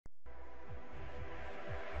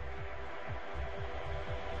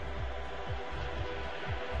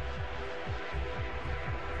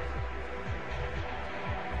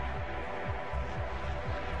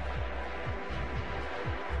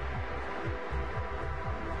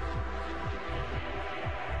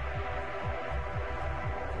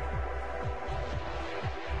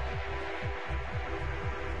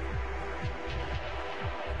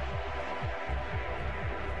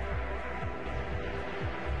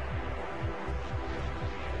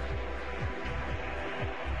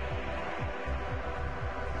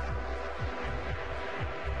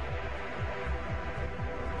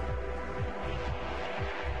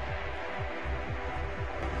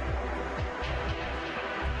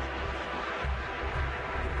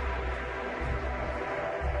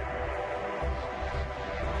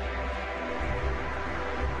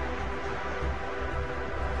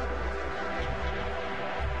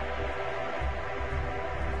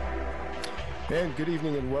And good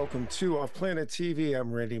evening and welcome to OffPlanet TV.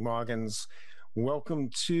 I'm Randy Moggins. Welcome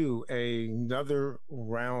to another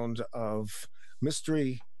round of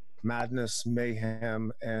mystery, madness,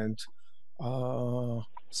 mayhem, and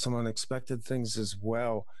some unexpected things as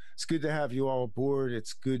well. It's good to have you all aboard.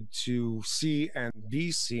 It's good to see and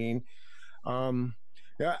be seen. I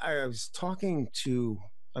was talking to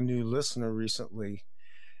a new listener recently,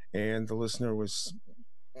 and the listener was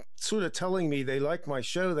sort of telling me they like my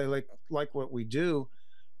show, they like what we do,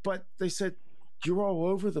 but they said, you're all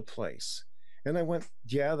over the place. And I went,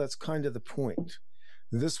 yeah, that's kind of the point.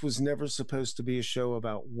 This was never supposed to be a show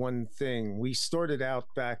about one thing. We started out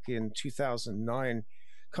back in 2009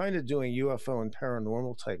 kind of doing UFO and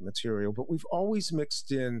paranormal type material, but we've always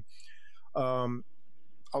mixed in a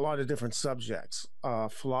lot of different subjects,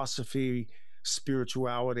 philosophy,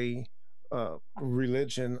 spirituality,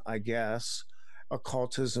 religion, I guess,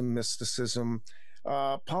 occultism, mysticism,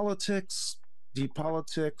 politics, deep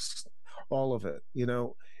politics, all of it,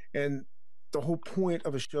 and the whole point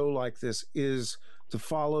of a show like this is to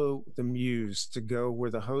follow the muse, to go where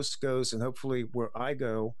the host goes, and hopefully where I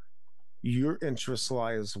go, your interests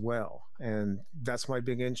lie as well. And that's my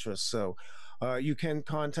big interest. So you can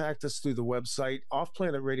contact us through the website,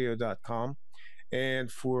 offplanetradio.com.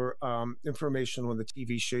 And for information on the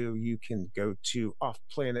TV show, you can go to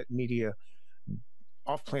offplanetmedia.net.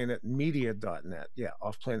 Yeah,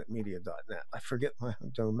 offplanetmedia.net. I forget my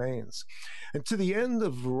domains. And to the end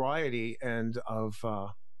of variety and of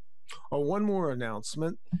one more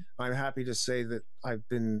announcement, I'm happy to say that I've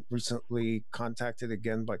been recently contacted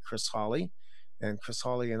again by Chris Holly. And Chris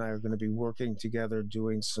Holly and I are going to be working together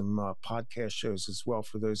doing some podcast shows as well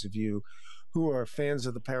for those of you who are fans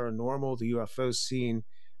of the paranormal, the UFO scene.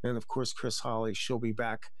 And of course, Chris Holly, she'll be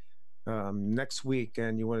back next week,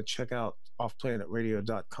 and you want to check out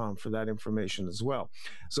offplanetradio.com for that information as well.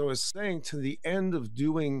 So as saying, to the end of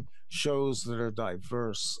doing shows that are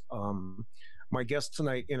diverse, my guest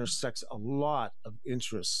tonight intersects a lot of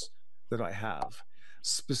interests that I have.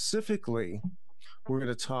 Specifically, we're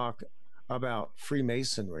going to talk about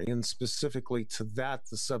Freemasonry, and specifically to that,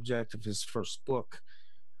 the subject of his first book,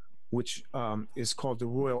 which is called The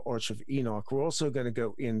Royal Arch of Enoch. We're also going to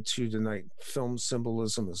go into tonight film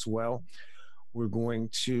symbolism as well. We're going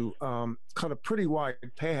to cut a pretty wide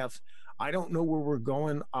path. I don't know where we're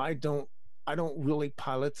going. I don't really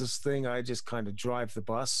pilot this thing. I just kind of drive the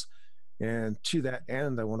bus. And to that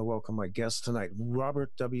end, I want to welcome my guest tonight,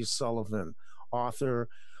 Robert W. Sullivan, author,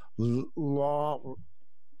 law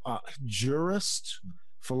jurist,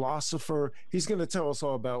 philosopher. He's going to tell us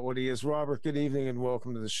all about what he is. Robert, good evening and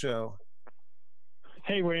welcome to the show.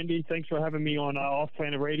 Hey, Randy. Thanks for having me on Off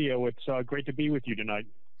Planet Radio. It's great to be with you tonight.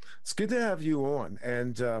 It's good to have you on.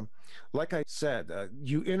 And like I said,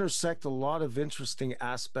 you intersect a lot of interesting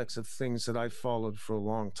aspects of things that I've followed for a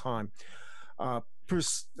long time.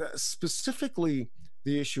 Specifically,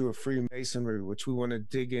 the issue of Freemasonry, which we want to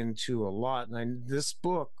dig into a lot. And this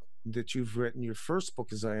book that you've written, your first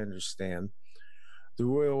book, as I understand, The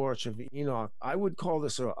Royal Arch of Enoch, I would call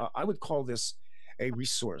this a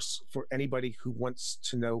resource for anybody who wants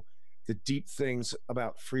to know the deep things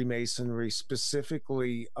about Freemasonry,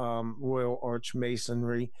 specifically Royal Arch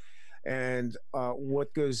Masonry, and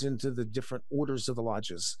what goes into the different orders of the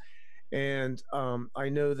lodges. And I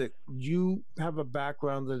know that you have a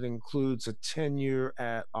background that includes a tenure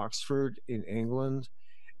at Oxford in England,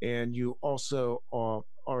 and you also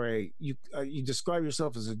you describe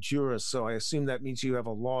yourself as a jurist, so I assume that means you have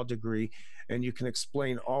a law degree, and you can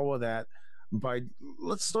explain all of that.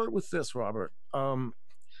 Let's start with this, Robert.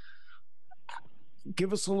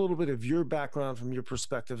 Give us a little bit of your background from your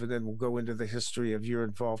perspective, and then we'll go into the history of your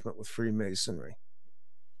involvement with Freemasonry.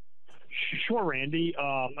 Sure, Randy.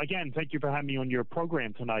 Again, thank you for having me on your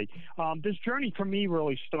program tonight. This journey for me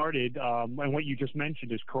really started, and what you just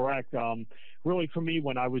mentioned is correct. Really, for me,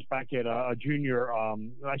 when I was back at a junior,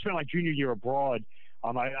 I spent my junior year abroad.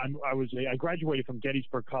 I graduated from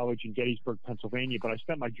Gettysburg College in Gettysburg, Pennsylvania, but I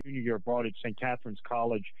spent my junior year abroad at St. Catherine's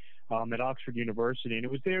College at Oxford University, and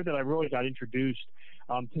it was there that I really got introduced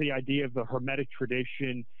to the idea of the Hermetic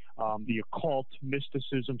tradition, the occult,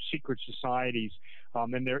 mysticism, secret societies,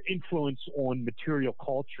 and their influence on material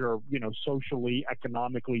culture, socially,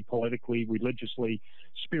 economically, politically, religiously,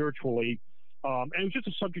 spiritually. And it was just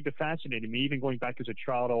a subject that fascinated me. Even going back as a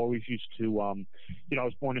child, I always used to, I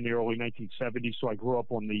was born in the early 1970s, so I grew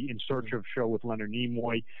up on the In Search of show with Leonard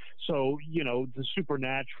Nimoy. So, the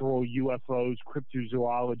supernatural, UFOs,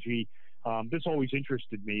 cryptozoology, this always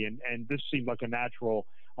interested me, and this seemed like a natural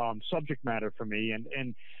subject matter for me.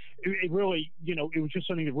 And it really, it was just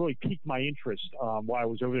something that really piqued my interest while I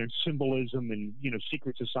was over there in symbolism and,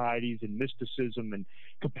 secret societies and mysticism and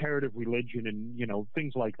comparative religion and,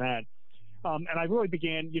 things like that. And I really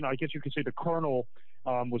began, I guess you could say the kernel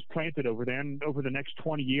was planted over there. And over the next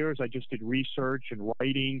 20 years, I just did research and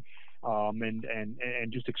writing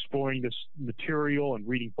and just exploring this material and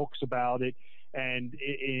reading books about it. And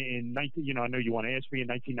I know you want to ask me, in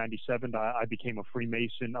 1997, I became a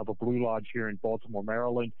Freemason of a Blue Lodge here in Baltimore,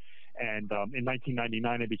 Maryland. And in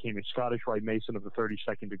 1999, I became a Scottish Rite Mason of the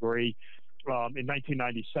 32nd degree. In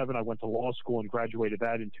 1997, I went to law school and graduated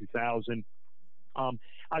that in 2000.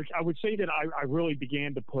 I would say that I really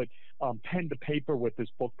began to put pen to paper with this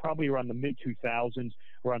book probably around the mid 2000s,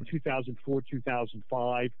 around 2004,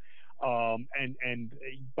 2005, and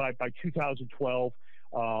by 2012.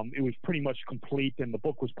 It was pretty much complete, and the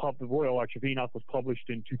book was the Royal Arch of Enoch was published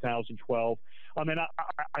in 2012. And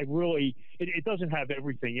I really, it doesn't have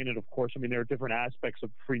everything in it, of course. I mean, there are different aspects of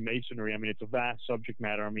Freemasonry. I mean, it's a vast subject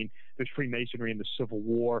matter. I mean, there's Freemasonry in the Civil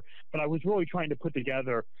War, but I was really trying to put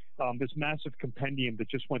together this massive compendium that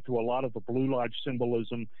just went through a lot of the Blue Lodge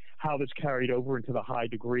symbolism, how this carried over into the high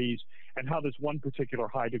degrees, and how this one particular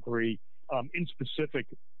high degree, in specific,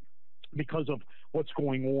 because of what's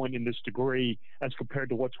going on in this degree as compared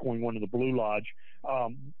to what's going on in the Blue Lodge,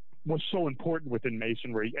 was so important within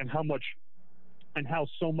Masonry, and how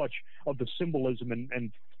so much of the symbolism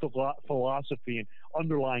and philosophy and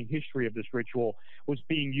underlying history of this ritual was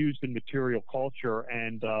being used in material culture.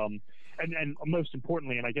 And most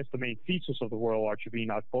importantly, and I guess the main thesis of the Royal Arch of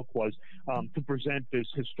Enoch book was to present this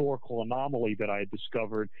historical anomaly that I had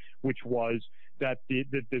discovered, which was that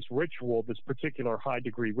this ritual, this particular high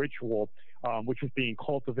degree ritual, which was being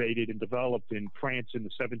cultivated and developed in France in the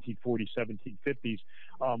 1740s, 1750s,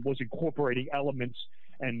 was incorporating elements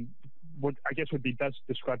and what I guess would be best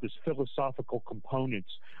described as philosophical components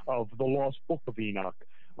of the Lost Book of Enoch,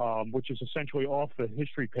 which is essentially off the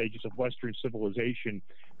history pages of Western civilization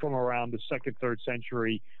from around the 2nd, 3rd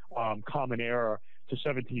century Common Era to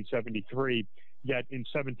 1773. Yet in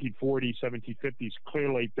 1740s, 1750s,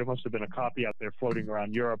 clearly there must have been a copy out there floating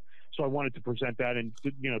around Europe. So I wanted to present that and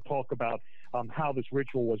talk about how this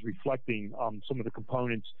ritual was reflecting some of the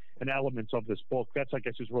components and elements of this book. That's, I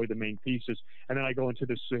guess, is really the main thesis. And then I go into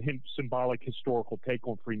this symbolic historical take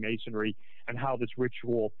on Freemasonry and how this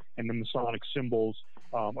ritual and the Masonic symbols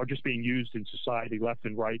are just being used in society left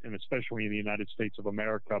and right, and especially in the United States of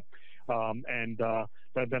America.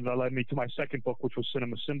 Then that led me to my second book, which was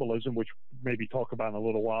Cinema Symbolism, which maybe talk about in a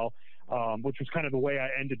little while, which was kind of the way I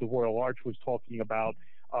ended the Royal Arch, was talking about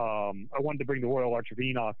I wanted to bring the Royal Arch of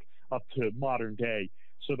Enoch up to modern day.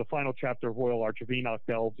 So the final chapter of Royal Arch of Enoch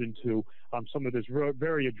delves into some of this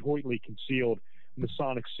very adroitly concealed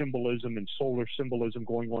Masonic symbolism and solar symbolism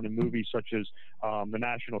going on in movies such as the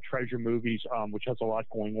National Treasure movies, which has a lot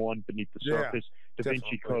going on beneath the surface, Da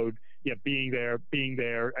Vinci Code, being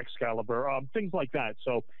there, Excalibur, things like that.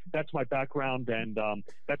 So that's my background, and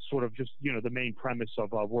that's sort of just, the main premise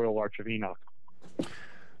of Royal Arch of Enoch.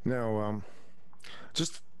 Now,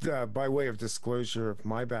 just by way of disclosure of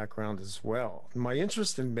my background as well, my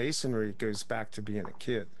interest in Masonry goes back to being a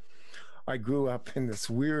kid. I grew up in this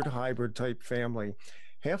weird hybrid type family.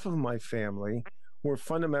 Half of my family were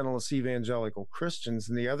fundamentalist evangelical Christians,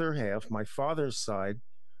 and the other half, my father's side,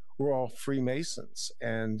 were all Freemasons.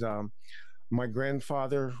 And my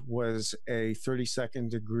grandfather was a 32nd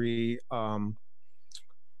degree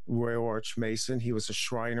Royal Arch Mason. He was a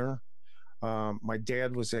Shriner. My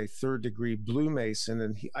dad was a 3rd degree Blue Mason,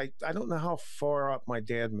 and I don't know how far up my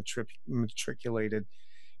dad matriculated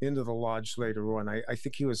into the lodge later on. I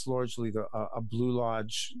think he was largely a Blue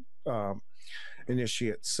Lodge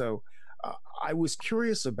initiate. So I was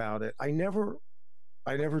curious about it. I never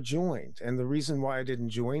joined, and the reason why I didn't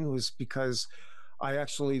join was because I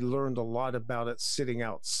actually learned a lot about it sitting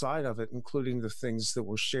outside of it, including the things that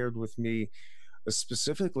were shared with me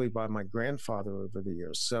specifically by my grandfather over the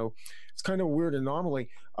years. So it's kind of a weird anomaly.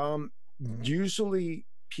 Usually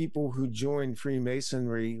people who join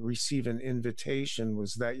Freemasonry receive an invitation.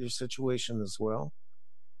 Was that your situation as well?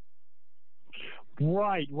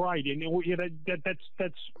 Right, and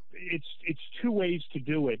it's two ways to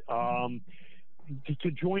do it.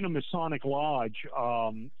 To join a Masonic lodge,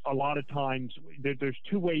 a lot of times there's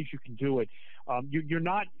two ways you can do it. You're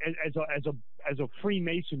not, as a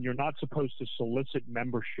Freemason, you're not supposed to solicit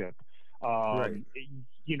membership. Right.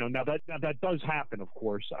 Now that does happen, of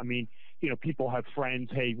course. I mean, people have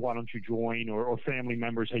friends, hey, why don't you join? Or family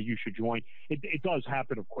members, hey, you should join. It does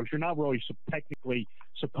happen, of course. You're not really technically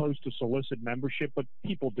supposed to solicit membership, but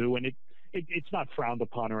people do, and it's not frowned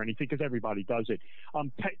upon or anything because everybody does it.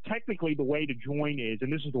 Technically, the way to join is,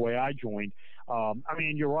 and this is the way I joined. I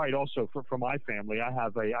mean, you're right. Also, for my family,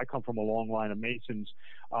 I come from a long line of Masons.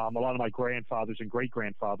 A lot of my grandfathers and great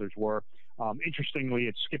grandfathers were. Interestingly,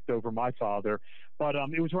 it skipped over my father, but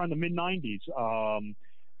it was around the mid '90s.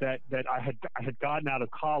 That I had gotten out of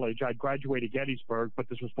college. I'd graduated Gettysburg, but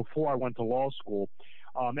this was before I went to law school,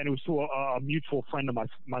 and it was to a mutual friend of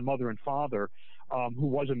my mother and father, who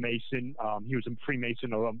was a Mason. He was a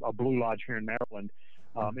Freemason, a Blue Lodge here in Maryland,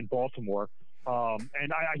 in Baltimore,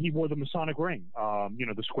 and he wore the Masonic ring,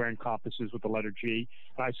 the square and compasses with the letter G.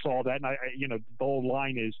 And I saw that, and the old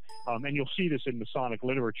line is, and you'll see this in Masonic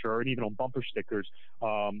literature and even on bumper stickers,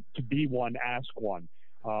 to be one, ask one.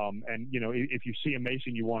 And if you see a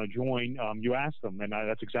Mason you want to join, you ask them, and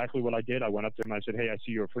that's exactly what I did. I went up to him and I said, "Hey, I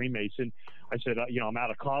see you're a Freemason." I said, "I'm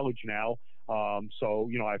out of college now, so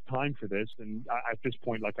I have time for this." And at this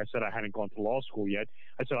point, like I said, I hadn't gone to law school yet.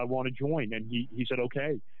 I said, "I want to join," and he said,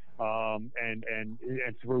 "Okay."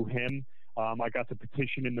 And through him, I got the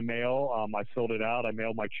petition in the mail. I filled it out. I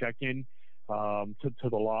mailed my check in to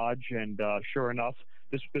the lodge, and sure enough,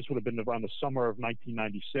 this would have been around the summer of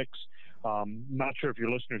 1996. Not sure if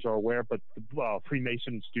your listeners are aware, but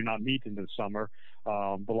Freemasons do not meet in the summer.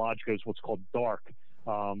 The lodge goes what's called dark.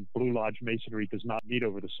 Blue Lodge Masonry does not meet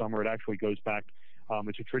over the summer. It actually goes back.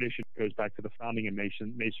 It's a tradition that goes back to the founding of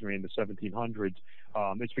Masonry in the 1700s.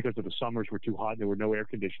 It's because of the summers were too hot. There were no air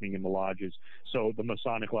conditioning in the lodges. So the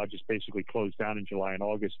Masonic lodges basically closed down in July and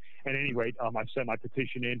August. At any rate, I sent my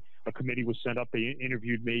petition in. A committee was sent up. They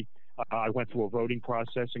interviewed me. I went through a voting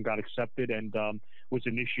process and got accepted, and was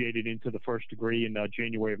initiated into the first degree in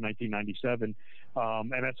January of 1997.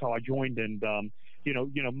 And that's how I joined. And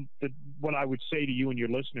what I would say to you and your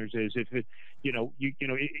listeners is,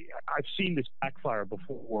 I've seen this backfire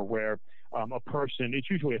before, where a person, it's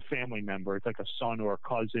usually a family member, it's like a son or a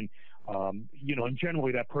cousin, and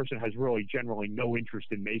generally that person has generally no interest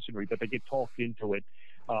in Masonry, but they get talked into it.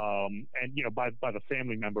 By the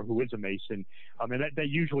family member who is a Mason, and that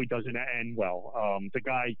usually doesn't end well.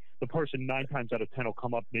 The person 9 times out of 10 will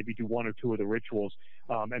come up, maybe do 1 or 2 of the rituals,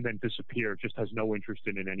 and then disappear. Just has no interest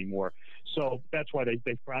in it anymore. So that's why they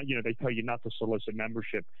tell you not to solicit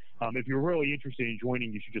membership. If you're really interested in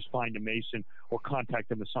joining, you should just find a Mason or contact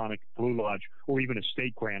the Masonic Blue Lodge or even a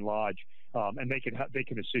state Grand Lodge, and they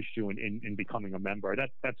can assist you in becoming a member.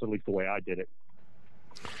 That's at least the way I did it.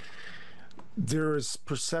 There's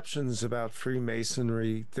perceptions about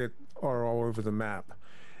Freemasonry that are all over the map,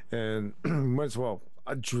 and might as well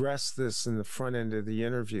address this in the front end of the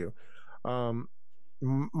interview.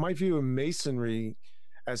 My view of Masonry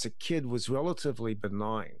as a kid was relatively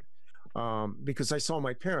benign, because I saw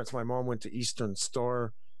my parents. My mom went to Eastern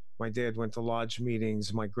Star. My dad went to lodge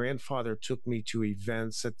meetings. My grandfather took me to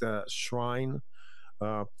events at the shrine,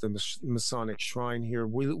 the Masonic shrine here.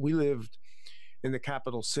 We lived in the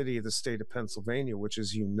capital city of the state of Pennsylvania, which,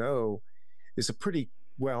 as you know, is a pretty,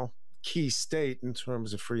 key state in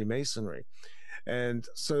terms of Freemasonry. And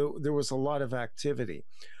so there was a lot of activity.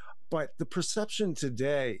 But the perception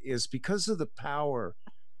today is, because of the power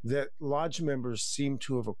that lodge members seem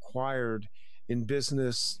to have acquired in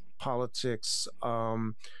business, politics,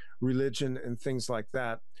 religion, and things like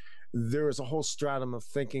that, there is a whole stratum of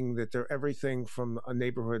thinking that they're everything from a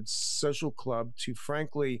neighborhood social club to,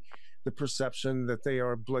 frankly, the perception that they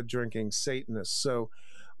are blood drinking Satanists. So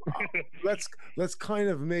let's kind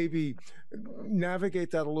of maybe navigate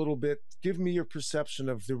that a little bit. Give me your perception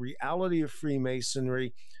of the reality of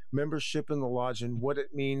Freemasonry, membership in the lodge, and what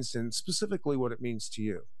it means, and specifically what it means to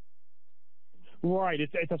you. Right.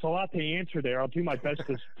 It's a lot to answer there. I'll do my best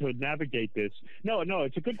to navigate this. No,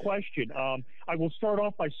 it's a good question. I will start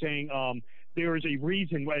off by saying there is a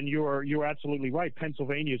reason, and you're absolutely right.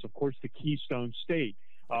 Pennsylvania is, of course, the Keystone State.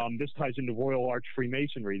 This ties into Royal Arch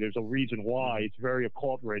Freemasonry. There's a reason why. It's very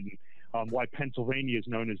occult-ridden, why Pennsylvania is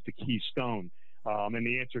known as the Keystone. And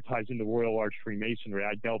the answer ties into Royal Arch Freemasonry.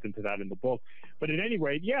 I delve into that in the book. But at any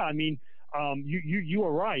rate, yeah, I mean, you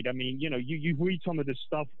are right. I mean, you read some of this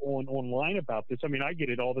stuff online about this. I mean, I get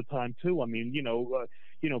it all the time too. I mean,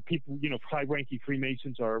 people, high-ranking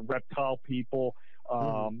Freemasons are reptile people.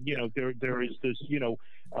 There is this,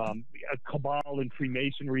 a cabal in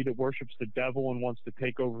Freemasonry that worships the devil and wants to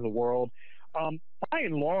take over the world. By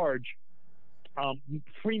and large,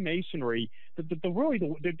 Freemasonry,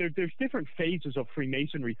 there's different phases of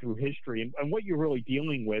Freemasonry through history, and what you're really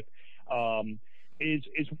dealing with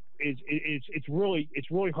it's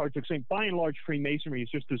really hard to explain. By and large, Freemasonry is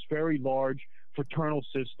just this very large fraternal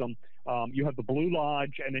system You have the Blue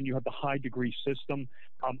Lodge, and then you have the high degree system.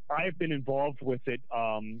 I have been involved with it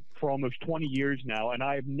for almost 20 years now, and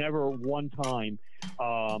I have never one time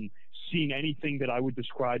seen anything that I would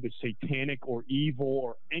describe as satanic or evil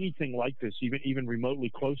or anything like this, even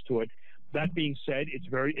remotely close to it. That being said,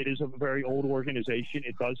 it is a very old organization.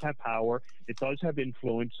 It does have power. It does have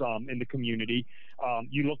influence in the community.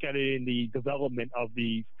 You look at it in the development of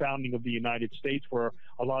the founding of the United States, where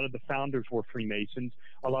a lot of the founders were Freemasons.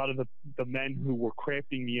 A lot of the men who were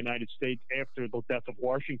crafting the United States after the death of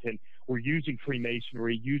Washington were using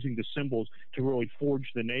Freemasonry, using the symbols to really forge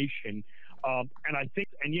the nation. And I think,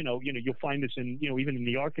 and you'll find this in, even in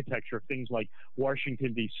the architecture, things like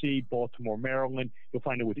Washington D.C., Baltimore, Maryland. You'll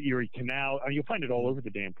find it with Erie Canal. I mean, you'll find it all over the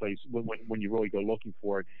damn place when you really go looking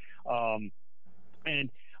for it. And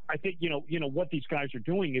I think what these guys are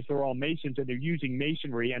doing is they're all Masons, and they're using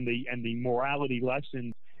Masonry and the morality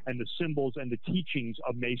lessons and the symbols and the teachings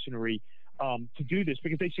of Masonry to do this,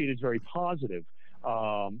 because they see it as very positive.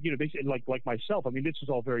 They say, like myself. I mean, this is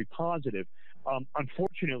all very positive.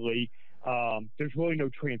 Unfortunately, there's really no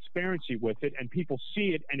transparency with it, and people see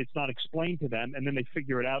it and it's not explained to them, and then they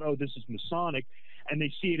figure it out, oh, this is Masonic, and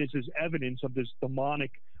they see it as evidence of this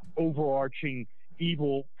demonic, overarching,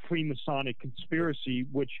 evil Freemasonic conspiracy,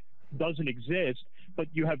 which doesn't exist. But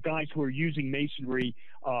you have guys who are using Masonry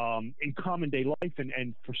in common day life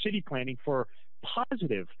and for city planning for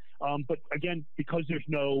positive. But again, because there's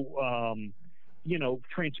no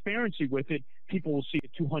transparency with it, people will see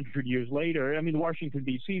it 200 years later. I mean, Washington,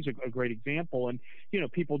 D.C. is a great example. And,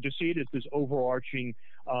 people just see it as this overarching,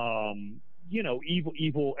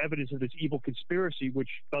 evil evidence of this evil conspiracy, which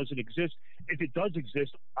doesn't exist. If it does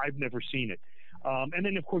exist, I've never seen it. And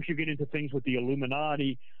then, of course, you get into things with the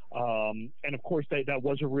Illuminati. And, of course, that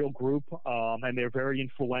was a real group, and they're very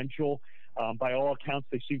influential. By all accounts,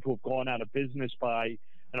 they seem to have gone out of business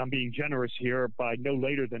and I'm being generous here, by no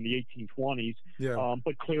later than the 1820s. Yeah.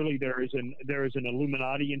 But clearly there is an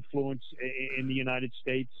Illuminati influence in the United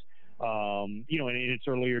States, in its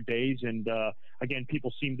earlier days. And again,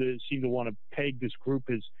 people seem to want to peg this group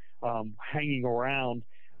as hanging around.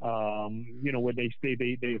 When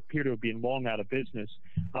they appear to have been long out of business.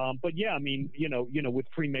 But yeah, I mean, with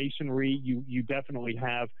Freemasonry, you definitely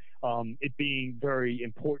have it being very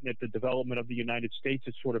important at the development of the United States.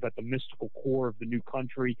 It's sort of at the mystical core of the new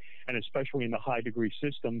country, and especially in the high degree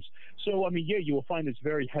systems. So, I mean, yeah, you will find this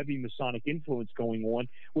very heavy Masonic influence going on,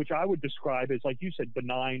 which I would describe as, like you said,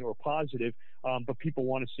 benign or positive, but people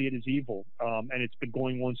want to see it as evil. And it's been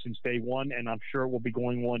going on since day one, and I'm sure it will be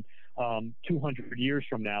going on 200 years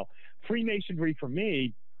from now. Freemasonry, for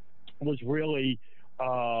me, was really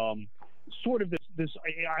sort of this.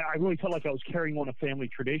 I really felt like I was carrying on a family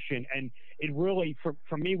tradition, and it really,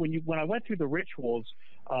 for me, when I went through the rituals,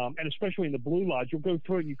 and especially in the Blue Lodge, you'll go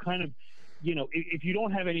through it, and you kind of, if you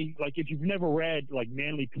don't have any, like, if you've never read like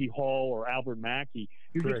Manly P. Hall or Albert Mackey,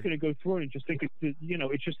 you're just going to go through it and just think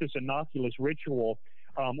it's just this innocuous ritual,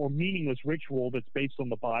 or meaningless ritual that's based on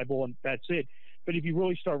the Bible, and that's it. But if you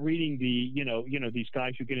really start reading these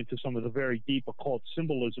guys who get into some of the very deep occult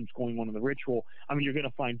symbolisms going on in the ritual, I mean, you're going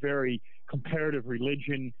to find very comparative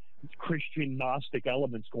religion, Christian, Gnostic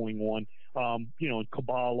elements going on, in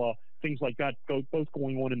Kabbalah, things like that, both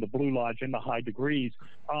going on in the Blue Lodge and the high degrees,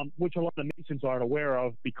 which a lot of Masons aren't aware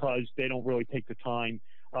of because they don't really take the time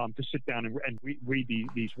to sit down and read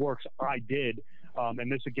these works. I did.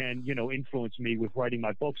 And this, again, influenced me with writing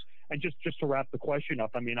my books. And just to wrap the question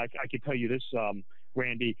up, I mean, I can tell you this,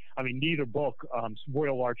 Randy. I mean, neither book,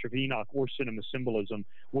 Royal Arch of Enoch or Cinema Symbolism,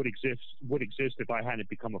 would exist if I hadn't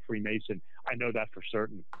become a Freemason. I know that for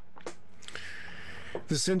certain.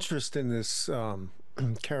 This interest in this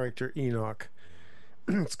character Enoch,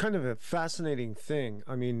 it's kind of a fascinating thing.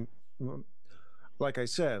 I mean, like I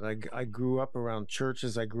said, I grew up around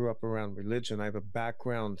churches. I grew up around religion. I have a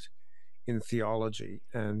background in theology,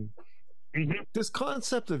 and this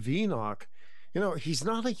concept of Enoch, he's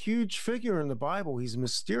not a huge figure in the Bible. He's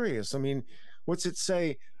mysterious. I mean, what's it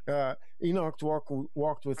say? Enoch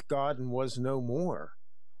walked with God and was no more.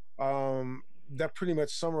 That pretty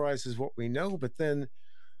much summarizes what we know. But then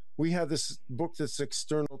we have this book that's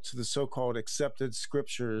external to the so-called accepted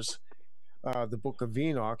scriptures, the book of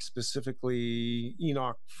Enoch, specifically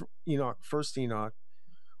Enoch, First Enoch,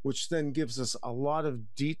 which then gives us a lot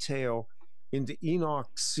of detail into Enoch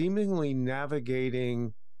seemingly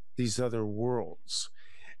navigating these other worlds.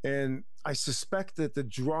 And I suspect that the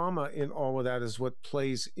drama in all of that is what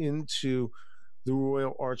plays into the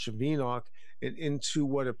Royal Arch of Enoch and into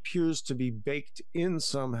what appears to be baked in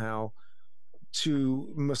somehow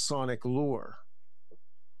to Masonic lore.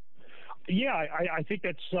 Yeah, I think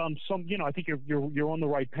that's I think you're on the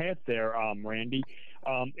right path there, Randy.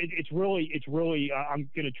 It's really I'm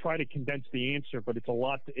going to try to condense the answer, but it's a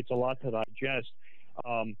lot to digest.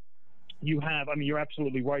 You have, I mean, you're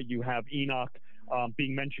absolutely right. You have Enoch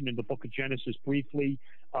being mentioned in the book of Genesis briefly.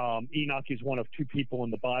 Enoch is one of two people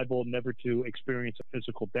in the Bible never to experience a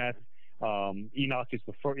physical death. Enoch is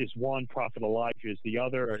is one, prophet Elijah is the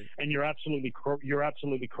other, Right. and you're absolutely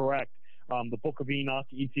correct. The book of Enoch,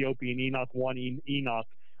 Ethiopian Enoch, Enoch,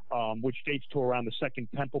 which dates to around the Second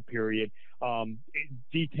Temple period, it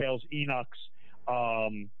details Enoch's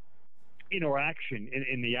interaction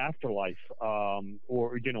in the afterlife,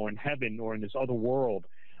 or in heaven or in this other world,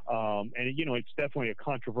 and it's definitely a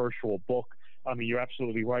controversial book. I mean, you're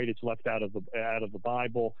absolutely right; it's left out of the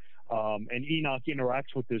Bible. And Enoch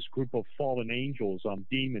interacts with this group of fallen angels,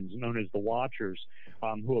 demons known as the Watchers,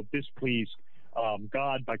 who have displeased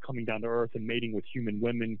God by coming down to earth and mating with human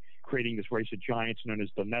women, creating this race of giants known as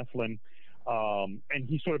the Nephilim. And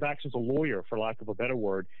he sort of acts as a lawyer, for lack of a better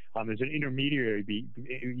word, as an intermediary,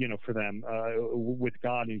 for them with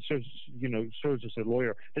God, and serves as a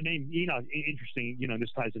lawyer. The name Enoch, interesting,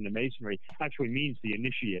 this ties into Masonry, actually means the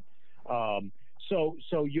initiate. And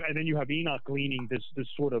then you have Enoch gleaning this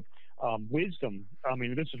sort of wisdom. I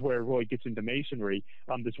mean, this is where it really gets into Masonry.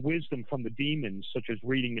 This wisdom from the demons, such as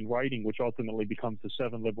reading and writing, which ultimately becomes the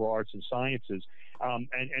 7 liberal arts and sciences.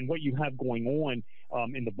 And what you have going on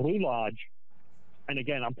in the Blue Lodge, and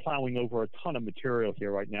again, I'm plowing over a ton of material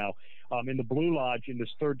here right now. In the Blue Lodge, in this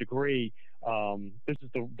 3rd degree, this is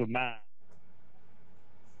the map.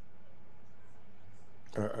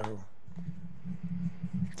 Uh-oh.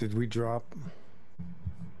 Did we drop?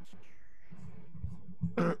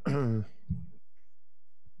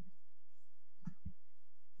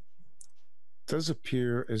 Does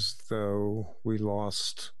appear as though we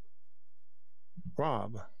lost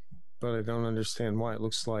Rob, but I don't understand why. It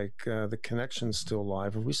looks like the connection's still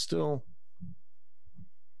live. Are we still?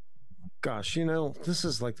 Gosh, this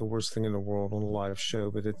is like the worst thing in the world on a live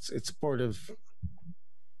show, but it's part of.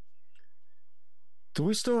 Do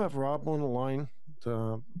we still have Rob on the line?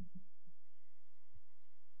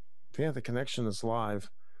 Yeah, the connection is live.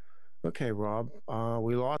 Okay, Rob,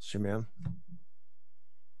 we lost you, man.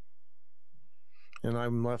 And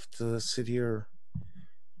I'm left to sit here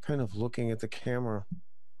kind of looking at the camera.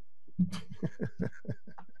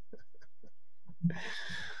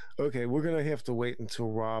 Okay, we're going to have to wait until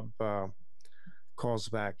Rob calls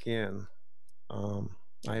back in.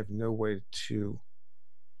 I have no way to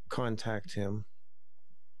contact him.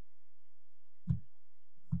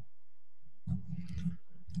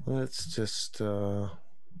 Let's just...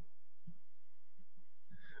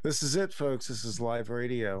 This is it, folks. This is live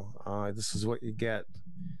radio. This is what you get.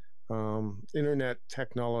 Internet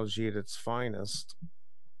technology at its finest.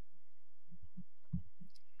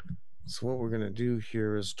 So what we're going to do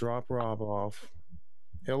here is drop Rob off.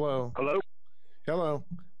 Hello. Hello? Hello.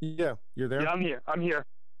 Yeah, you're there? Yeah, I'm here.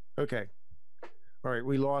 Okay. All right,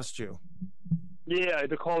 we lost you. Yeah,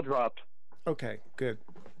 the call dropped. Okay, good.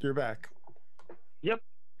 You're back. Yep.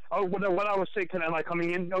 Oh, what I was saying, am I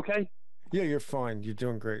coming in okay? Yeah, you're fine. You're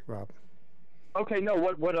doing great, Rob. Okay, no,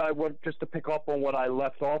 what just to pick up on what I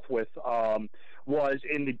left off with, was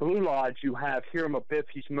in the Blue Lodge, you have Hiram Abiff.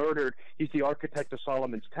 He's murdered. He's the architect of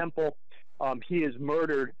Solomon's Temple. He is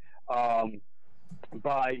murdered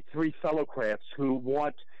by 3 fellow crafts who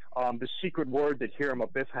want the secret word that Hiram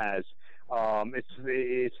Abiff has.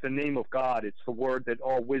 It's the name of God. It's the word that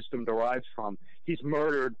all wisdom derives from. He's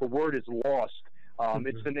murdered. The word is lost.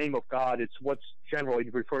 It's the name of God. It's what's generally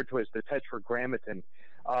referred to as the Tetragrammaton.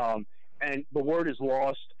 And the word is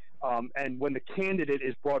lost. And when the candidate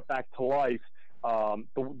is brought back to life,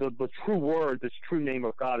 the true word, this true name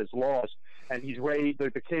of God, is lost. And he's raised.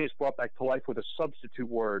 The candidate is brought back to life with a substitute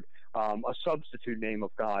word, a substitute name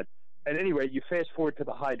of God. At any rate, you fast forward to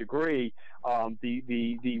the high degree,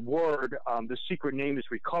 the word, the secret name is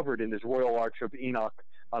recovered in this Royal Arch of Enoch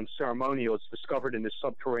ceremonial. It's discovered in this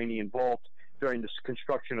subterranean vault during the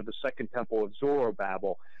construction of the Second Temple of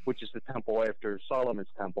Zorobabel, which is the temple after Solomon's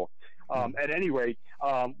Temple. At any rate,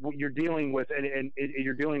 what you're dealing with, and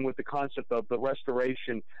you're dealing with the concept of the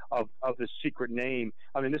restoration of the secret name.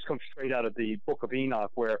 I mean, this comes straight out of the Book of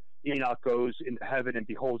Enoch, where Enoch goes into heaven and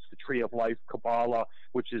beholds the tree of life, Kabbalah,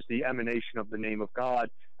 which is the emanation of the name of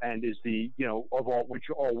God, and is the, of all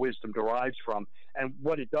which all wisdom derives from. And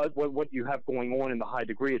what it does, what you have going on in the high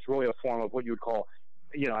degree, it's really a form of what you would call,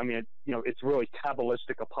 it's really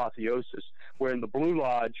Kabbalistic apotheosis, where in the Blue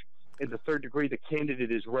Lodge, in the 3rd degree, the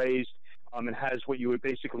candidate is raised and has what you would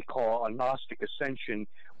basically call a Gnostic ascension,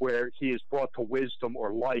 where he is brought to wisdom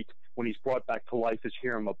or light when he's brought back to life as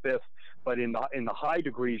Hiram Abiff. But in the high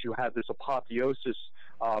degrees, you have this apotheosis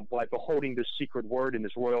by beholding this secret word in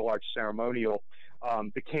this Royal Arch ceremonial.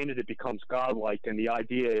 The candidate becomes godlike, and the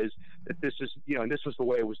idea is that this is, and this was the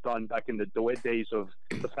way it was done back in the days of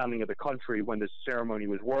the founding of the country when this ceremony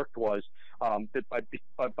was worked, was that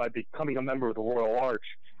by becoming a member of the Royal Arch,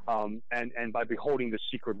 and by beholding the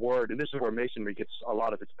secret word, and this is where Masonry gets a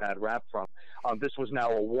lot of its bad rap from, this was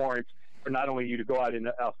now a warrant for not only you to go out and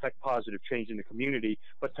affect positive change in the community,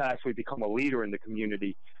 but to actually become a leader in the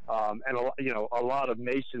community. And a lot of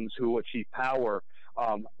Masons who achieve power,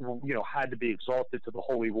 had to be exalted to the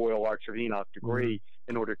Holy Royal Arch of Enoch degree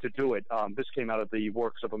in order to do it. This came out of the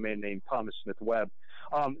works of a man named Thomas Smith Webb.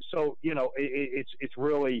 It's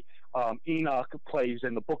really Enoch plays,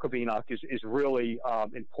 and the Book of Enoch is really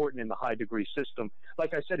important in the high degree system.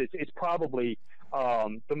 Like I said, it's probably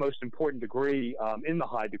the most important degree in the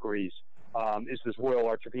high degrees. Is this Royal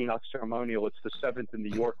Arch of Enoch ceremonial. It's the 7th in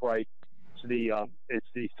the York Rite. It's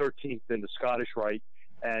the 13th in the Scottish Rite.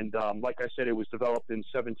 And like I said, it was developed in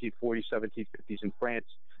 1740s, 1750s in France,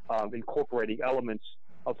 incorporating elements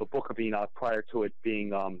of the Book of Enoch prior to it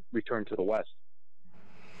being returned to the West.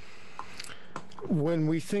 When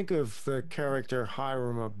we think of the character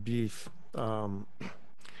Hiram Abiff,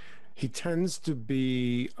 he tends to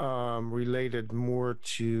be related more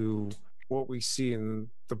to what we see in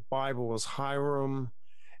the Bible as Hiram,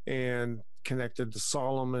 and connected to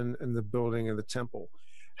Solomon and the building of the temple.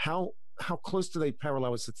 How close do they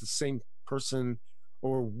parallel? Is it the same person,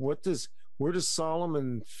 or where does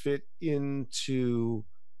Solomon fit into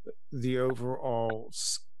the overall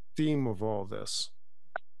theme of all this?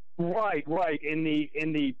 Right. In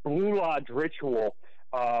the Blue Lodge ritual,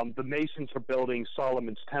 the Masons are building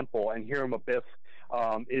Solomon's temple, and Hiram Abiff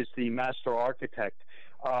is the master architect.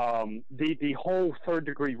 The whole third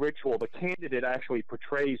degree ritual, the candidate actually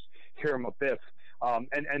portrays Hiram Abiff,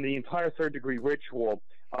 and the entire third degree ritual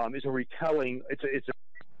is a retelling. It's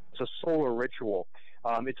a solar ritual.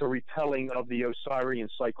 It's a retelling of the Osirian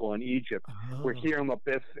cycle in Egypt, where Hiram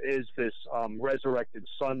Abiff is this resurrected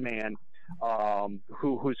sun man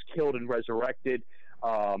who's killed and resurrected.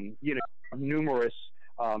 Numerous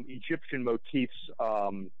Egyptian motifs,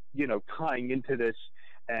 tying into this,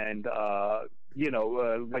 and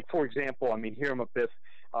like for example, Hiram Abiff,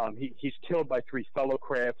 he's killed by 3 fellow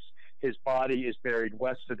crafts. His body is buried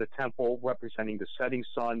west of the temple, representing the setting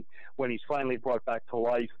sun. When he's finally brought back to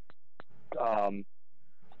life,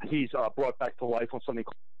 he's brought back to life on something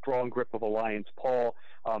called Strong Grip of a Lion's Paw.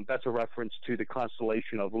 That's a reference to the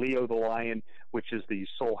constellation of Leo the Lion, which is the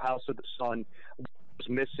sole house of the sun. Was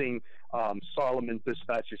missing. Solomon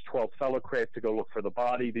dispatches 12 fellow craft to go look for the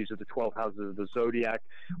body. These are the 12 houses of the zodiac,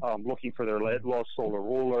 looking for their lost solar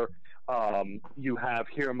ruler. You have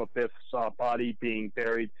Hiram Abiff's body being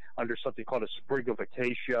buried under something called a sprig of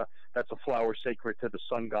acacia. That's a flower sacred to the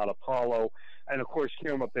sun god Apollo. And of course,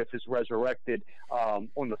 Hiram Abiff is resurrected on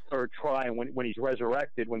the third try. And when he's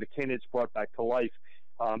resurrected, when the candidate's brought back to life,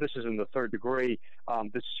 this is in the third degree,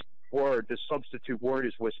 this substitute word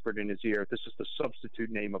is whispered in his ear. This is the substitute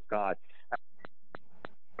name of God.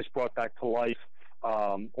 It's brought back to life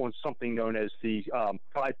on something known as the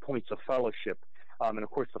 5 points of fellowship. And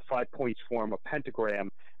of course, the 5 points form a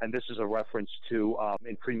pentagram. And this is a reference to,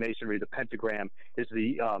 in Freemasonry, the pentagram is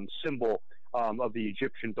the symbol of the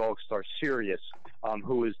Egyptian dog star Sirius,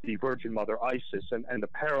 who is the Virgin Mother Isis. And the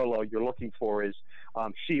parallel you're looking for is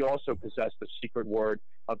she also possessed the secret word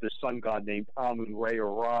of the sun god named Amun-Re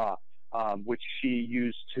or Ra, which she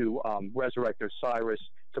used to resurrect Osiris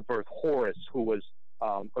to birth Horus, who was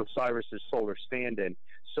Osiris's solar stand-in.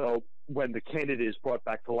 So when the candidate is brought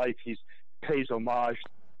back to life, he pays homage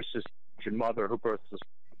to his Virgin Mother, who births us,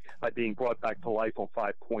 by being brought back to life on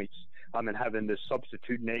 5 points, and having this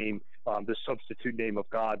substitute name of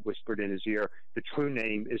God whispered in his ear. The true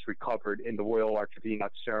name is recovered in the Royal Arch of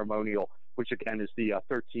Enoch ceremonial, which again is the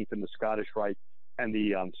 13th in the Scottish Rite and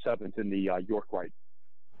the 7th in the York Rite.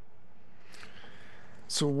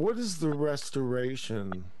 So what is the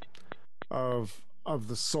restoration of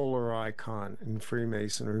the solar icon in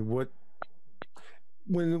Freemasonry?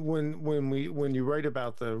 When you write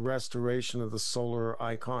about the restoration of the solar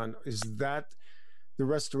icon, is that the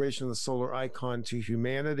restoration of the solar icon to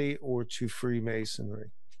humanity or to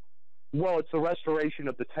Freemasonry? Well, it's the restoration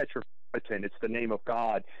of the Tetragrammaton. It's the name of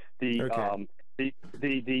God. The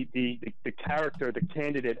character, the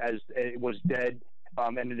candidate, as it was dead,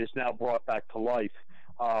 and it is now brought back to life.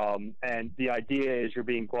 And the idea is you're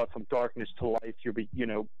being brought from darkness to life.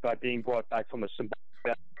 By being brought back from a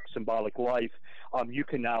symbolic life, you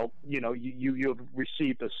can now, you've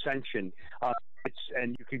received ascension,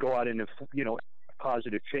 and you can go out and,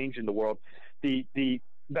 positive change in the world.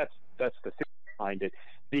 That's the thing behind it.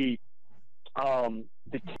 The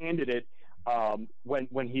candidate,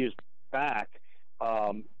 when he is back,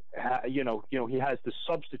 he has the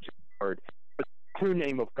substitute word. But the true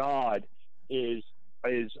name of God is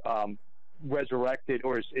resurrected,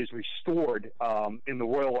 or is restored in the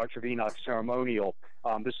Royal Arch of Enoch ceremonial.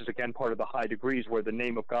 This is again part of the high degrees, where the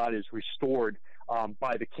name of God is restored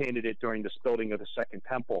by the candidate during this building of the Second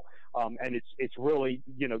Temple, and it's really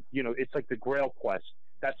it's like the Grail quest.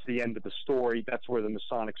 That's the end of the story. That's where the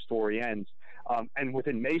Masonic story ends. And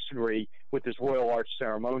within Masonry, with this Royal Arch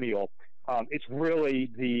ceremonial, it's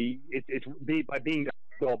really by being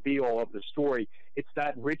the be-all of the story, it's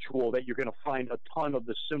that ritual that you're going to find a ton of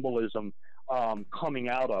the symbolism coming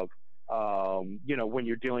out of, when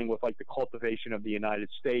you're dealing with like the cultivation of the United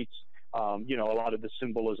States, a lot of the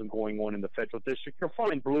symbolism going on in the Federal District. You'll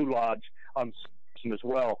find Blue Lodge as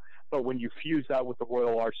well. But when you fuse that with the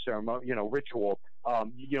Royal Arch ceremony, ritual, a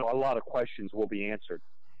lot of questions will be answered.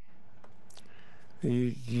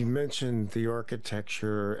 You mentioned the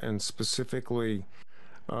architecture, and specifically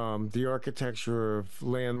the architecture of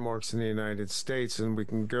landmarks in the United States, and we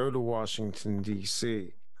can go to Washington,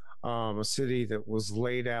 D.C., a city that was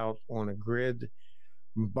laid out on a grid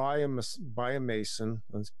by a Mason,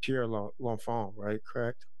 Pierre L'Enfant, right?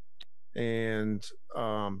 Correct? And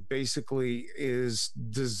basically is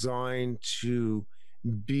designed to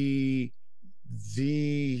be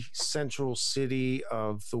the central city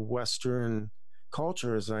of the Western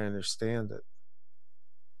culture, as I understand it.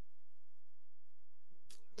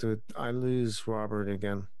 Did I lose Robert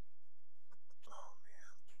again? Oh,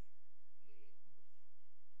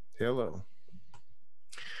 man. Hello.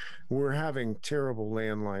 We're having terrible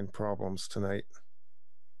landline problems tonight.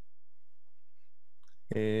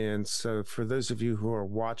 And so for those of you who are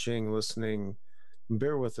watching, listening,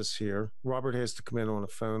 bear with us here. Robert has to come in on a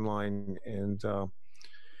phone line, and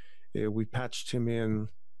we patched him in.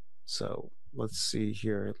 So let's see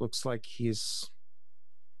here. It looks like he's,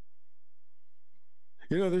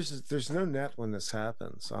 there's no net when this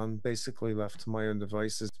happens. I'm basically left to my own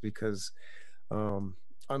devices because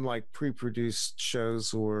unlike pre-produced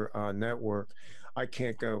shows or network, I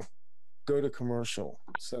can't go to commercial.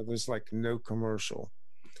 So there's like no commercial.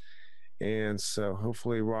 And so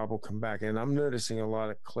hopefully Rob will come back. And I'm noticing a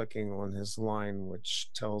lot of clicking on his line, which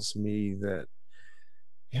tells me that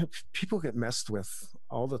people get messed with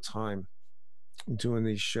all the time doing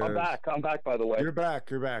these shows. I'm back, by the way. You're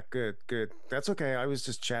back. Good. That's okay. I was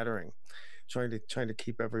just chattering, trying to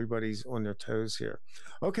keep everybody's on their toes here.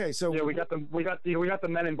 Okay, so yeah, we got the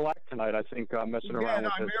Men in Black tonight, I think, messing around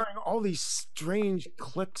with I'm hearing all these strange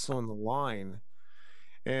clicks on the line.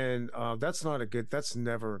 And that's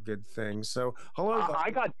never a good thing. So hello.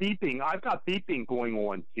 I've got beeping going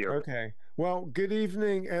on here. Okay. Well, good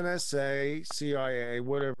evening, NSA, CIA,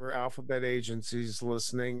 whatever alphabet agencies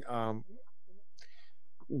listening.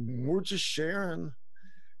 We're just sharing.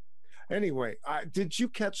 Anyway, did you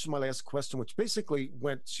catch my last question, which basically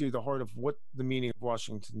went to the heart of what the meaning of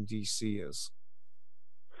Washington, D.C. is?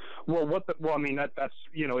 Well, I mean that's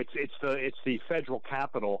it's the federal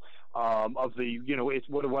capital of the it's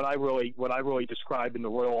what I really describe in the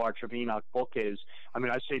Royal Arch of Enoch book is, I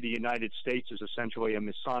mean, I say the United States is essentially a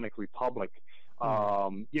Masonic republic.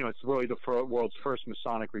 It's really the world's first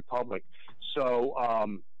Masonic republic. So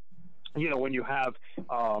when you have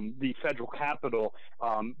the federal capital,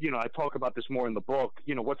 I talk about this more in the book.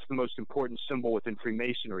 What's the most important symbol within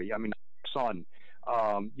Freemasonry? I mean, sun.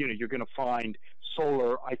 You're going to find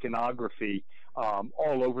solar iconography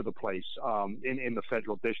all over the place in the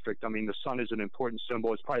Federal District. I mean, the sun is an important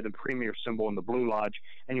symbol. It's probably the premier symbol in the Blue Lodge,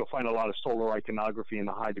 and you'll find a lot of solar iconography in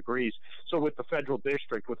the high degrees. So with the Federal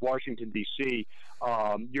District, with Washington, D.C.,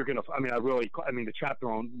 you're going to, the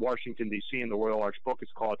chapter on Washington, D.C. in the Royal Arch book is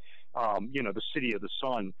called, the City of the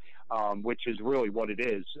Sun, which is really what it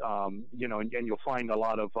is. And you'll find a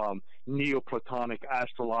lot of Neoplatonic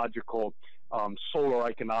astrological solar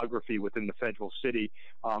iconography within the federal city.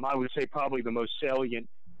 I would say probably the most salient,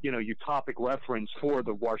 utopic reference for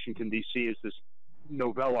the Washington, D.C. is this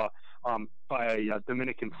novella by a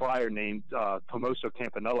Dominican friar named Tomaso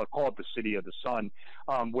Campanella called The City of the Sun,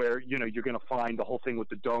 where, you're going to find the whole thing with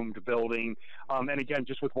the domed building. And again,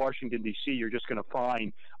 just with Washington, D.C., you're just going to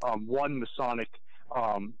find one Masonic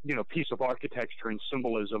piece of architecture and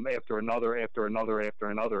symbolism after another, after another, after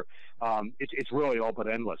another. It's really all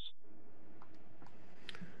but endless.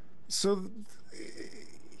 So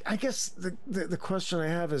I guess the question I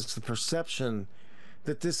have is the perception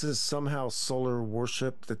that this is somehow solar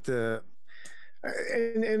worship, that the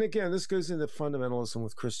and again, this goes into fundamentalism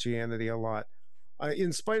with Christianity a lot.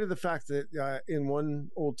 In spite of the fact that in one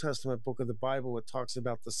Old Testament book of the Bible, it talks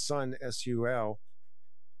about the sun, S-U-L,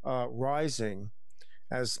 rising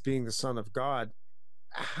as being the Son of God.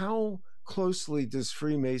 How closely does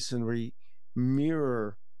Freemasonry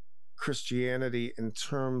mirror Christianity in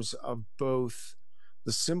terms of both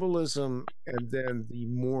the symbolism and then the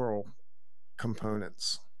moral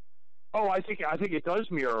components? Oh, I think it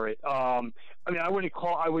does mirror it. I mean, I wouldn't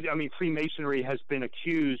call. I mean, Freemasonry has been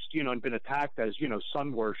accused, and been attacked as,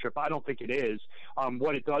 sun worship. I don't think it is.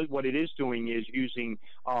 What it is doing is using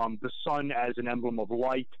the sun as an emblem of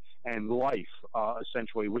light and life,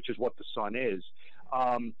 essentially, which is what the sun is.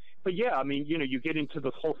 But yeah, I mean, you get into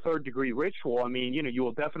the whole third degree ritual. I mean, you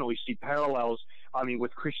will definitely see parallels. I mean,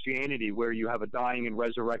 with Christianity, where you have a dying and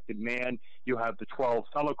resurrected man, you have the 12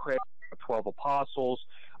 fellow Christians, 12 apostles.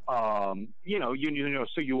 So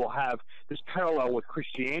you will have this parallel with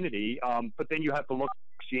Christianity, but then you have to look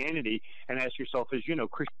at Christianity and ask yourself, is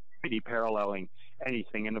Christianity paralleling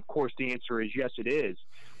anything? And of course, the answer is yes, it is.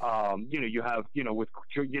 You have with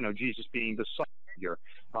Jesus being the Savior,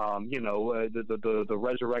 the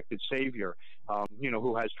resurrected Savior,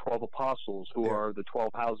 who has 12 apostles who are the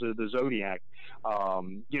 12 houses of the zodiac,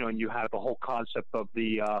 and you have the whole concept of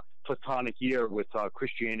the Platonic year with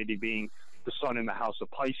Christianity being the sun in the house of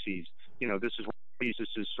Pisces. This is where Jesus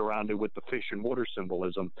is surrounded with the fish and water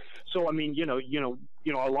symbolism. So I mean,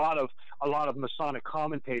 a lot of Masonic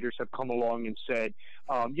commentators have come along and said,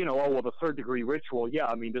 oh well, the third degree ritual, yeah,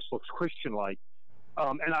 I mean, this looks Christian-like.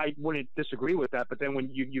 And I wouldn't disagree with that, but then when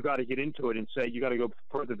you got to get into it and say, you got to go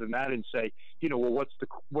further than that and say, well,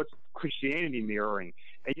 what's Christianity mirroring?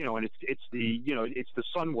 And, and it's the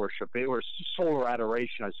sun worship, or solar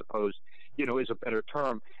adoration, I suppose, is a better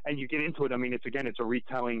term. And you get into it. I mean, it's a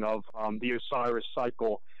retelling of the Osiris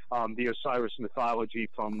cycle, the Osiris mythology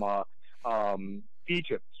from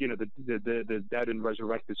Egypt, the dead and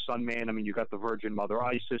resurrected sun man. I mean, you got the Virgin Mother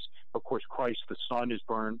Isis. Of course, Christ the Son is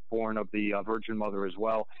born of the Virgin Mother as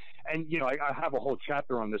well. And, I have a whole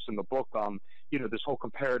chapter on this in the book, this whole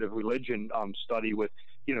comparative religion study with,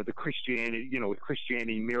 the Christianity, with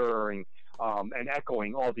Christianity mirroring and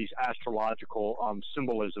echoing all these astrological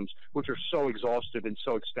symbolisms, which are so exhaustive and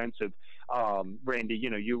so extensive. Randy,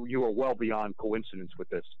 you are well beyond coincidence with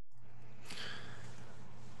this.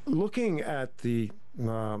 Looking at the,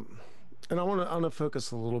 and I want to focus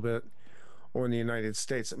a little bit on the United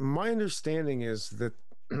States. My understanding is that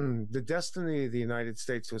the destiny of the United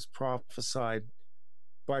States was prophesied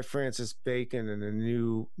by Francis Bacon in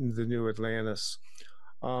the New Atlantis.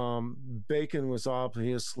 Bacon was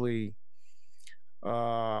obviously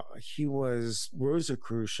he was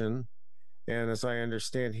Rosicrucian, and as I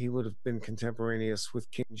understand, he would have been contemporaneous with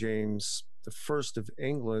King James I of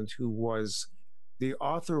England, who was the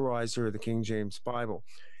authorizer of the King James Bible.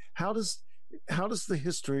 How does the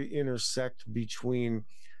history intersect between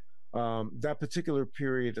that particular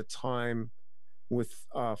period of time with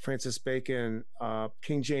Francis Bacon,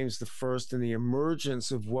 King James I, and the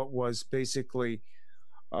emergence of what was basically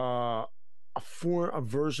a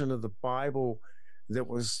version of the Bible that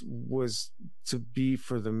was to be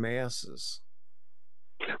for the masses?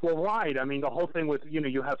 Well, right. I mean, the whole thing with,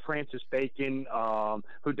 you have Francis Bacon,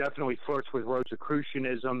 who definitely flirts with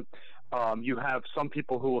Rosicrucianism. You have some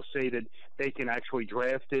people who will say that Bacon actually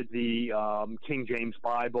drafted the King James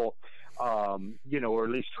Bible, or at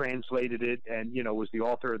least translated it, and, was the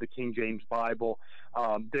author of the King James Bible.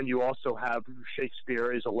 Then you also have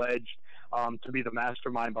Shakespeare is alleged to be the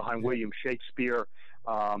mastermind behind William Shakespeare.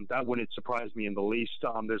 That wouldn't surprise me in the least.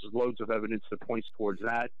 There's loads of evidence that points towards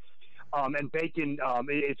that. And Bacon,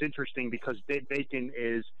 it's interesting because Bacon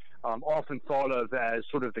is often thought of as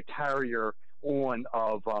sort of the carrier on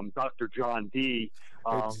of Dr. John Dee,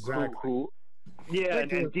 Exactly.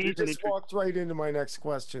 And Dee's just walked right into my next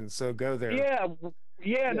question, so go there. No,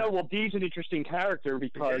 well, Dee's an interesting character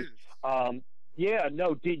because, Dee,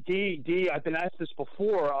 I've been asked this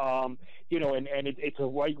before, and it's a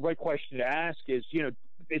right question to ask is,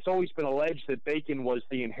 it's always been alleged that Bacon was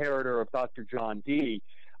the inheritor of Dr. John Dee.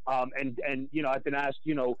 And I've been asked,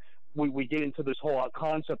 we get into this whole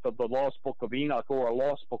concept of the Lost Book of Enoch, or a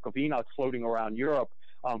Lost Book of Enoch floating around Europe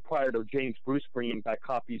prior to James Bruce bringing back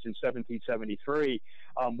copies in 1773.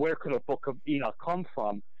 Where could a Book of Enoch come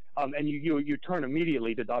from? And you turn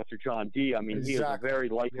immediately to Dr. John Dee. I mean, exactly. He is a very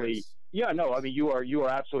likely. Yes. Yeah, no, I mean, you are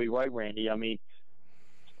absolutely right, Randy. I mean,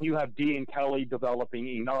 you have Dee and Kelly developing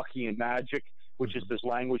Enochian magic, which is this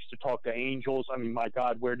language to talk to angels. I mean, my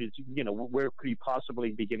God, where could he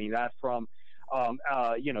possibly be getting that from?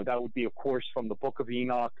 That would be, of course, from the Book of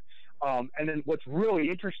Enoch. And then what's really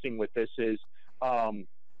interesting with this is,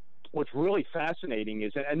 what's really fascinating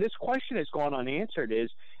is, and this question has gone unanswered, is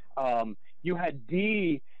you had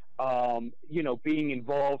Dee, being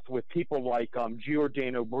involved with people like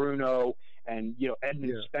Giordano Bruno and,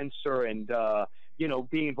 Edmund Spencer, and,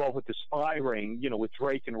 being involved with the spy ring, with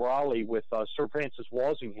Drake and Raleigh, with Sir Francis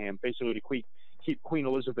Walsingham, basically to keep Queen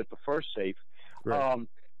Elizabeth I safe. Right.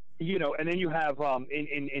 And then you have,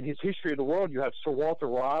 in his History of the World, you have Sir Walter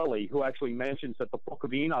Raleigh, who actually mentions that the Book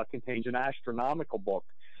of Enoch contains an astronomical book.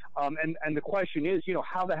 And the question is,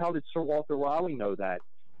 how the hell did Sir Walter Raleigh know that?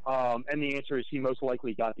 And the answer is he most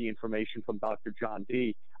likely got the information from Dr. John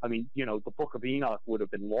Dee. I mean, the Book of Enoch would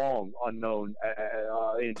have been long unknown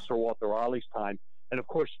in Sir Walter Raleigh's time. And of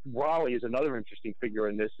course, Raleigh is another interesting figure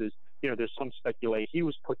in this. Is there's some speculation he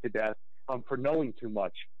was put to death for knowing too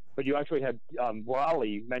much. But you actually had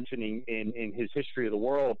Raleigh mentioning in his History of the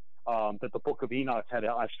World that the Book of Enoch had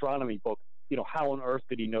an astronomy book. How on earth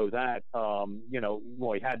did he know that?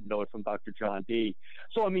 He had to know it from Dr. John Dee.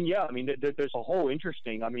 So, there's a whole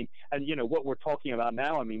interesting, and what we're talking about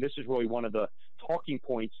now, this is really one of the talking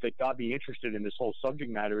points that got me interested in this whole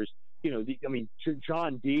subject matter is,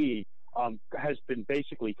 John Dee has been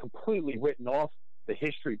basically completely written off the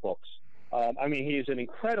history books. He is an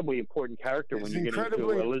incredibly important character when you get into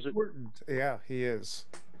Elizabeth. Yeah, he is.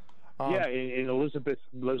 In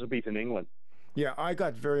Elizabethan England. Yeah, I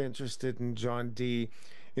got very interested in John Dee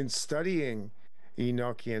in studying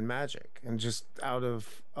Enochian magic, and just out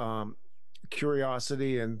of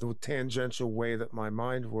curiosity and the tangential way that my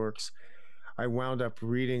mind works, I wound up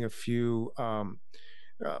reading a few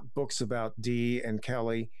books about Dee and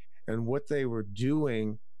Kelly and what they were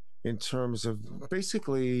doing in terms of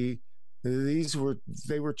basically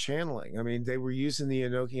they were channeling. They were using the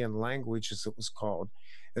Enochian language, as it was called,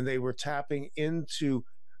 and they were tapping into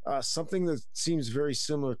something that seems very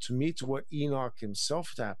similar to me to what Enoch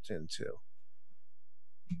himself tapped into.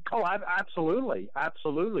 Oh, absolutely.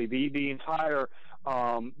 The entire,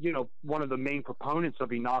 one of the main proponents of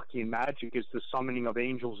Enochian magic is the summoning of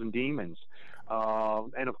angels and demons.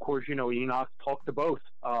 And of course, Enoch talked to both.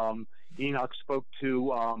 Enoch spoke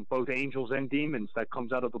to both angels and demons. That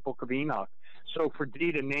comes out of the Book of Enoch. So for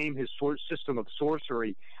Dee to name his system of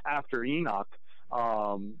sorcery after Enoch,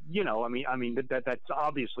 that's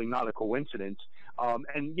obviously not a coincidence,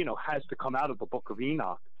 and has to come out of the Book of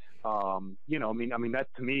Enoch. That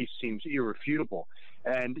to me seems irrefutable.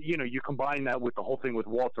 And you combine that with the whole thing with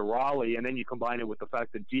Walter Raleigh, and then you combine it with the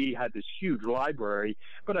fact that Dee had this huge library.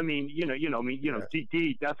 But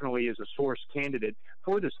Dee definitely is a source candidate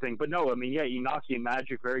for this thing. But no, Enochian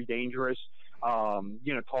magic, very dangerous.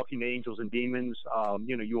 Talking to angels and demons.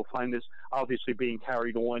 You'll find this obviously being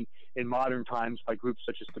carried on in modern times by groups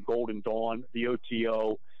such as the Golden Dawn, the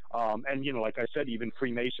OTO, and like I said, even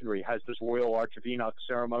Freemasonry has this Royal Arch of Enoch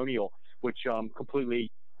ceremonial, which completely,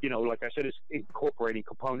 like I said, is incorporating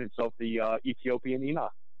components of the Ethiopian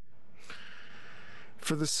Enoch.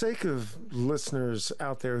 For the sake of listeners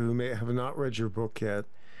out there who may have not read your book yet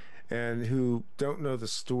and who don't know the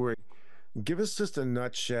story, give us just a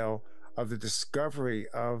nutshell of the discovery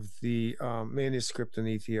of the manuscript in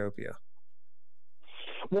Ethiopia.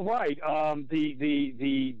 Well, right.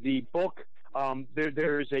 The book.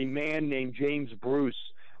 There is a man named James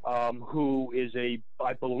Bruce, who is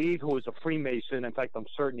I believe who is a Freemason. In fact, I'm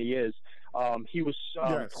certain he is. He was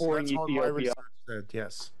touring Ethiopia.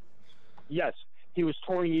 Yes, he was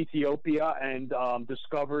touring Ethiopia and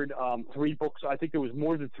discovered 3 books. I think there was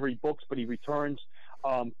more than 3 books, but he returns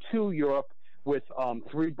to Europe with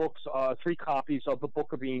 3 books, 3 copies of the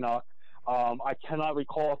Book of Enoch. I cannot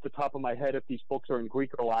recall off the top of my head if these books are in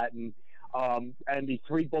Greek or Latin. And the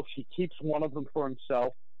 3 books, he keeps one of them for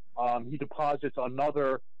himself. He deposits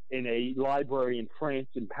another in a library in France,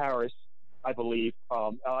 in Paris, I believe.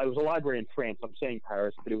 It was a library in France. I'm saying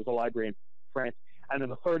Paris, but it was a library in France. And then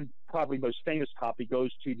the 3rd, probably most famous copy,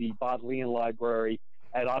 goes to the Bodleian Library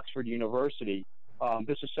at Oxford University.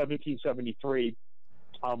 This is 1773.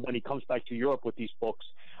 When he comes back to Europe with these books.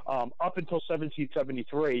 Up until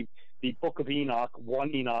 1773, the Book of Enoch,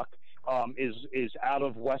 1 Enoch, is out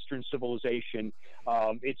of Western civilization.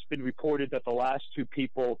 It's been reported that the last 2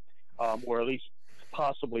 people, or at least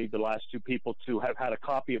possibly the last 2 people to have had a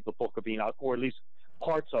copy of the Book of Enoch, or at least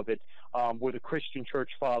parts of it, were the Christian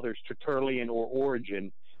church fathers Tertullian or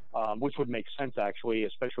Origen, which would make sense, actually,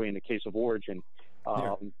 especially in the case of Origen.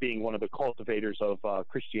 Being one of the cultivators of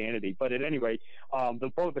Christianity. But at any rate,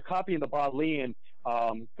 the copy in the Bodleian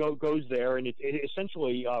goes there, and it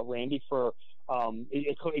essentially, Randy,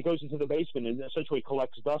 it goes into the basement and essentially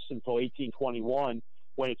collects dust until 1821,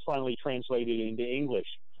 when it's finally translated into English.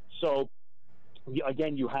 So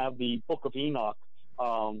again, you have the Book of Enoch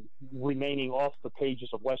remaining off the pages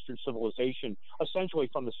of Western civilization, essentially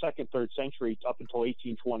from the 2nd, 3rd century up until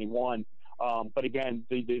 1821. But again,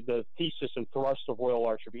 the thesis and thrust of Royal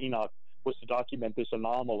Arch of Enoch was to document this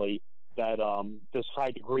anomaly that this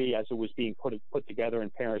high degree, as it was being put together in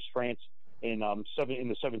Paris, France, in the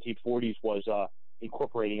 1740s, was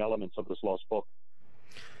incorporating elements of this lost book.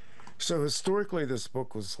 So historically, this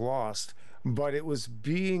book was lost, but it was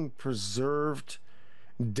being preserved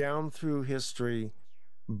down through history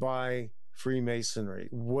by Freemasonry.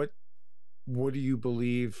 What do you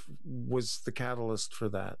believe was the catalyst for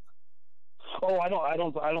that? Oh, I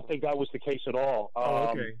don't think that was the case at all.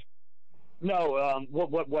 Okay. No,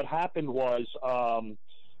 what happened was, I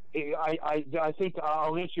think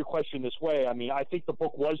I'll answer your question this way. I mean, I think the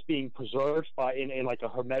book was being preserved in like a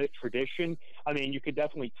Hermetic tradition. I mean, you could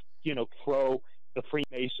definitely, throw the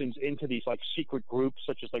Freemasons into these like secret groups,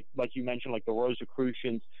 such as like you mentioned, like the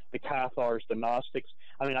Rosicrucians, the Cathars, the Gnostics.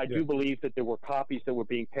 I mean, I do believe that there were copies that were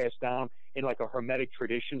being passed down in like a Hermetic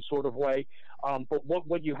tradition sort of way. But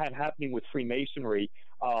what you had happening with Freemasonry,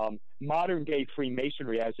 modern day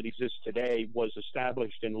Freemasonry as it exists today, was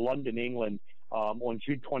established in London, England, on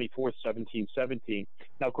June 24th, 1717.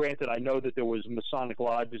 Now, granted, I know that there was Masonic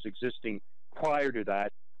lodges existing prior to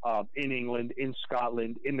that in England, in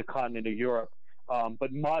Scotland, in the continent of Europe. But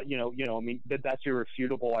I mean, that's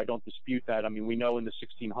irrefutable. I don't dispute that. I mean, we know in the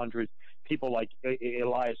 1600s, people like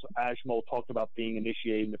Elias Ashmole talked about being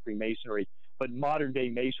initiated into Freemasonry. But modern day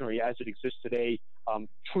Masonry, as it exists today,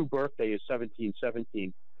 true birthday is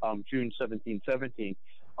 1717, June 1717.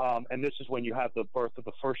 And this is when you have the birth of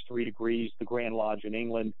the first 3 degrees, the Grand Lodge in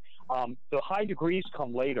England. The high degrees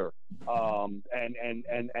come later,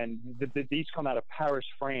 these come out of Paris,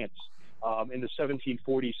 France, in the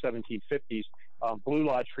 1740s, 1750s. Blue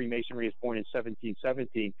Lodge Freemasonry is born in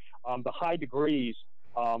 1717. The high degrees,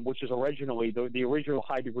 which is originally the original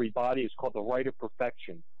high degree body, is called the Rite of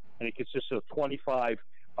Perfection, and it consists of 25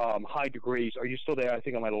 high degrees. Are you still there? I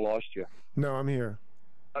think I might have lost you. No, I'm here.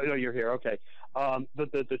 Oh, no, you're here. Okay.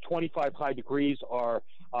 The 25 high degrees are,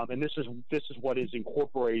 and this is what is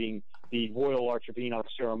incorporating the Royal Arch of Enoch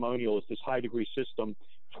ceremonial, is this high degree system.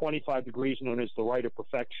 25 degrees known as the Rite of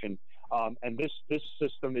Perfection, and this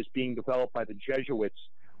system is being developed by the Jesuits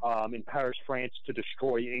in Paris, France, to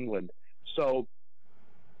destroy England. So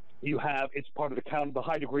you have, it's part of the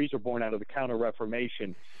high degrees are born out of the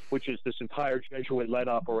Counter-Reformation, which is this entire Jesuit-led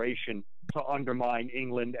operation to undermine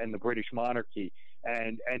England and the British monarchy.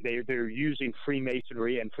 And they're using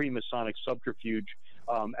Freemasonry and Freemasonic subterfuge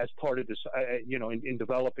as part of this, in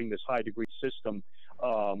developing this high degree system,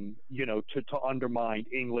 to undermine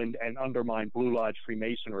England and undermine Blue Lodge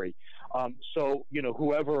Freemasonry. So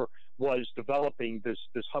whoever was developing this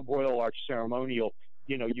Royal Arch ceremonial,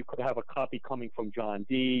 you could have a copy coming from John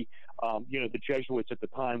Dee. The Jesuits at the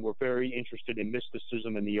time were very interested in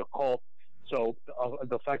mysticism and the occult. So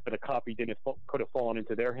the fact that a copy could have fallen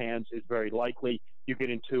into their hands is very likely. You get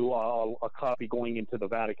into a copy going into the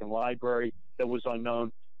Vatican Library that was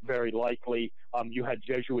unknown, very likely. You had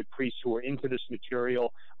Jesuit priests who were into this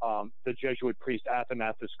material. The Jesuit priest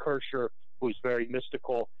Athanasius Kircher, who was very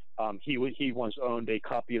mystical, he once owned a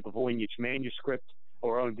copy of the Voynich manuscript,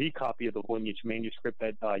 or owned the copy of the Voynich manuscript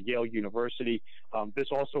at Yale University. This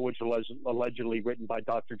also was allegedly written by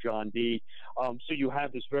Dr. John Dee. So you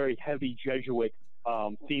have this very heavy Jesuit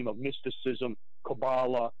theme of mysticism,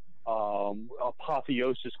 Kabbalah,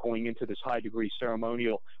 apotheosis going into this high degree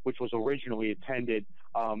ceremonial, which was originally intended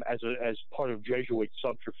as part of Jesuit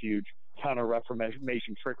subterfuge,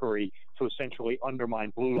 Counter-Reformation trickery to essentially undermine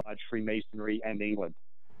Blue Lodge Freemasonry and England.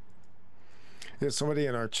 Yeah, somebody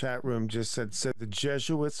in our chat room just said the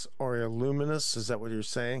Jesuits are Illuminists. Is that what you're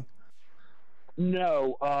saying?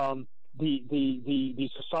 No, the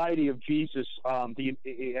Society of Jesus.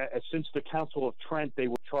 Since the Council of Trent, they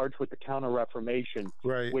were charged with the Counter-Reformation,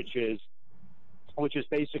 right? Which is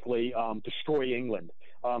basically destroy England.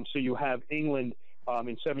 So you have England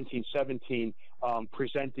in 1717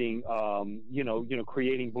 presenting,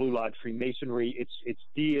 creating Blue Lodge Freemasonry. It's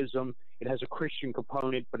deism. It has a Christian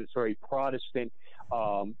component, but it's very Protestant.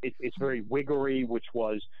 It's very Whiggery, which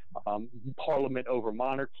was Parliament over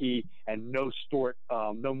monarchy, and no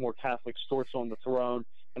more Catholic storts on the throne.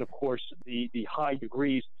 And of course, the high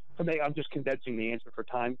degrees. I'm just condensing the answer for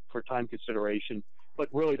time consideration. But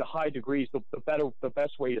really, the high degrees, the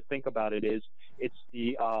best way to think about it is, it's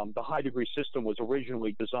the high degree system was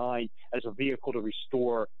originally designed as a vehicle to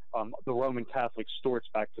restore the Roman Catholic storts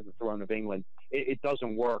back to the throne of England. It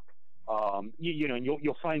doesn't work. And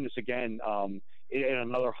you'll find this again in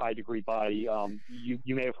another high degree body.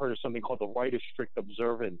 You may have heard of something called the Rite of Strict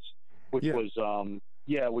Observance, which was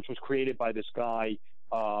which was created by this guy,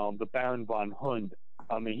 the Baron von Hund.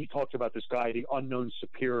 And he talks about this guy, the unknown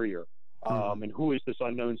superior. And who is this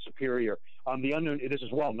unknown superior? This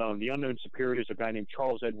is well known. The unknown superior is a guy named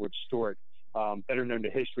Charles Edward Stuart, better known to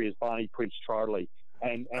history as Bonnie Prince Charlie.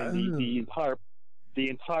 And the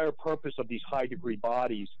entire purpose of these high degree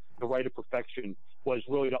bodies, the Rite of Perfection, was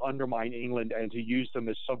really to undermine England and to use them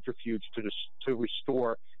as subterfuge to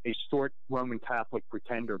restore a Stuart Roman Catholic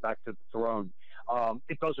pretender back to the throne.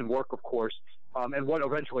 It doesn't work, of course. And what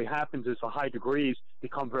eventually happens is the high degrees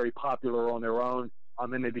become very popular on their own,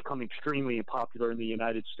 and they become extremely unpopular in the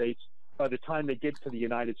United States. By the time they get to the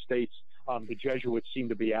United States, the Jesuits seem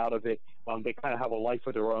to be out of it. They kind of have a life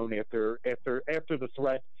of their own after the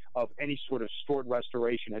threat of any sort of Stuart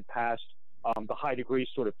restoration had passed. The high degrees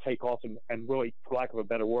sort of take off and really, for lack of a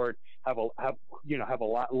better word, have a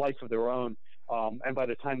life of their own. And by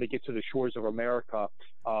the time they get to the shores of America,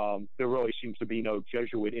 there really seems to be no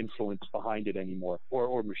Jesuit influence behind it anymore,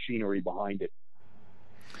 or machinery behind it.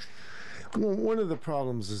 Well, one of the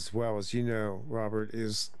problems as well, as you know, Robert,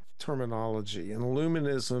 is terminology. And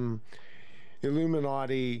Illuminism,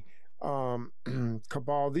 Illuminati,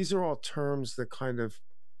 Cabal, these are all terms that kind of,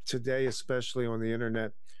 today, especially on the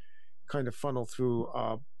internet, kind of funnel through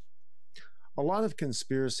a lot of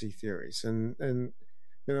conspiracy theories. And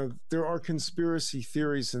you know, there are conspiracy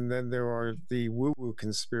theories, and then there are the woo-woo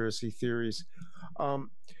conspiracy theories.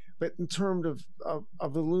 But in terms of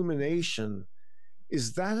illumination,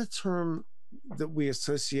 is that a term that we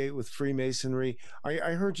associate with Freemasonry?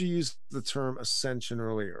 I heard you use the term ascension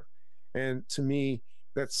earlier, and to me,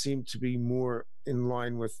 that seemed to be more in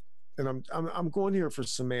line with. And I'm going here for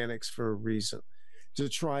semantics for a reason, to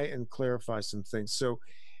try and clarify some things. So,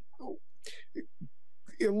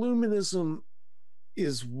 Illuminism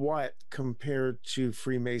is what compared to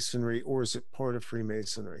Freemasonry, or is it part of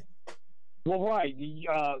Freemasonry? Well, right.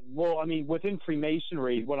 Well, I mean, within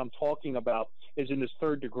Freemasonry, what I'm talking about is in this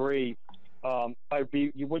third degree.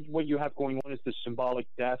 What you have going on is the symbolic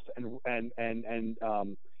death,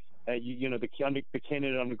 the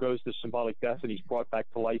candidate undergoes the symbolic death, and he's brought back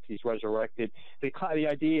to life. He's resurrected. The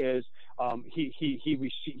idea is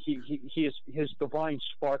his divine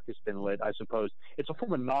spark has been lit, I suppose. It's a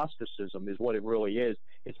form of Gnosticism, is what it really is.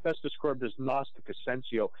 It's best described as Gnostic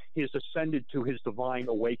Ascensio. He has ascended to his divine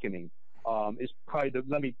awakening. Is probably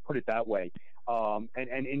let me put it that way. And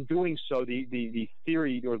in doing so, the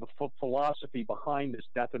theory or the philosophy behind this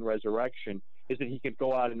death and resurrection is that he could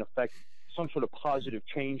go out and affect some sort of positive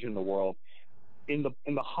change in the world. In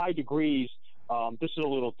the high degrees, this is a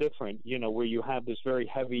little different, where you have this very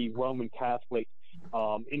heavy Roman Catholic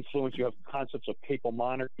influence. You have concepts of papal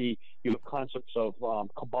monarchy. You have concepts of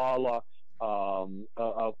Kabbalah,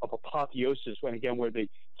 of apotheosis, when again, where the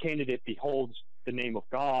candidate beholds the name of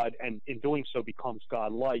God, and in doing so becomes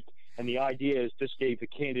God-like. And the idea is this gave the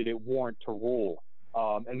candidate warrant to rule.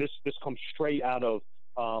 And this comes straight out of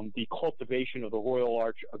the cultivation of the Royal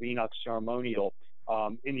Arch of Enoch ceremonial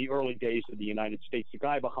in the early days of the United States. The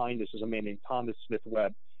guy behind this is a man named Thomas Smith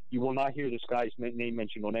Webb. You will not hear this guy's name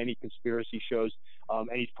mentioned on any conspiracy shows, and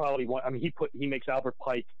he's probably one. I mean, he makes Albert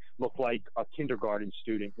Pike look like a kindergarten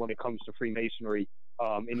student when it comes to Freemasonry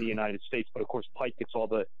in the United States. But of course, Pike gets all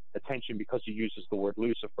the attention because he uses the word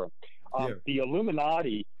Lucifer. The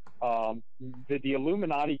Illuminati, the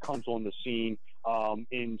Illuminati comes on the scene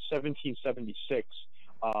in 1776.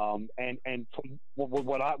 And from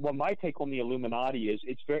what my take on the Illuminati is,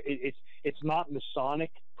 it's not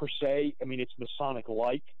Masonic per se. I mean, it's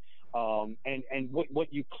Masonic-like. And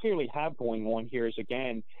what you clearly have going on here is,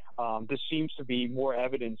 again, this seems to be more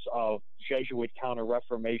evidence of Jesuit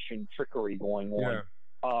counter-Reformation trickery going on.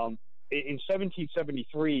 Yeah. In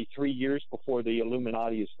 1773, 3 years before the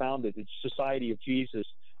Illuminati is founded, the Society of Jesus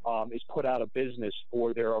is put out of business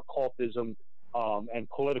for their occultism and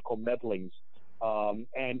political meddlings.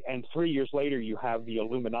 And 3 years later, you have the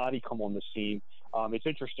Illuminati come on the scene. It's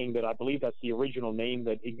interesting that I believe that's the original name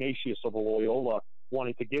that Ignatius of Loyola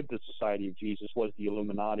wanted to give the Society of Jesus, was the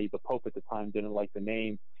Illuminati. The Pope at the time didn't like the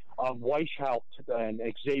name. Weishaupt and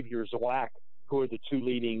Xavier Zwack, who are the two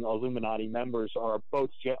leading Illuminati members, are both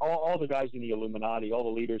all the guys in the Illuminati, all the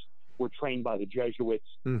leaders were trained by the Jesuits,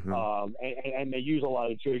 and they use a lot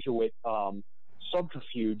of Jesuit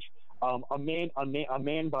subterfuge. A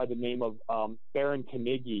man by the name of Baron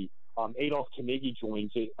Carnegie, Adolf Carnegie,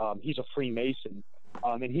 joins it. He's a Freemason,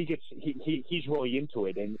 and he's really into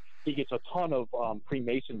it, and he gets a ton of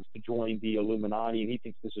Freemasons to join the Illuminati, and he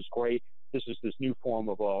thinks this is great. This is this new form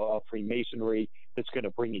of Freemasonry. that's going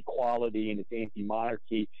to bring equality and it's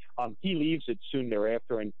anti-monarchy. He leaves it soon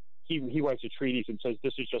thereafter, and he writes a treatise and says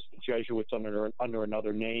this is just the Jesuits under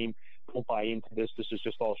another name. Don't buy into this. This is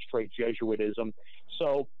just all straight Jesuitism.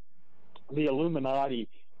 So the Illuminati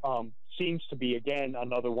seems to be, again,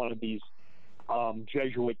 another one of these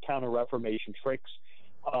Jesuit counter-Reformation tricks.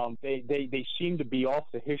 They seem to be off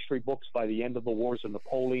the history books by the end of the Wars of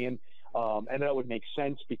Napoleon, and that would make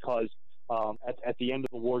sense because at the end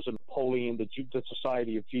of the Wars of Napoleon, the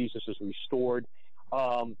Society of Jesus is restored.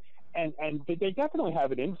 And they definitely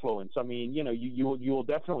have an influence. I mean, you will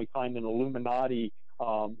definitely find an Illuminati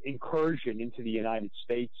incursion into the United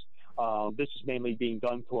States. This is mainly being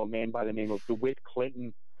done through a man by the name of DeWitt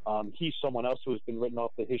Clinton. He's someone else who has been written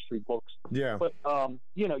off the history books. Yeah. But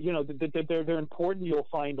they're important. You'll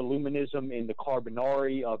find Illuminism in the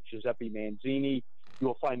Carbonari of Giuseppe Manzini.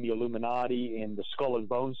 You'll find the Illuminati in the Skull and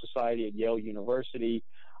Bones Society at Yale University.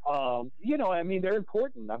 They're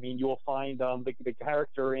important. I mean, you'll find the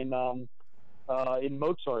character in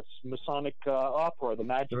Mozart's Masonic opera, the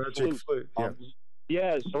Magic Flute.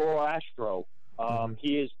 Zoroastro.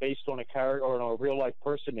 He is based on a character or on a real life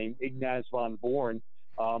person named Ignaz von Born,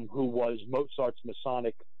 who was Mozart's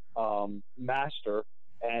Masonic master,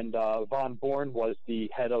 and von Born was the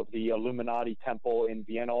head of the Illuminati temple in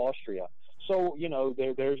Vienna, Austria. So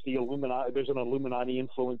there's the Illuminati. There's an Illuminati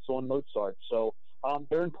influence on Mozart. So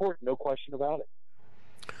they're important, no question about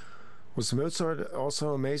it. Was Mozart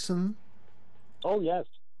also a Mason? Oh yes.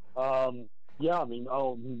 Yeah, I mean,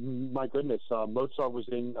 oh my goodness, Mozart was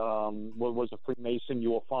a Freemason.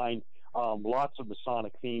 You will find lots of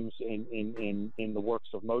Masonic themes in the works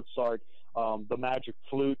of Mozart. The Magic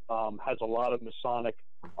Flute has a lot of Masonic,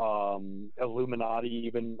 Illuminati,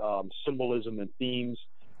 even symbolism and themes.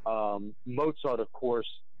 Mozart, of course,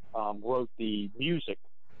 wrote the music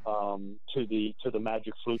to the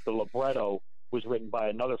Magic Flute. The libretto was written by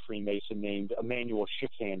another Freemason named Emanuel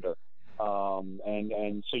Schickhander.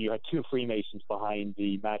 And so you had two Freemasons behind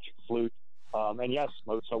the Magic Flute. And yes,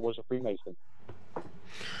 Mozart was a Freemason.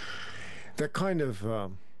 That kind of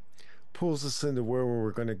pulls us into where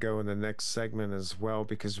we're going to go in the next segment as well,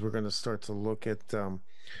 because we're going to start to look at, the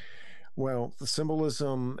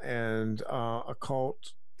symbolism and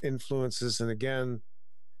occult influences. And again,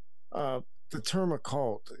 the term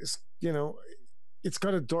occult is, it's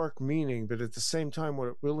got a dark meaning, but at the same time, what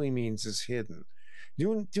it really means is hidden.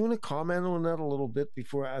 Do you want to comment on that a little bit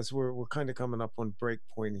before, as we're kind of coming up on break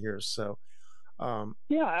point here? So,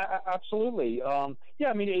 yeah, absolutely. I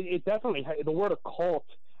mean, it definitely, the word occult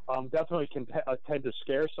definitely can tend to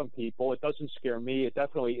scare some people. It doesn't scare me.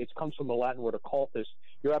 It comes from the Latin word occultus.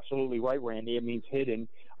 You're absolutely right, Randy. It means hidden.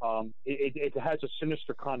 It has a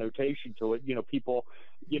sinister connotation to it. People,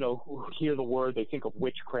 who hear the word, they think of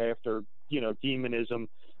witchcraft or, demonism,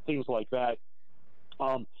 things like that.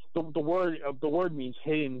 The word means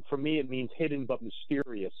hidden. For me, it means hidden but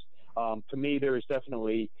mysterious. To me, there is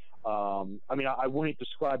definitely, I wouldn't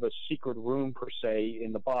describe a secret room per se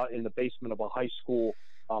in the basement of a high school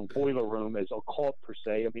boiler room as occult per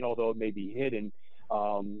se. I mean, although it may be hidden,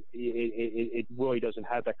 it really doesn't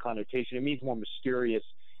have that connotation. It means more mysterious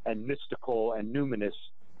and mystical and numinous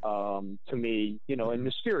to me, and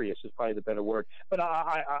mysterious is probably the better word. But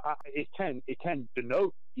it can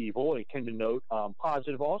denote evil. It can denote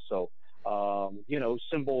positive also.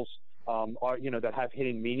 Symbols are that have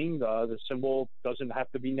hidden meaning. The symbol doesn't have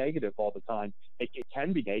to be negative all the time. It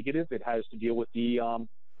can be negative. It has to deal with the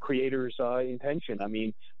creator's intention. I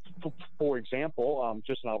mean, for example, and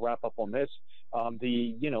I'll wrap up on this.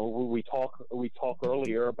 We talk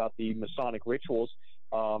earlier about the Masonic rituals.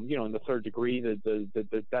 In the third degree,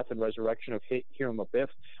 the death and resurrection of Hiram Abiff.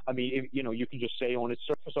 I mean, you can just say on its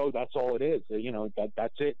surface, oh, that's all it is.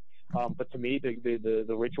 That's it. But to me,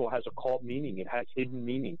 the ritual has occult meaning. It has hidden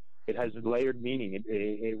meaning. It has layered meaning.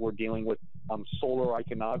 We're dealing with solar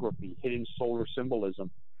iconography, hidden solar symbolism,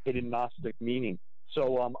 hidden Gnostic meaning.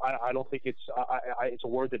 So I don't think it's a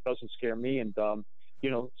word that doesn't scare me. And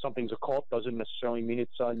something's occult doesn't necessarily mean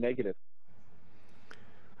it's negative.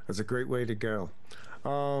 That's a great way to go.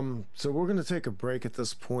 So we're going to take a break at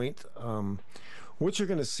this point. What you're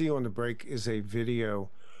going to see on the break is a video,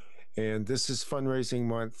 and this is fundraising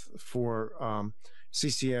month for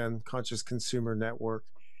CCN, Conscious Consumer Network,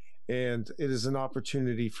 and it is an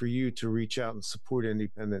opportunity for you to reach out and support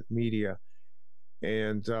independent media.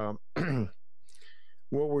 And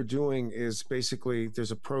what we're doing is basically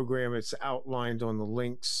there's a program. It's outlined on the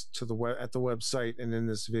links to at the website and in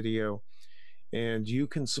this video. And you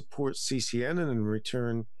can support CCN and in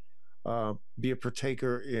return be a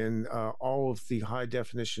partaker in all of the high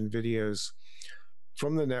definition videos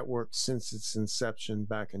from the network since its inception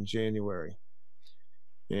back in January.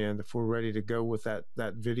 And if we're ready to go with that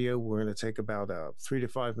video, we're going to take about a 3 to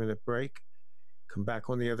 5 minute break. Come back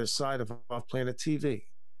on the other side of OffPlanet TV.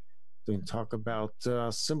 Then talk about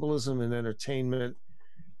symbolism and entertainment.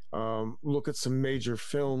 Look at some major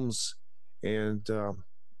films and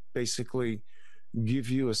basically give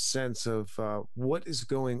you a sense of what is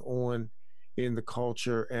going on in the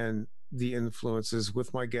culture and the influences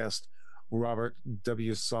with my guest, Robert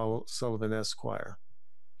W. Sullivan, Esquire.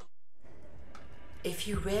 If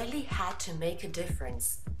you really had to make a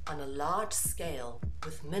difference on a large scale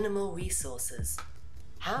with minimal resources,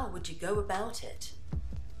 how would you go about it?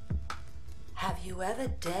 Have you ever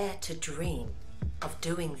dared to dream of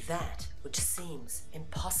doing that which seems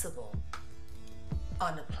impossible?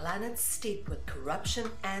 On a planet steeped with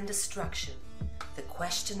corruption and destruction, the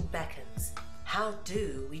question beckons, how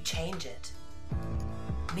do we change it?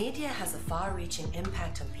 Media has a far-reaching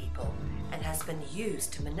impact on people and has been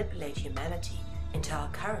used to manipulate humanity into our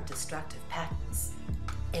current destructive patterns.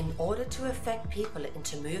 In order to affect people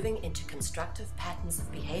into moving into constructive patterns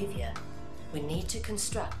of behavior, we need to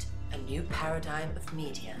construct a new paradigm of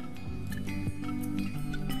media.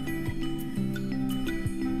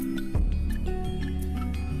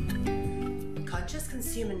 Conscious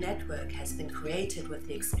Consumer Network has been created with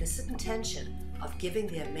the explicit intention of giving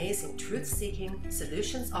the amazing truth-seeking,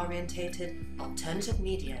 solutions-orientated, alternative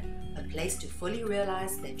media a place to fully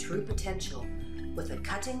realize their true potential, with a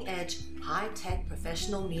cutting-edge, high-tech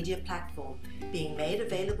professional media platform being made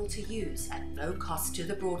available to use at no cost to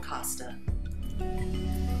the broadcaster.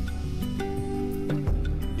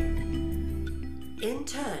 In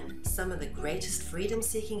turn, some of the greatest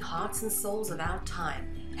freedom-seeking hearts and souls of our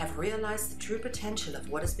time have realized the true potential of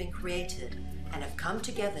what has been created and have come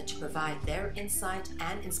together to provide their insight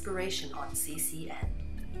and inspiration on CCN.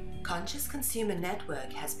 Conscious Consumer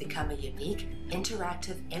Network has become a unique,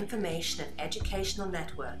 interactive information and educational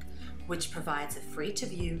network which provides a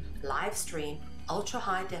free-to-view, live-stream,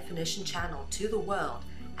 ultra-high-definition channel to the world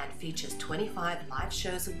and features 25 live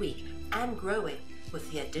shows a week and growing with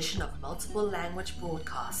the addition of multiple language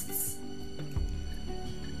broadcasts.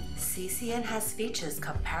 CCN has features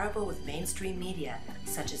comparable with mainstream media,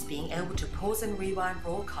 such as being able to pause and rewind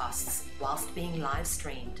broadcasts whilst being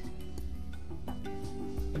live-streamed.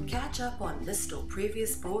 Catch up on this or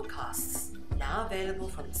previous broadcasts, now available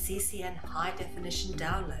from CCN high-definition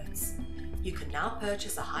downloads. You can now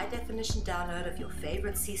purchase a high-definition download of your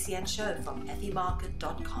favorite CCN show from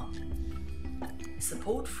ethymarket.com.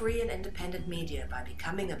 Support free and independent media by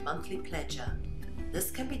becoming a monthly pledger. This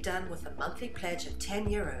can be done with a monthly pledge of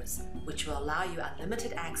 €10, which will allow you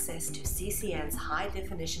unlimited access to CCN's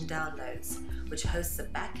high-definition downloads, which hosts a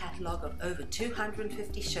back catalogue of over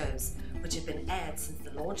 250 shows, which have been aired since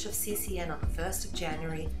the launch of CCN on the 1st of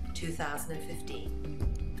January 2015.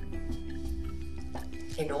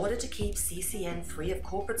 In order to keep CCN free of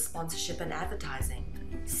corporate sponsorship and advertising,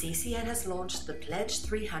 CCN has launched the Pledge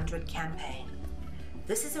 300 campaign.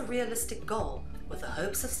 This is a realistic goal with the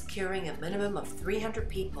hopes of securing a minimum of 300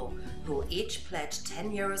 people who will each pledge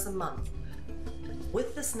 €10 a month.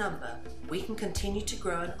 With this number, we can continue to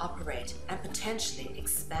grow and operate and potentially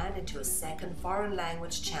expand into a second foreign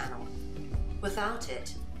language channel. Without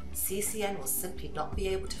it, CCN will simply not be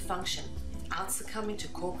able to function without succumbing to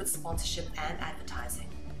corporate sponsorship and advertising.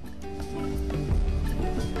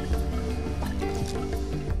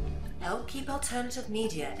 Help keep alternative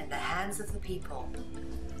media in the hands of the people.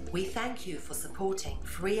 We thank you for supporting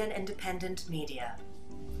free and independent media.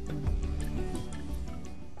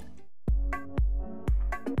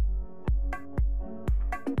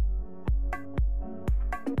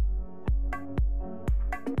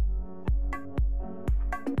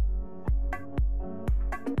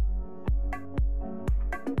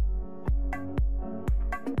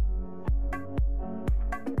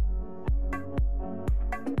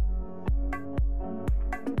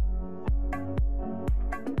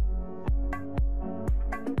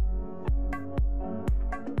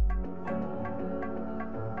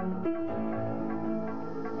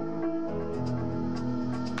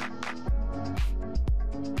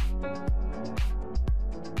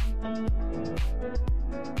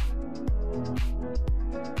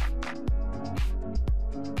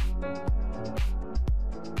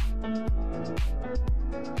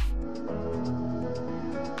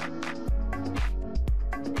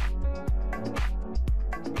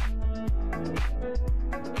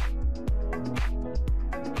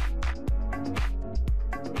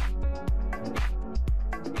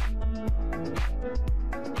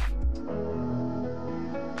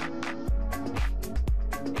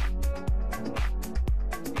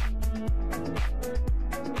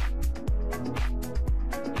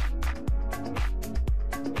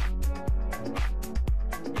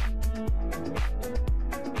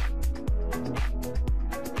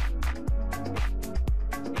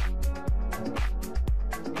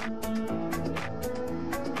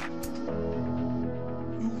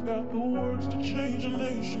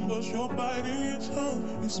 imagination, but you're biting your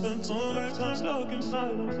tongue. You spent a lifetime stuck in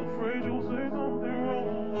silence, afraid you'll say something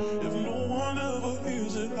wrong. If no one ever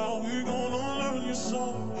hears it, how we gonna learn your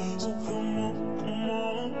song? So come on, come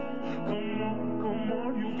on, come on, come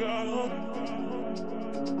on, you gotta.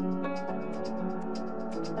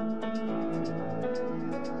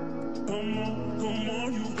 Come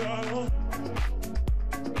on, you gotta.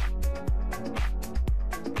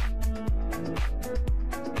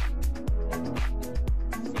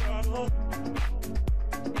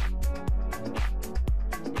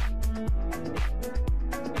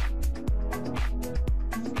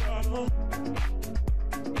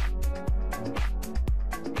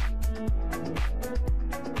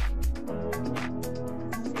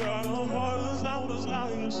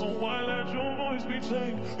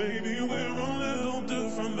 Baby, we're a little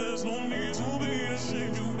different, there's no need to be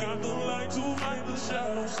ashamed. You got the light to fight the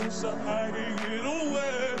shadows, so stop hiding it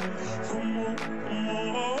away. Come on, come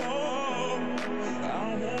on.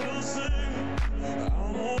 I wanna sing, I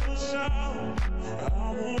wanna shout, I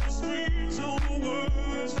wanna scream till the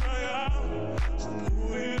words cry out. So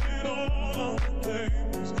put it all on the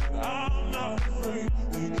papers, I'm not afraid.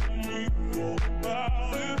 We can read all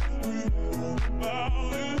about it, read all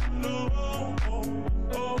about it, no.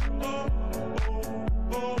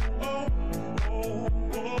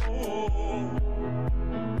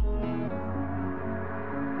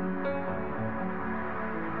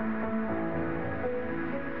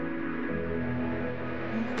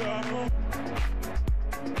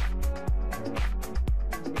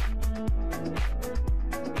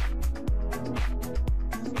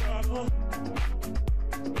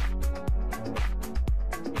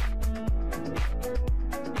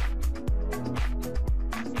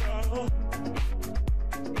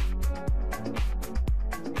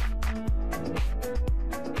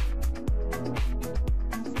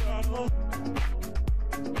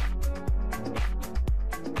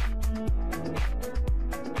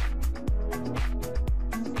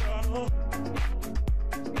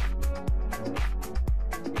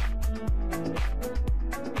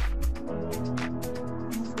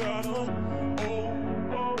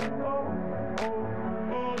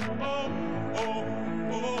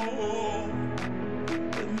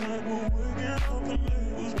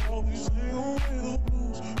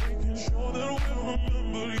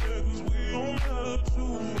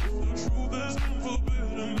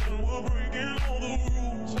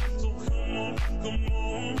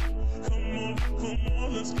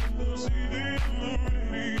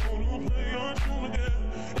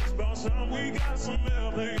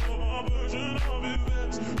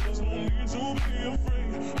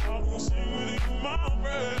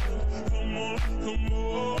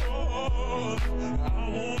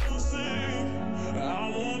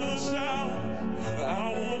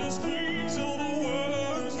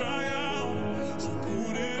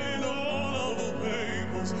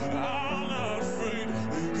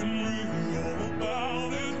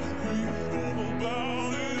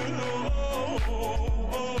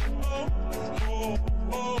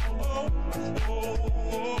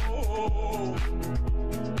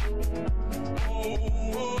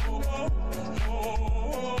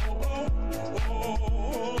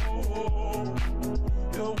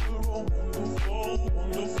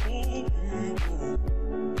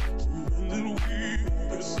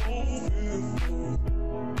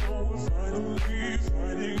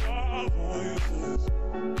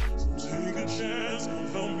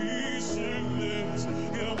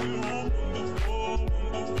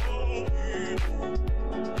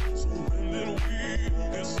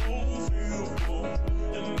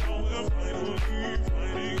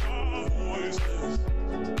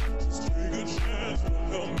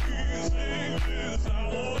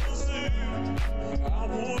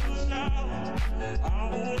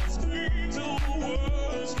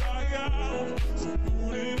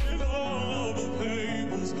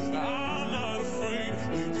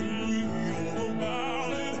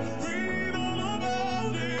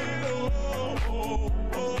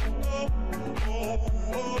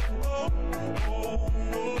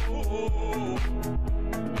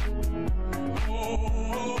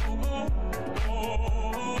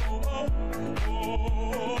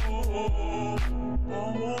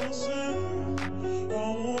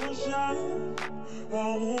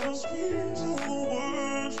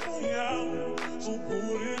 So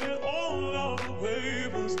put it all on the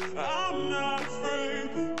papers. I'm not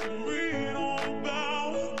afraid.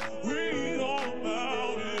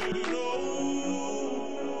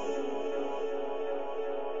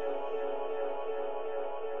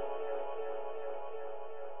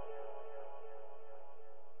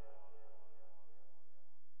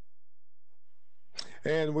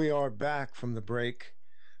 And we are back from the break.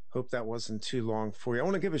 Hope that wasn't too long for you. I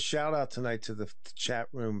want to give a shout out tonight to the chat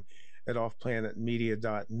room at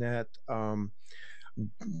offplanetmedia.net.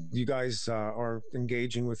 You guys are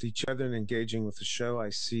engaging with each other and engaging with the show. I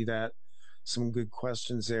see that. Some good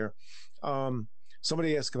questions there.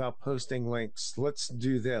 Somebody asked about posting links. Let's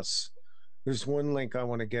do this. There's one link I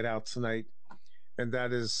want to get out tonight, and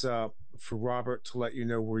that is for Robert to let you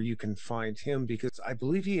know where you can find him, because I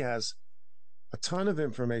believe he has a ton of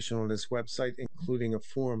information on his website, including a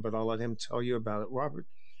forum, but I'll let him tell you about it. Robert,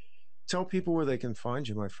 tell people where they can find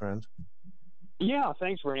you, my friend. Yeah,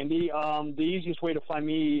 thanks, Randy. The easiest way to find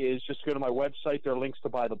me is just go to my website. There are links to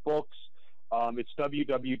buy the books. It's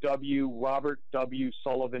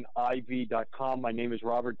www.robertwsullivaniv.com. My name is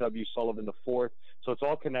Robert W. Sullivan IV, so it's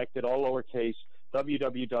all connected, all lowercase,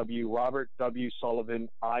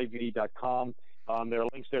 www.robertwsullivaniv.com. There are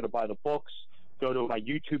links there to buy the books. Go to my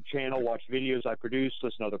YouTube channel, watch videos I produce,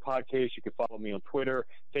 listen to other podcasts. You can follow me on Twitter,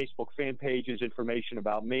 Facebook fan pages, information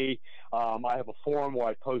about me. I have a forum where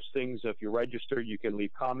I post things. If you're registered, you can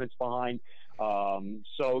leave comments behind.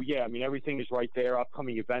 So, yeah, I mean, everything is right there.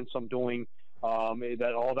 Upcoming events I'm doing, all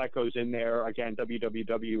that goes in there. Again,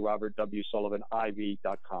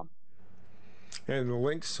 www.robertwsullivaniv.com. And the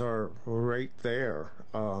links are right there.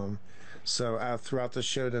 So throughout the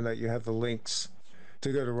show tonight, you have the links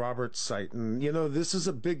to go to Robert's site. And, you know, this is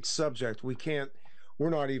a big subject. We're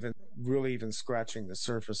not even really scratching the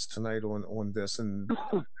surface tonight on this. And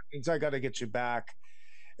that means I got to get you back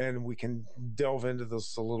and we can delve into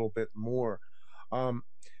this a little bit more.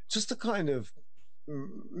 Just to kind of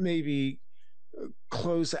maybe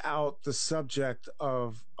close out the subject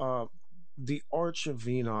of the Arch of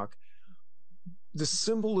Enoch. The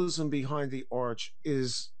symbolism behind the arch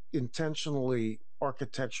is intentionally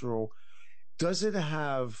architectural. Does it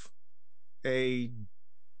have a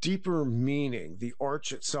deeper meaning, the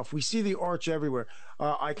arch itself? We see the arch everywhere.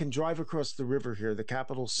 I can drive across the river here. The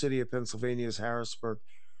capital city of Pennsylvania is Harrisburg.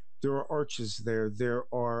 There are arches there. There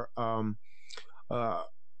are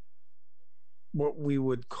what we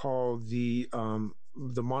would call the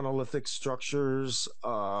monolithic structures.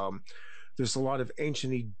 There's a lot of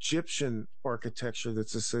ancient Egyptian architecture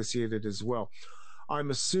that's associated as well. I'm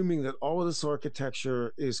assuming that all of this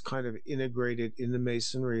architecture is kind of integrated in the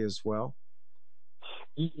Masonry as well.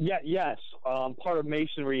 Yes. Part of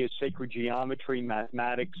Masonry is sacred geometry,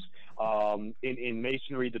 mathematics. In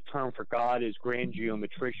Masonry, the term for God is grand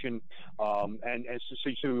geometrician. And so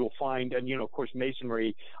you'll find, and, you know, of course,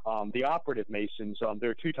 Masonry, the operative Masons,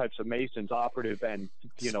 there are two types of Masons, operative and,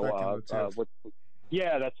 you know,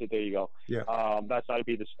 yeah, that's it. There you go. Yeah. That's got to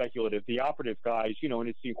be the speculative. The operative guys, you know, and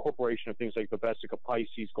it's the incorporation of things like the Vesica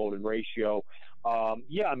Pisces, golden ratio.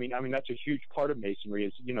 Yeah, I mean, that's a huge part of Masonry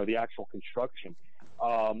is, you know, the actual construction.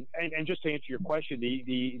 And just to answer your question,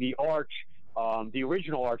 the arch, the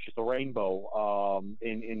original arch is the rainbow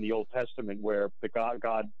in the Old Testament, where the God,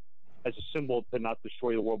 as a symbol to not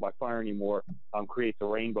destroy the world by fire anymore, create the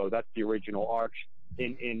rainbow. That's the original arch.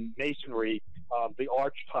 In Masonry, the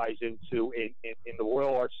arch ties into in the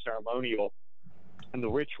Royal Arch ceremonial and the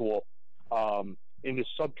ritual in this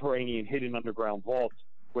subterranean hidden underground vault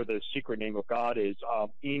where the secret name of God is.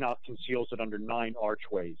 Enoch conceals it under 9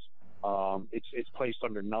 archways. It's placed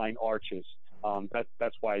under 9 arches.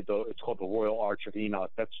 That's why it's called the Royal Arch of Enoch.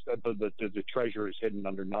 That's the treasure is hidden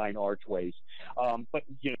under 9 archways. But,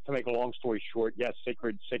 you know, to make a long story short, yes,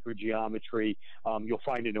 sacred geometry. You'll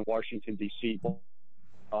find it in Washington D.C.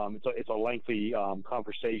 It's a lengthy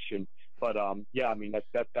conversation, but yeah, I mean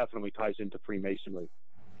that definitely ties into Freemasonry.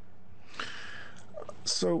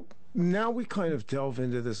 So now we kind of delve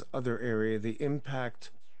into this other area, the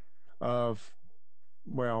impact of,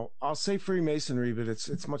 well, I'll say Freemasonry, but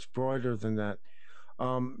it's much broader than that.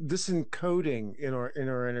 This encoding in our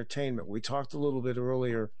entertainment. We talked a little bit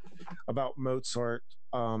earlier about Mozart.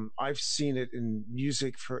 I've seen it in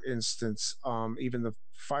music, for instance. Even the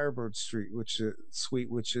Firebird Suite, which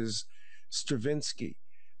is Stravinsky,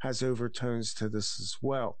 has overtones to this as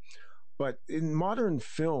well. But in modern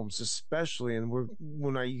films, especially, and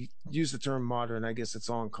when I use the term modern, I guess it's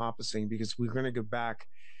all encompassing because we're going to go back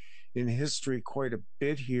in history quite a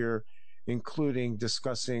bit here, including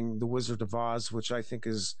discussing The Wizard of Oz, which I think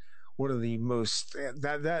is one of the most,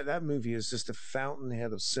 that movie is just a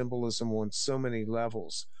fountainhead of symbolism on so many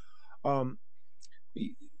levels.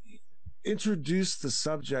 Introduce the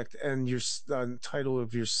subject and your title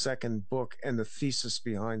of your second book and the thesis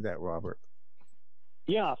behind that, Robert.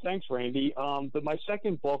 Yeah, thanks, Randy. But my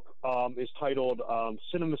second book is titled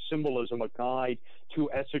Cinema Symbolism, A Guide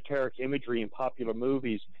to Esoteric Imagery in Popular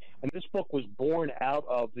Movies. And this book was born out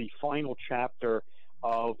of the final chapter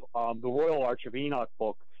of the Royal Arch of Enoch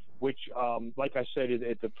book, which, like I said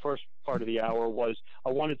at the first part of the hour, was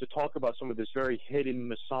I wanted to talk about some of this very hidden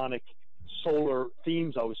Masonic solar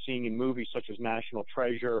themes I was seeing in movies such as National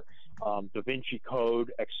Treasure, Da Vinci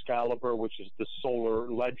Code, Excalibur, which is the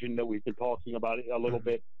solar legend that we've been talking about a little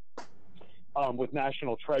bit. With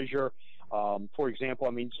National Treasure, for example,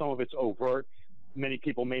 I mean, some of it's overt. Many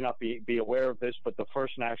people may not be aware of this, but the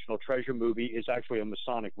first National Treasure movie is actually a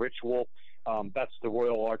Masonic ritual. That's the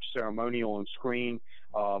Royal Arch ceremonial on screen.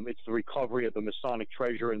 It's the recovery of the Masonic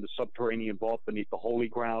treasure in the subterranean vault beneath the Holy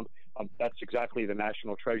Ground. That's exactly the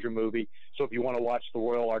National Treasure movie. So if you want to watch the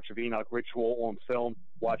Royal Arch of Enoch ritual on film,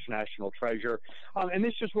 watch National Treasure. And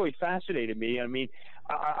this just really fascinated me. I mean,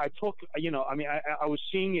 I took, I was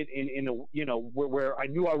seeing it in a, where I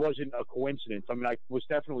knew I wasn't a coincidence. I mean, I was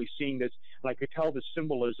definitely seeing this, and I could tell the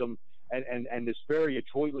symbolism and this very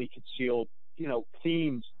adroitly concealed,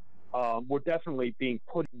 themes were definitely being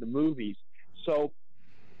put in the movies. So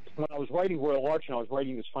when I was writing Royal Arch and I was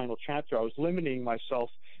writing this final chapter, I was limiting myself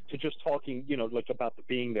to just talking, like about the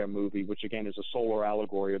Being There movie, which again is a solar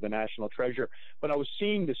allegory, or the National Treasure. But I was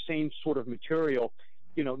seeing the same sort of material,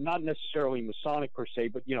 not necessarily Masonic per se,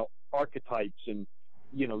 but archetypes and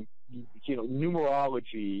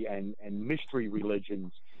numerology and mystery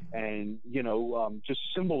religions and just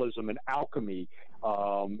symbolism and alchemy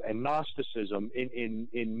and Gnosticism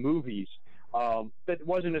in movies that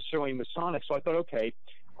wasn't necessarily Masonic. So I thought, okay,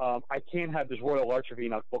 I can't have this Royal Arch of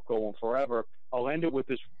Enoch book go on forever. I'll end it with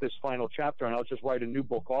this final chapter, and I'll just write a new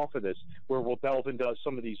book off of this, where we'll delve into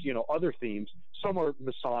some of these, other themes. Some are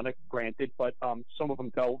Masonic, granted, but some of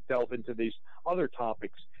them delve into these other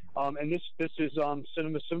topics. And this is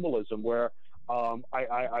cinema symbolism, where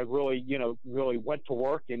I really, really went to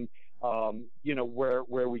work, and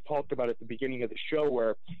where we talked about at the beginning of the show,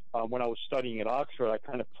 where when I was studying at Oxford, I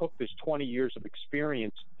kind of took this 20 years of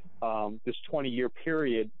experience, this 20-year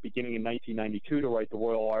period beginning in 1992 to write the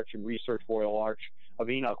Royal Arch and research Royal Arch of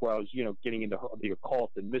Enoch, where I was, getting into the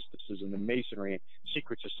occult and mysticism and Masonry and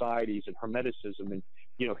secret societies and Hermeticism and,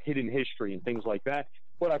 hidden history and things like that.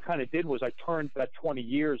 What I kind of did was I turned that 20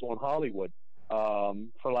 years on Hollywood,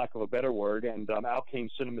 for lack of a better word, and out came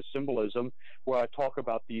cinema symbolism, where I talk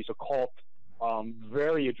about these occult,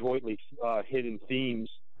 very adroitly hidden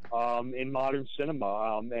themes in modern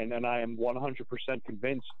cinema, and I am 100%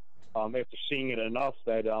 convinced, after seeing it enough,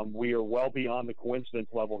 that we are well beyond the coincidence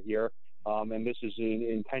level here, and this is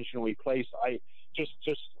intentionally placed. I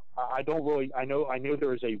know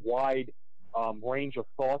there is a wide range of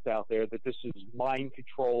thought out there that this is mind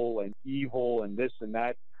control and evil and this and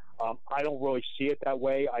that. I don't really see it that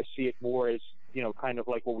way. I see it more as, kind of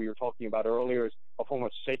like what we were talking about earlier, as a form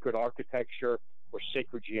of sacred architecture or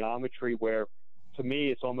sacred geometry, where to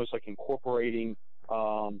me it's almost like incorporating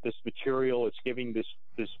this material. It's giving this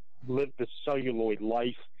celluloid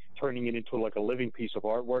life, turning it into like a living piece of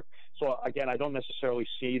artwork. So again, I don't necessarily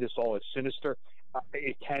see this all as sinister.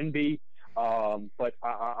 It can be, but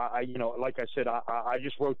I like I said, I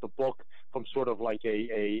just wrote the book from sort of like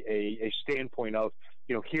a standpoint of,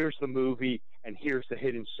 here's the movie and here's the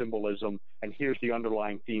hidden symbolism and here's the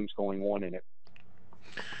underlying themes going on in it.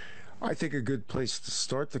 I think a good place to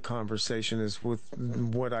start the conversation is with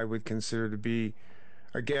what I would consider to be,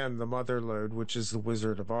 again, the mother lode, which is The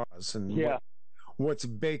Wizard of Oz, and what's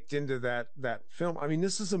baked into that film. I mean,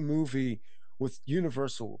 this is a movie with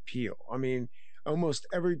universal appeal. I mean, almost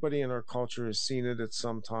everybody in our culture has seen it at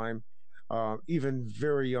some time. Even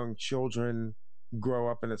very young children grow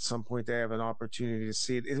up, and at some point they have an opportunity to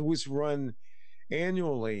see it. It was run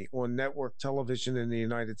annually on network television in the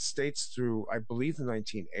United States through, I believe, the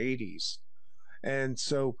 1980s. And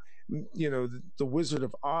so, the Wizard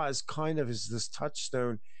of Oz kind of is this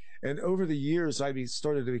touchstone. And over the years, I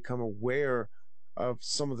started to become aware of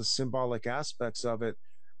some of the symbolic aspects of it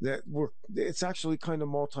it's actually kind of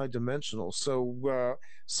multidimensional. So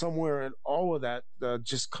somewhere in all of that,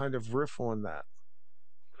 just kind of riff on that.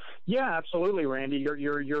 Yeah, absolutely, Randy. You're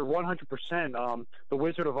 100%. The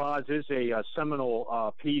Wizard of Oz is a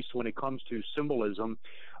seminal piece when it comes to symbolism.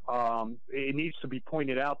 It needs to be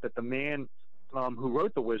pointed out that the man who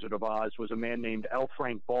wrote The Wizard of Oz was a man named L.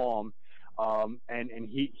 Frank Baum, and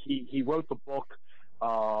he wrote the book.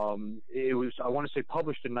 It was, I want to say,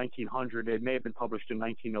 published in 1900. It may have been published in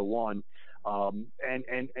 1901.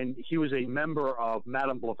 And he was a member of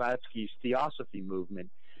Madame Blavatsky's Theosophy movement.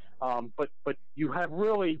 But you have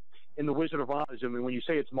really, in The Wizard of Oz, I mean, when you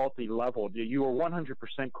say it's multi-leveled, you are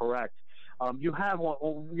 100% correct. You have,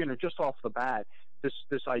 just off the bat,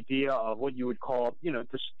 this idea of what you would call,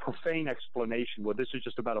 this profane explanation, where this is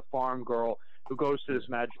just about a farm girl who goes to this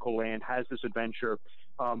magical land, has this adventure,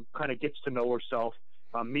 kind of gets to know herself,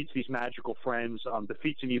 meets these magical friends,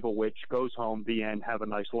 defeats an evil witch, goes home, the end, have a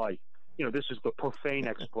nice life. You know, this is the profane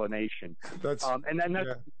explanation. That's and then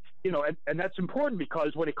that's, you know, and that's important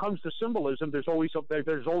because when it comes to symbolism, there's always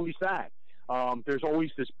that. There's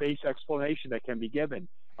always this base explanation that can be given.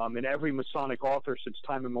 And every Masonic author since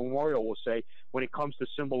time immemorial will say, when it comes to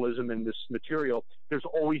symbolism and this material, there's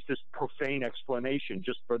always this profane explanation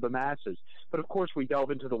just for the masses. But of course, we delve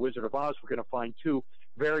into the Wizard of Oz, we're going to find two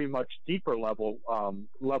very much deeper levels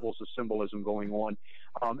of symbolism going on.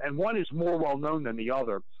 And one is more well known than the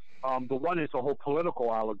other. The one is the whole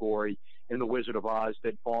political allegory in the Wizard of Oz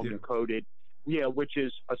that Baum encoded, which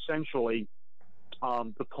is essentially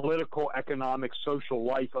the political, economic, social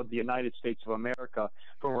life of the United States of America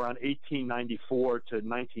from around 1894 to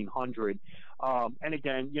 1900. And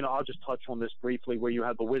again, you know, I'll just touch on this briefly, where you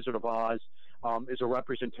have the Wizard of Oz is a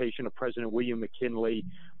representation of President William McKinley,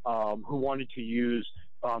 who wanted to use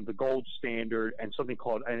the gold standard and something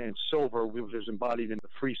called and silver, which is embodied in the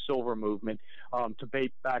free silver movement, to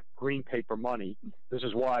bait back green paper money. This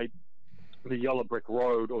is why the yellow brick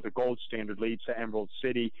road or the gold standard leads to Emerald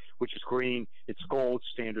City, which is green. It's gold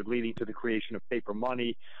standard leading to the creation of paper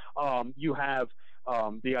money. You have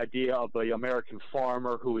the idea of the American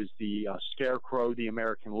farmer, who is the scarecrow. The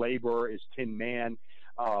American laborer is Tin Man.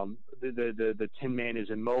 The Tin Man is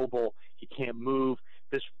immobile. He can't move.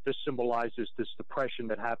 This symbolizes this depression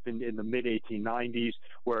that happened in the mid-1890s,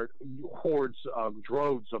 where hordes,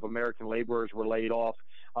 droves of American laborers were laid off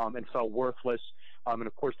and felt worthless. And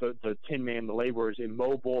of course, the Tin Man, the laborer, is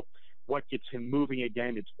immobile. What gets him moving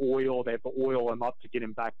again? It's oil. They have to oil him up to get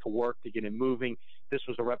him back to work, to get him moving. This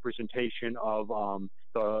was a representation of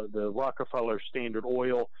the Rockefeller Standard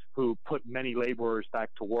Oil, who put many laborers back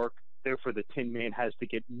to work. Therefore, the Tin Man has to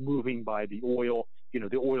get moving by the oil. You know,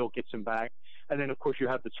 the oil gets him back. And then, of course, you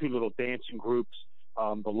have the two little dancing groups,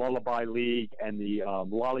 the Lullaby League and the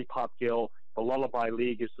Lollipop Guild. The Lullaby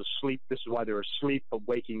League is the sleep. This is why they're asleep but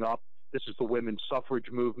waking up. This is the women's suffrage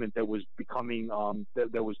movement that was becoming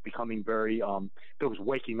that was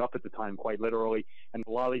waking up at the time, quite literally. And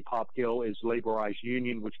the Lollipop Guild is laborized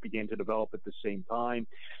union, which began to develop at the same time.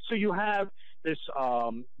 So you have this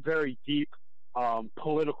very deep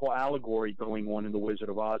political allegory going on in the Wizard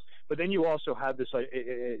of Oz. But then you also have this,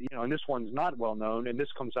 you know, and this one's not well known, and this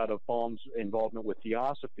comes out of Baum's involvement with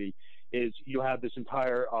theosophy, is you have this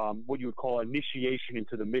entire what you would call initiation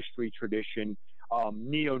into the mystery tradition,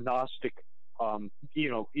 neo-Gnostic, you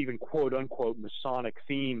know, even quote-unquote Masonic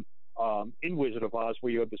theme in Wizard of Oz,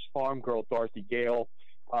 where you have this farm girl, Dorothy Gale.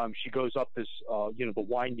 She goes up this, you know, the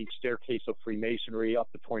winding staircase of Freemasonry, up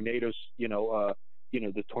the tornadoes,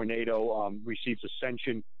 the tornado receives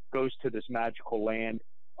ascension, goes to this magical land,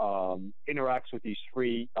 interacts with these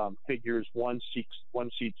three figures. One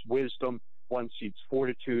seeks wisdom, one seeks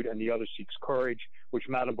fortitude, and the other seeks courage, which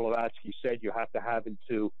Madame Blavatsky said you have to have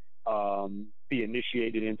to be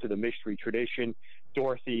initiated into the mystery tradition.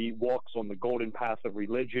 Dorothy walks on the golden path of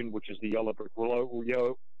religion, which is the yellow brick road.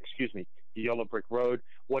 The yellow brick road.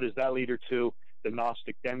 What does that lead her to? The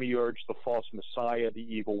Gnostic demiurge, the false messiah, the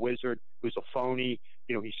evil wizard, who's a phony.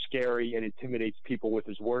 You know, he's scary and intimidates people with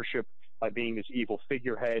his worship by being this evil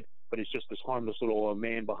figurehead, but it's just this harmless little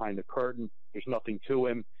man behind the curtain. There's nothing to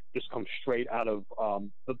him. This comes straight out of,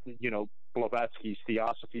 Blavatsky's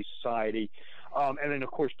Theosophy Society. And then, of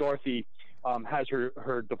course, Dorothy has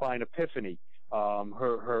her divine epiphany,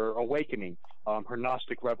 her awakening, her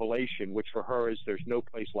Gnostic revelation, which for her is there's no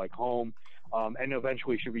place like home. And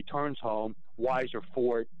eventually she returns home, wiser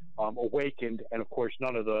for it, awakened, and of course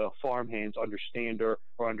none of the farmhands understand her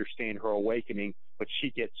or understand her awakening, but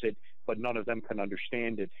she gets it, but none of them can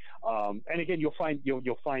understand it. And again, you'll find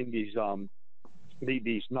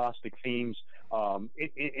these Gnostic themes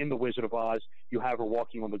in the Wizard of Oz. You have her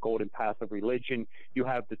walking on the golden path of religion. You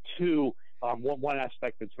have the two. One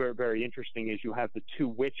aspect that's very, very interesting is you have the two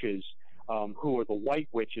witches, who are the white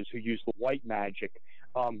witches who use the white magic.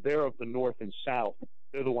 They're of the North and South.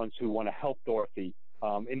 They're the ones who want to help Dorothy.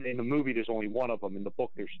 In the movie, there's only one of them. In the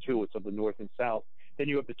book, there's two. It's of the North and South. Then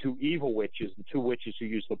you have the two evil witches, the two witches who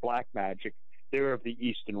use the black magic. They're of the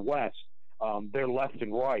East and West. They're left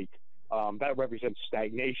and right. That represents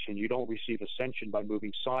stagnation. You don't receive ascension by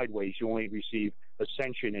moving sideways. You only receive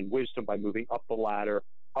ascension and wisdom by moving up the ladder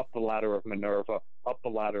of Minerva, up the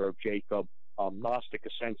ladder of Jacob, Gnostic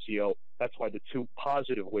Ascensio. That's why the two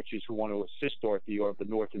positive witches who want to assist Dorothy are of the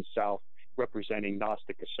North and South, representing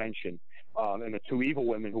Gnostic Ascension. And the two evil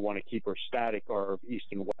women who want to keep her static are of East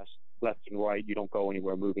and West, left and right. You don't go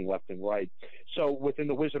anywhere moving left and right. So within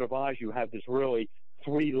the Wizard of Oz, you have this really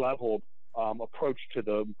three-leveled approach to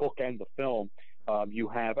the book and the film. You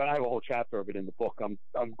have, and I have a whole chapter of it in the book.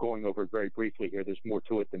 I'm going over it very briefly here. There's more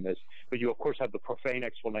to it than this. But you, of course, have the profane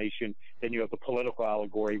explanation. Then you have the political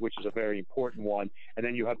allegory, which is a very important one. And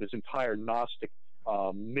then you have this entire Gnostic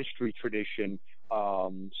mystery tradition,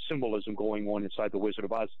 symbolism going on inside the Wizard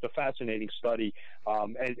of Oz. It's a fascinating study.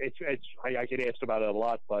 And I get asked about it a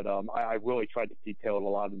lot, but I really tried to detail it a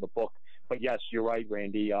lot in the book. But yes, you're right,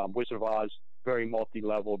 Randy. Wizard of Oz, very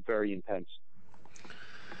multi-level, very intense.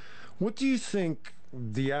 What do you think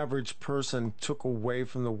the average person took away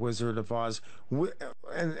from the Wizard of Oz?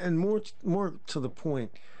 And more to the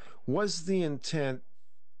point, was the intent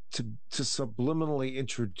to subliminally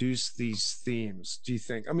introduce these themes, do you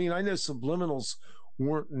think? I mean, I know subliminals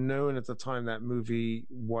weren't known at the time that movie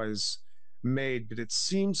was made, but it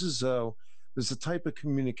seems as though there's a type of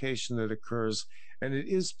communication that occurs, and it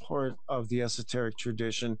is part of the esoteric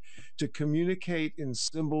tradition to communicate in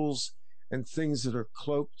symbols and things that are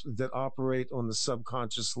cloaked, that operate on the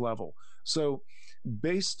subconscious level. So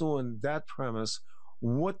based on that premise,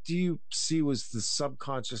 what do you see was the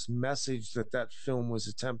subconscious message that that film was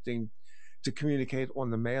attempting to communicate on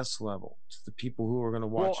the mass level to the people who are going to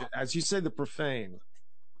watch it? As you say, the profane.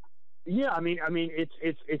 Yeah, I mean, I mean,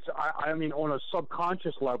 on a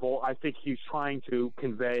subconscious level, I think he's trying to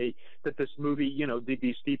convey that this movie, you know,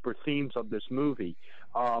 these deeper themes of this movie.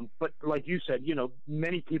 But like you said, you know,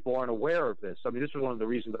 many people aren't aware of this. I mean, this was one of the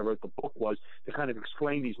reasons I wrote the book, was to kind of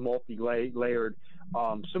explain these multi-layered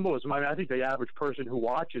symbolism. I mean, I think the average person who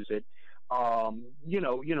watches it, you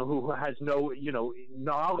know, who has no, you know,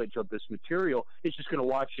 knowledge of this material, is just going to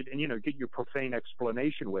watch it and, you know, get your profane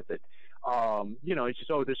explanation with it. You know, it's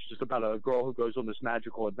just, oh, this is just about a girl who goes on this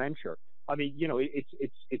magical adventure. I mean, you know,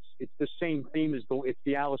 it's the same theme as it's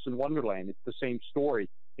the Alice in Wonderland. It's the same story.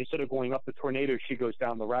 Instead of going up the tornado, she goes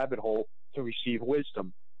down the rabbit hole to receive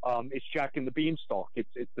wisdom. It's Jack and the Beanstalk. It's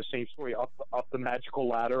the same story. Up the magical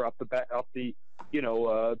ladder, up the you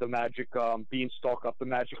know, the magic beanstalk, up the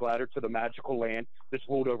magic ladder to the magical land that's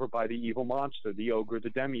ruled over by the evil monster, the ogre,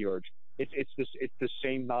 the demiurge. It's the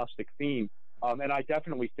same Gnostic theme. And I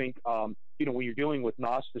definitely think, you know, when you're dealing with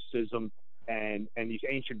Gnosticism and these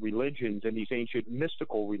ancient religions and these ancient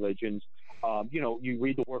mystical religions, you know, you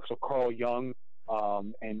read the works of Carl Jung,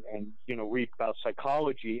 and you know, read about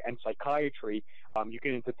psychology and psychiatry, you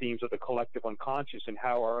get into themes of the collective unconscious and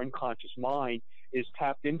how our unconscious mind is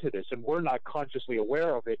tapped into this, and we're not consciously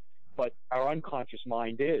aware of it, but our unconscious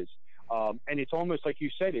mind is. And it's almost like you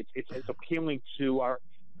said, it's appealing to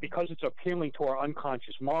because it's appealing to our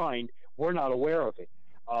unconscious mind, we're not aware of it.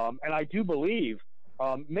 And I do believe,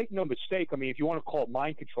 make no mistake, I mean, if you want to call it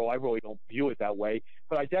mind control, I really don't view it that way,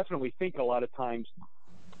 but I definitely think a lot of times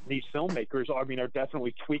these filmmakers, are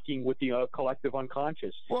definitely tweaking with the collective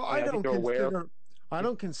unconscious. Well, I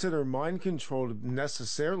don't consider mind control to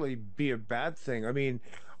necessarily be a bad thing. I mean,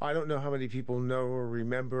 I don't know how many people know or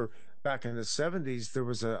remember back in the 70s, there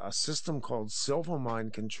was a system called Silva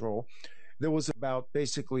mind control that was about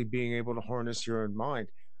basically being able to harness your own mind.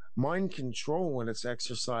 Mind control, when it's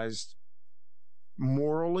exercised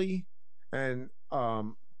morally and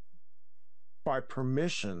by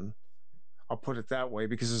permission, I'll put it that way,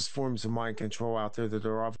 because there's forms of mind control out there that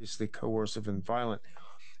are obviously coercive and violent,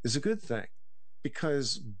 is a good thing,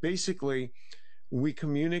 because basically we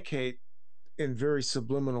communicate in very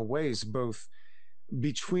subliminal ways, both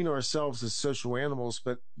between ourselves as social animals,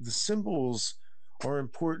 but the symbols are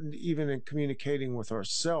important even in communicating with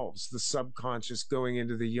ourselves, the subconscious, going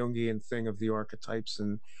into the Jungian thing of the archetypes,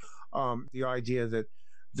 and the idea that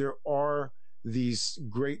there are these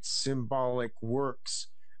great symbolic works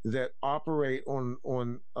that operate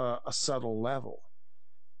on a subtle level.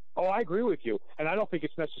 Oh, I agree with you, and I don't think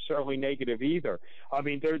it's necessarily negative either. I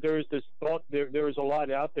mean, there is this thought, there is a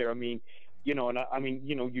lot out there. I mean, you know, and I mean,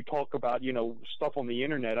 you know, you talk about, you know, stuff on the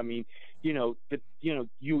internet. I mean, you know,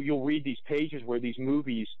 you'll read these pages where these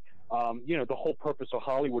movies, you know, the whole purpose of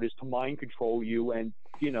Hollywood is to mind control you, and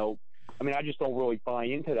you know, I mean, I just don't really buy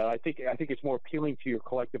into that. I think it's more appealing to your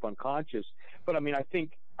collective unconscious, but I mean, I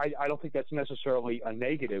don't think that's necessarily a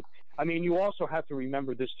negative. I mean, you also have to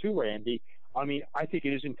remember this too, Randy. I mean, I think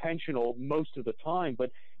it is intentional most of the time,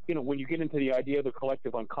 but you know, when you get into the idea of the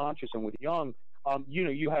collective unconscious, and with Jung, you know,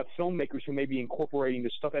 you have filmmakers who may be incorporating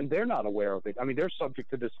this stuff and they're not aware of it. I mean, they're subject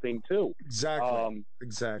to this thing too. Exactly.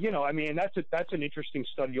 Exactly. You know, I mean, that's an interesting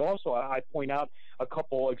study also. I point out a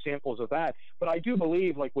couple examples of that, but I do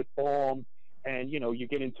believe, like with Baum, and you know, you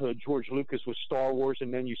get into George Lucas with Star Wars,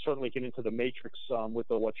 and then you certainly get into the Matrix with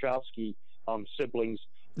the Wachowski siblings.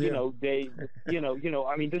 Yeah. You know, they, you know,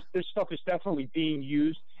 I mean, this stuff is definitely being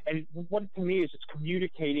used, and what to me is it's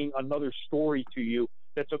communicating another story to you.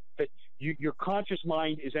 That your conscious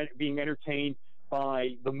mind is being entertained by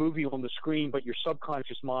the movie on the screen, but your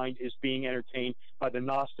subconscious mind is being entertained by the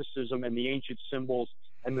Gnosticism and the ancient symbols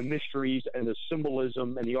and the mysteries and the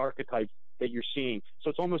symbolism and the archetypes that you're seeing. So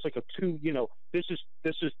it's almost like this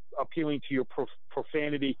is appealing to your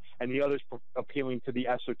profanity, and the other's appealing to the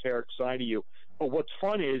esoteric side of you. But what's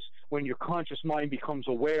fun is when your conscious mind becomes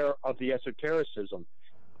aware of the esotericism.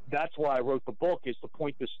 That's why I wrote the book, is to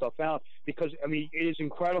point this stuff out, because I mean it is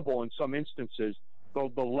incredible in some instances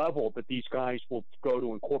the level that these guys will go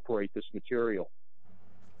to incorporate this material.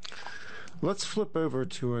 Let's flip over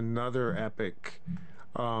to another epic.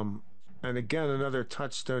 And again, another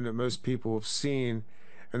touchstone that most people have seen,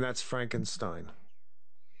 and that's Frankenstein.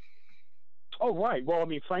 Oh, right. Well, I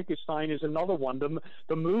mean, Frankenstein is another one.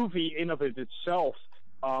 The movie in of it itself,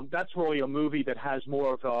 that's really a movie that has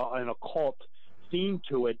more of an occult theme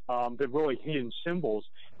to it than really hidden symbols.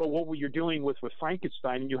 But what you're dealing with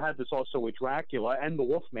Frankenstein, and you had this also with Dracula and the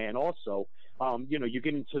Wolfman also, you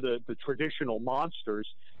get into the traditional monsters,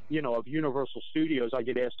 of Universal Studios. I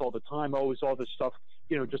get asked all the time, oh, is all this stuff,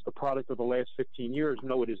 just the product of the last 15 years?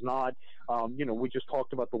 No, it is not. We just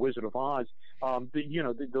talked about the Wizard of Oz.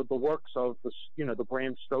 The works of the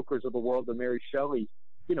Bram Stokers of the world, the Mary Shelley.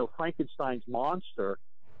 Frankenstein's monster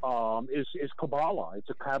is Kabbalah. It's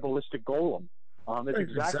a Kabbalistic golem. That's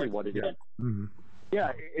exactly what it is. Mm-hmm.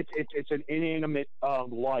 Yeah, it's an inanimate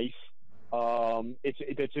life.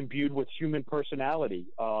 It's imbued with human personality,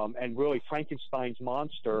 and really Frankenstein's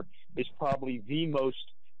monster is probably the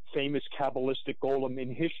most famous Kabbalistic golem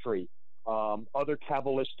in history. Other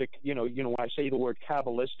Kabbalistic, when I say the word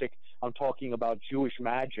Kabbalistic, I'm talking about Jewish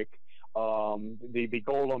magic. The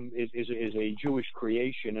golem is a Jewish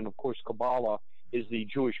creation, and of course Kabbalah is the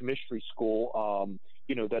Jewish mystery school.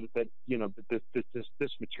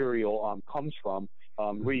 This material comes from.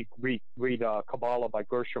 Read Kabbalah by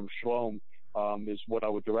Gershom Schlom is what I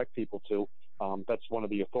would direct people to. That's one of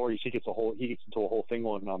the authorities. He gets into a whole thing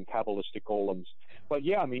on Kabbalistic golems. But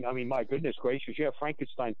yeah, I mean, my goodness gracious, yeah,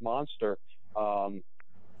 Frankenstein's monster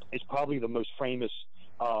is probably the most famous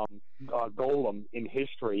golem in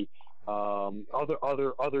history.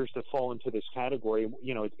 Others that fall into this category,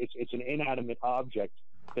 it's an inanimate object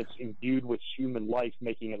that's imbued with human life,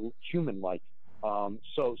 making it human-like.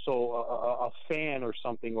 So a fan or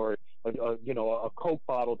something, or a Coke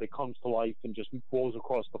bottle that comes to life and just rolls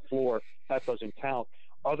across the floor, that doesn't count.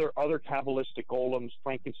 Other Kabbalistic golems,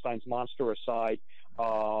 Frankenstein's monster aside,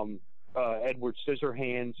 Edward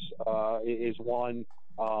Scissorhands is one.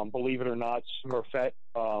 Believe it or not, Smurfette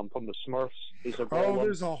from the Smurfs is a golem. Oh,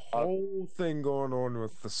 there's a whole thing going on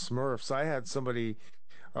with the Smurfs. I had somebody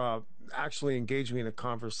actually engage me in a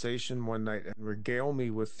conversation one night and regale me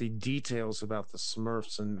with the details about the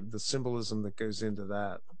Smurfs and the symbolism that goes into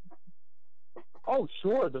that. Oh,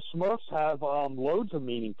 sure. The Smurfs have loads of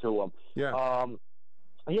meaning to them. Yeah.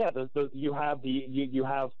 You have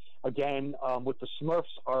again with the Smurfs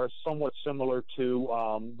are somewhat similar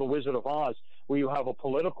to the Wizard of Oz, where you have a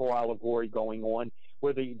political allegory going on,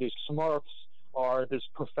 where the Smurfs are this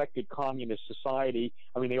perfected communist society.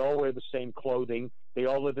 I mean, they all wear the same clothing. They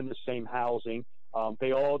all live in the same housing.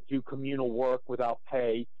 They all do communal work without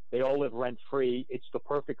pay. They all live rent-free. It's the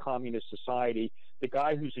perfect communist society. The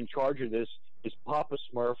guy who's in charge of this is Papa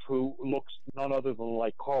Smurf, who looks none other than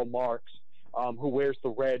like Karl Marx, who wears the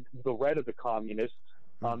red of the communists,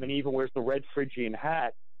 and even wears the red Phrygian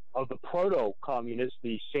hat of the proto-communists,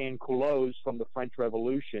 the sans-culottes from the French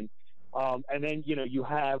Revolution. And then, you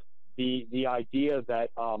have the idea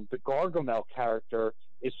that the Gargamel character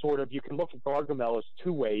is sort of, you can look at Gargamel as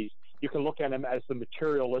two ways. You can look at him as the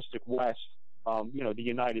materialistic West, the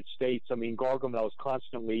United States. I mean, Gargamel is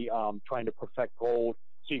constantly trying to perfect gold.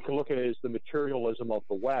 So you can look at it as the materialism of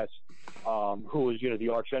the West, who is, the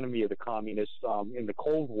arch enemy of the communists in the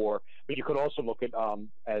Cold War. But you could also look at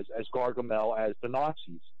as Gargamel as the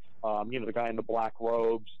Nazis. The guy in the black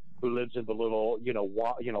robes who lives in the little,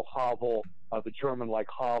 hovel, the German-like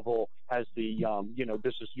hovel, has the,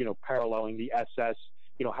 this is, paralleling the SS,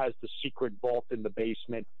 has the secret vault in the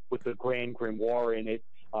basement with the Grand Grimoire in it,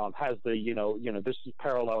 has the, this is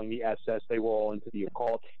paralleling the SS. They were all into the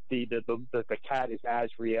occult. The cat is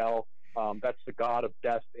Azrael. That's the god of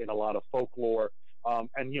death in a lot of folklore.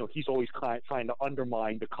 And, he's always trying to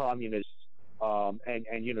undermine the communists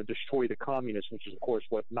and destroy the communists, which is, of course,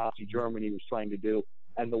 what Nazi Germany was trying to do,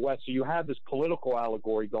 and the West. So you have this political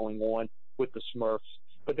allegory going on with the Smurfs,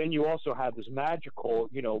 but then you also have this magical,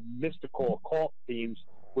 mystical occult themes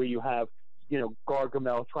where you have,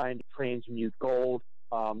 Gargamel trying to transmute gold,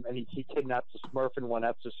 and he kidnaps a Smurf in one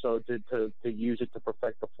episode to use it to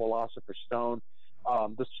perfect the Philosopher's Stone.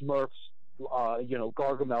 The Smurfs,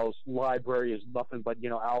 Gargamel's library is nothing but,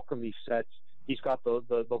 alchemy sets He's got the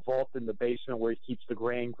vault in the basement where he keeps the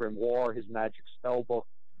Grand Grimoire, his magic spell book.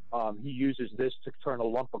 He uses this to turn a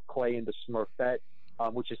lump of clay into Smurfette,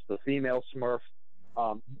 which is the female Smurf.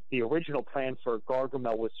 The original plan for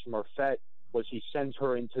Gargamel with Smurfette was he sends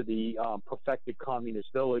her into the perfected communist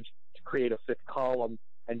village to create a fifth column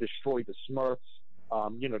and destroy the Smurfs,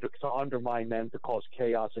 to undermine them, to cause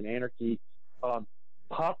chaos and anarchy.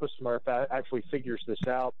 Papa Smurf actually figures this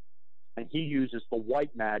out, and he uses the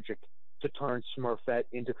white magic to turn Smurfette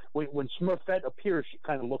into... When Smurfette appears, she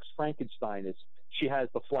kind of looks Frankenstein-ish. She has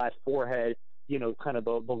the flat forehead, kind of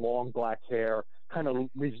the long black hair.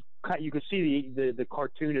 You could see the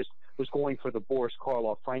cartoonist was going for the Boris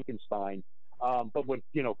Karloff Frankenstein. But when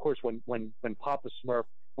of course, when Papa Smurf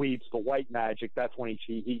weaves the white magic, that's when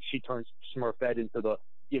she turns Smurfette into the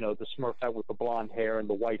Smurfette with the blonde hair and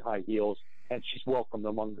the white high heels, and she's welcomed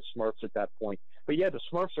among the Smurfs at that point. But yeah, the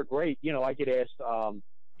Smurfs are great. I get asked,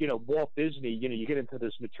 Walt Disney. You get into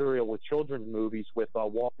this material with children's movies with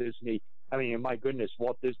Walt Disney. I mean, my goodness,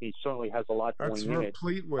 Walt Disney certainly has a lot going in it. That's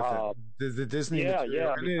replete with it. The Disney material.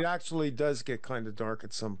 Yeah. And it actually does get kind of dark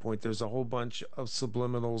at some point. There's a whole bunch of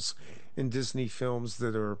subliminals in Disney films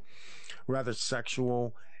that are rather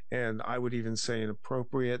sexual and I would even say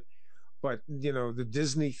inappropriate. But, the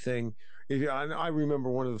Disney thing, I remember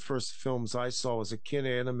one of the first films I saw as a kid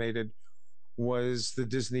animated was the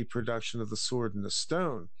Disney production of The Sword and the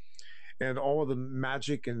Stone. And all of the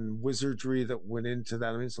magic and wizardry that went into that.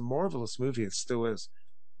 I mean, it's a marvelous movie. It still is.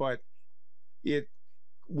 But it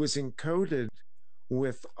was encoded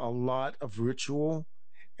with a lot of ritual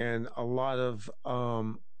and a lot of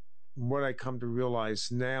what I come to realize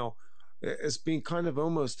now as being kind of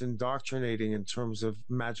almost indoctrinating in terms of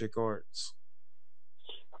magic arts.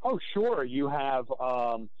 Oh, sure. You have,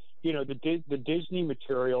 the Disney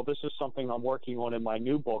material. This is something I'm working on in my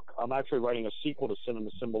new book. I'm actually writing a sequel to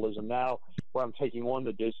Cinema Symbolism now, where I'm taking on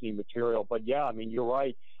the Disney material. But yeah, I mean, you're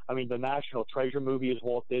right. I mean, the National Treasure movie is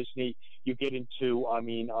Walt Disney. You get into,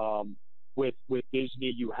 with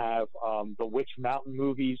Disney, you have the Witch Mountain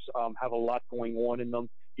movies have a lot going on in them.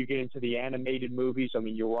 You get into the animated movies. I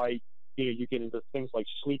mean, you're right. You get into things like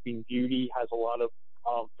Sleeping Beauty has a lot of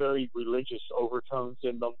very religious overtones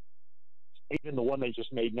in them. Even the one they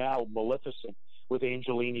just made now, Maleficent, with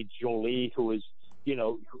Angelina Jolie, who is,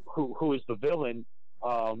 who is the villain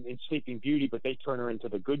in Sleeping Beauty, but they turn her into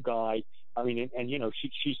the good guy. I mean, and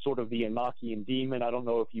she's sort of the Enochian demon. I don't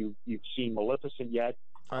know if you've seen Maleficent yet.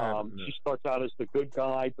 She starts out as the good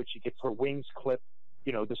guy, but she gets her wings clipped.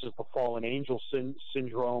 This is the fallen angel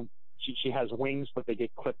syndrome. She has wings, but they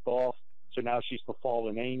get clipped off. So now she's the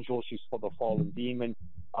fallen angel. She's the fallen demon.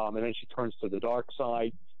 And then she turns to the dark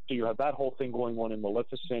side. So you have that whole thing going on in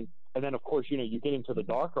Maleficent. And then, of course, you get into the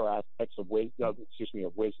darker aspects of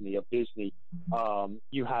Disney.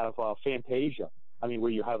 You have Fantasia. I mean,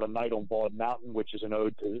 where you have A Night on Bald Mountain, which is an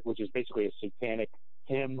ode to, which is basically a satanic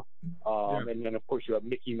hymn. And then, of course, you have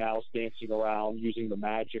Mickey Mouse dancing around using the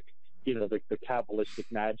magic, the Kabbalistic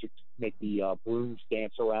magic to make the brooms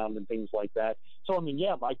dance around and things like that. So, I mean,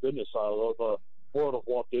 yeah, my goodness, the world of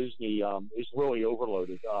Walt Disney is really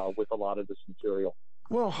overloaded with a lot of this material.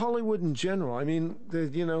 Well, Hollywood in general. I mean,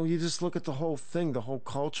 you just look at the whole thing, the whole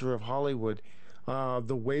culture of Hollywood,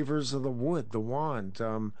 the wavers of the wood, the wand.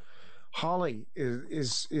 Holly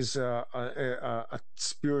is a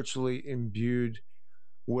spiritually imbued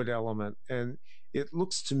wood element, and it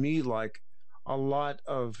looks to me like a lot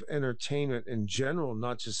of entertainment in general,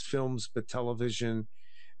 not just films but television,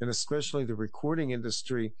 and especially the recording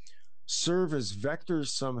industry, serve as vectors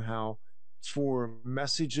somehow for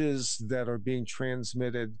messages that are being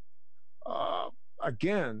transmitted,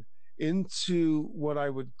 again, into what I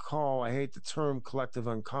would call, I hate the term, collective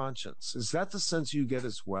unconscious. Is that the sense you get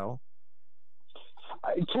as well?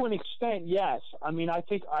 To an extent, yes. I mean, I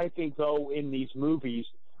think though in these movies,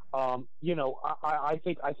 I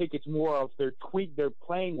think it's more of they're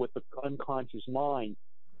playing with the unconscious mind,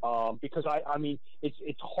 because I mean,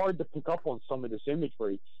 it's hard to pick up on some of this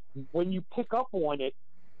imagery. When you pick up on it,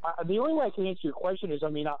 the only way I can answer your question is, I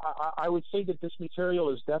mean, I would say that this material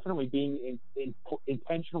is definitely being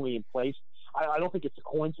intentionally in place. I don't think it's a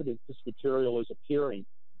coincidence this material is appearing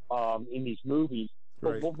in these movies.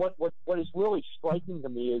 Right. But what is really striking to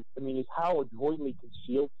me is how adroitly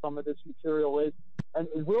concealed some of this material is, and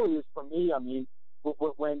it really is for me. I mean,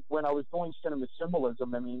 when I was doing Cinema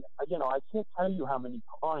Symbolism, I mean, I can't tell you how many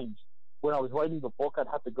times when I was writing the book, I'd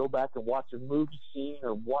have to go back and watch a movie scene,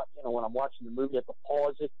 or when I'm watching the movie, I have to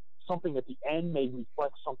pause it. Something at the end may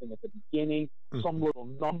reflect something at the beginning. Mm-hmm. Some little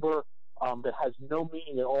number that has no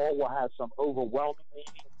meaning at all will have some overwhelming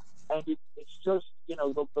meaning. And it's just,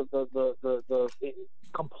 the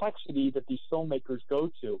complexity that these filmmakers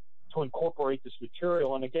go to incorporate this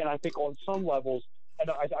material. And again, I think on some levels, and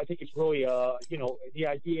I think it's really, the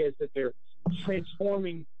idea is that they're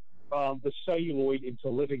transforming the celluloid into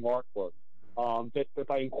living artwork. That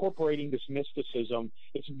by incorporating this mysticism,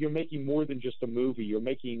 you're making more than just a movie. You're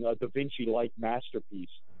making a Da Vinci-like masterpiece.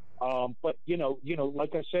 But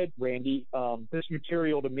like I said, Randy, this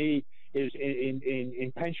material to me is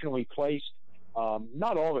intentionally placed.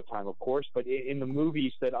 Not all the time, of course, but in the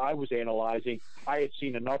movies that I was analyzing, I had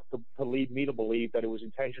seen enough to lead me to believe that it was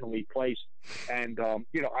intentionally placed, and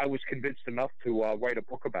I was convinced enough to write a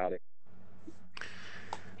book about it.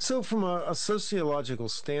 So, from a sociological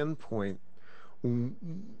standpoint,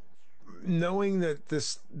 knowing that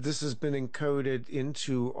this has been encoded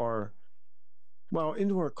into our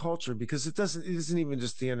culture, because it isn't even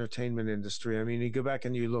just the entertainment industry. I mean, you go back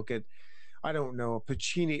and you look at, I don't know, a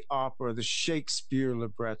Puccini opera, the Shakespeare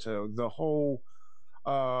libretto, the whole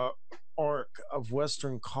arc of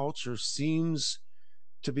Western culture seems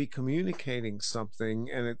to be communicating something,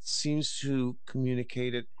 and it seems to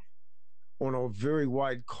communicate it on a very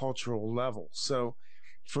wide cultural level. So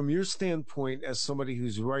from your standpoint as somebody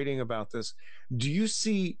who's writing about this, do you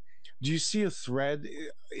see a thread?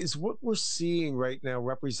 Is what we're seeing right now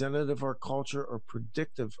representative of our culture or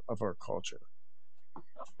predictive of our culture?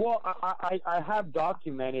 Well, I have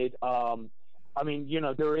documented,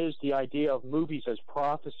 there is the idea of movies as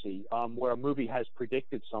prophecy, where a movie has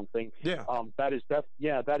predicted something. Yeah. That is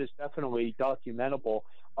definitely documentable.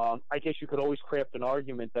 I guess you could always craft an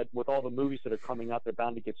argument that with all the movies that are coming out, they're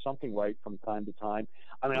bound to get something right from time to time.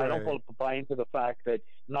 I mean, right. I don't buy into the fact that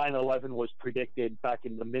 9/11 was predicted back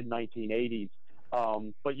in the mid-1980s.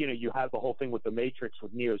 But, you have the whole thing with the Matrix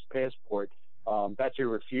with Neo's passport. That's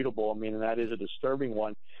irrefutable. I mean, and that is a disturbing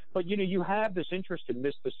one. But, you have this interest in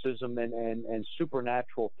mysticism and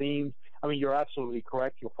supernatural themes. I mean, you're absolutely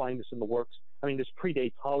correct. You'll find this in the works. I mean, this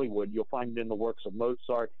predates Hollywood. You'll find it in the works of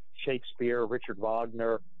Mozart, Shakespeare, Richard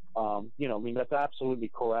Wagner. That's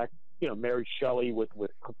absolutely correct. Mary Shelley with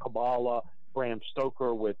Kabbalah, Bram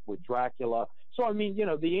Stoker with Dracula. So, I mean,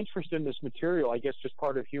 the interest in this material, I guess, just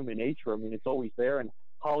part of human nature. I mean, it's always there, and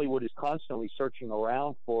Hollywood is constantly searching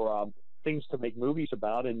around for things to make movies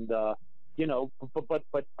about. And, but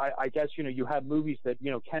I guess, you have movies that,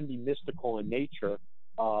 can be mystical in nature,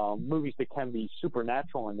 movies that can be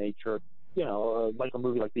supernatural in nature, like a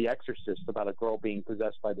movie like The Exorcist about a girl being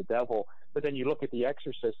possessed by the devil. But then you look at The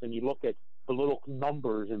Exorcist and you look at the little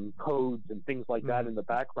numbers and codes and things like that in the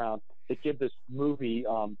background that give this movie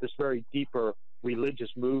this very deeper religious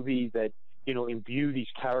movie that, imbue these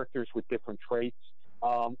characters with different traits.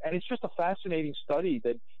 And it's just a fascinating study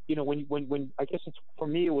that, when I guess it's, for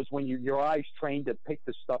me, it was when your eyes trained to pick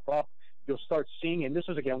this stuff up, you'll start seeing, and this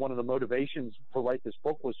was, again, one of the motivations to write this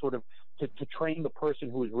book was sort of to train the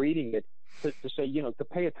person who was reading it to say, to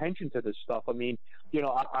pay attention to this stuff. I mean,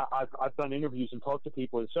 I've done interviews and talked to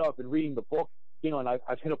people, and so I've been reading the book, and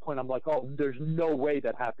I've hit a point, I'm like, oh, there's no way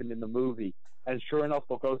that happened in the movie. And sure enough,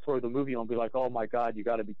 they'll go through the movie and I'll be like, oh my God, you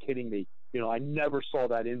got to be kidding me. I never saw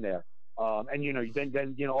that in there. And,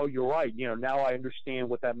 then, oh, you're right. Now I understand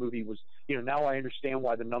what that movie was. Now I understand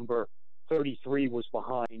why the number 33 was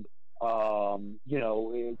behind,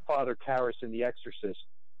 Father Karras in The Exorcist,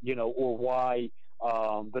 or why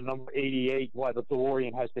the number 88, why the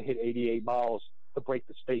DeLorean has to hit 88 miles to break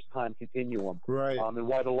the space-time continuum. Right. And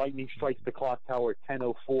why the lightning strikes the clock tower at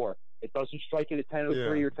 10:04. It doesn't strike it at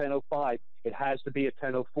 10:03 or 10:05. It has to be at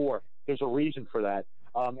 10:04. There's a reason for that.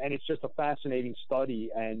 And it's just a fascinating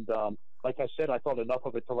study. And like I said, I thought enough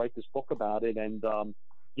of it to write this book about it. And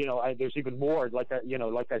there's even more. Like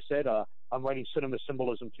I said, I'm writing Cinema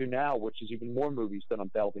Symbolism 2 now, which is even more movies that I'm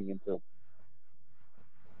delving into.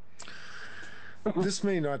 This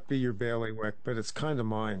may not be your bailiwick, but it's kind of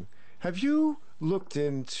mine. Have you looked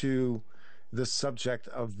into the subject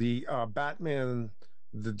of the Batman,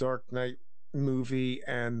 the Dark Knight movie,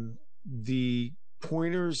 and the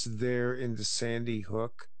pointers there into Sandy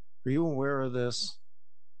Hook? Are you aware of this?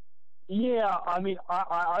 Yeah, I mean,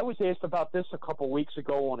 I was asked about this a couple weeks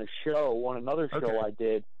ago on another show I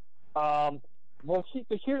did. Well,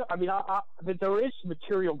 here, I mean, there is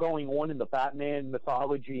material going on in the Batman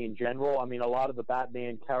mythology in general. I mean, a lot of the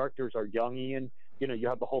Batman characters are Jungian. You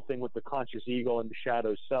have the whole thing with the conscious ego and the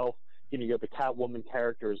shadow self. You have the Catwoman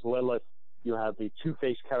character as Lilith. You have the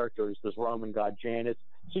Two-Face characters, this Roman god Janus.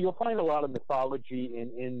 So you'll find a lot of mythology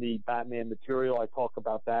in the Batman material. I talk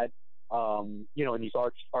about that, in these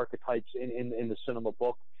archetypes in the cinema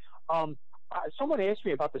book. Someone asked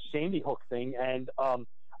me about the Sandy Hook thing, and from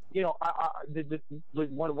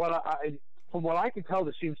what I can tell,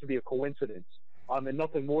 this seems to be a coincidence. and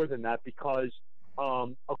nothing more than that, because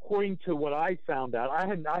according to what I found out,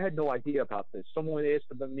 I had no idea about this. Someone asked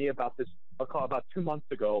me about this about 2 months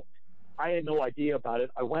ago. I had no idea about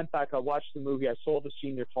it. I went back, I watched the movie, I saw the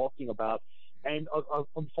scene they're talking about, and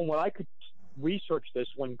from what I could research this,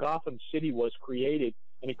 when Gotham City was created,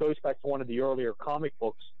 and it goes back to one of the earlier comic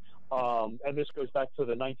books, and this goes back to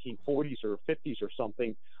the 1940s or 50s or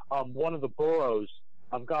something, one of the boroughs,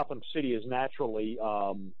 Gotham City is naturally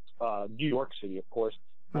New York City, of course,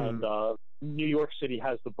 and New York City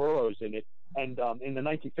has the boroughs in it, and in the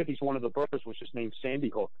 1950s, one of the boroughs was just named Sandy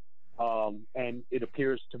Hook, and it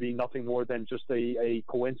appears to be nothing more than just a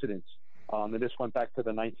coincidence. And this went back to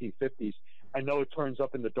the 1950s. I know it turns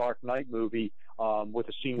up in the Dark Knight movie with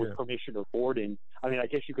a scene with Commissioner Gordon. I mean, I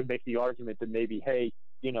guess you could make the argument that maybe, hey,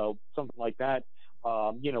 you know, something like that,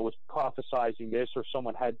 you know, was prophesizing this, or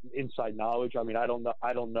someone had inside knowledge. I mean, I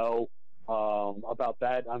don't know about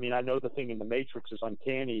that. I mean, I know the thing in the Matrix is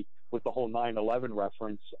uncanny with the whole 9/11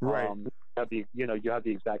 reference. Right. You have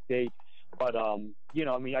the exact date. But, you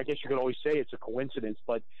know, I mean, I guess you could always say it's a coincidence.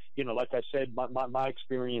 But, you know, like I said, my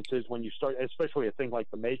experience is when you start, especially a thing like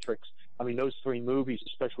The Matrix, I mean, those three movies,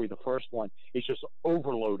 especially the first one, is just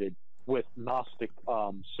overloaded with Gnostic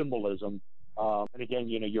symbolism. And again,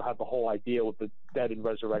 you know, you have the whole idea with the dead and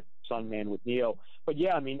resurrected Sun Man with Neo. But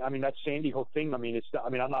yeah, I mean that Sandy Hook thing. I mean,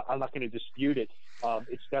 I'm not going to dispute it.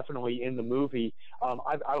 It's definitely in the movie.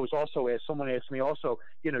 I was also asked. Someone asked me also.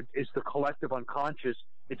 You know, is the collective unconscious?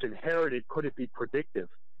 It's inherited. Could it be predictive?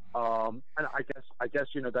 And I guess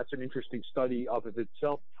you know that's an interesting study of it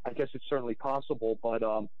itself. I guess it's certainly possible, but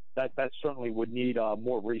that certainly would need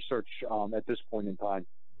more research at this point in time.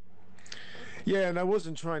 Yeah, and I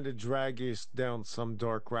wasn't trying to drag you down some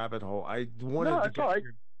dark rabbit hole. I wanted to get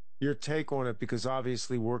your take on it, because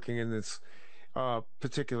obviously working in this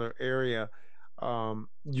particular area,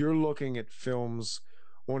 you're looking at films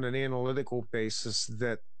on an analytical basis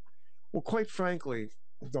that, well, quite frankly,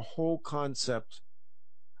 the whole concept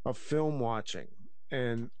of film watching.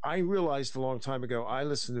 And I realized a long time ago, I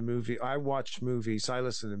watch movies, I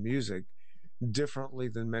listen to music differently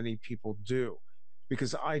than many people do,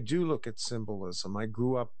 because I do look at symbolism. I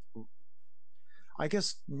grew up, I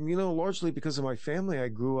guess, you know, largely because of my family, I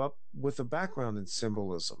grew up with a background in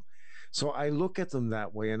symbolism. So I look at them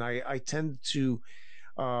that way, and I tend to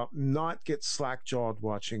not get slack-jawed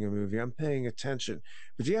watching a movie. I'm paying attention.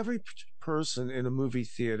 But the average person in a movie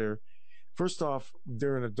theater, first off,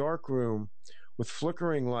 they're in a dark room with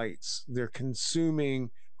flickering lights. They're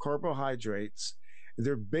consuming carbohydrates.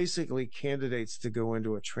 They're basically candidates to go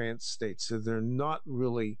into a trance state. So they're not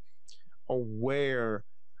really aware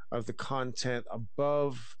of the content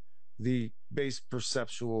above the base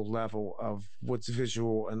perceptual level of what's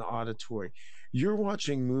visual and auditory. You're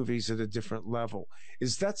watching movies at a different level.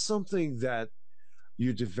 Is that something that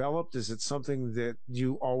you developed? Is it something that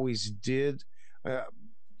you always did?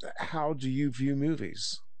 How do you view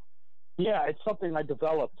movies? Yeah, it's something I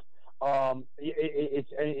developed.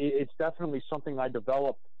 It's definitely something I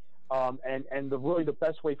developed. And really the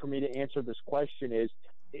best way for me to answer this question is,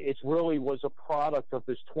 it really was a product of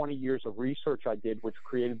this 20 years of research I did, which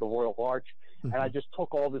created the Royal Arch. Mm-hmm. And I just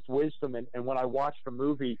took all this wisdom, and when I watched a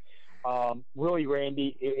movie, really,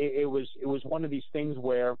 Randy, it was one of these things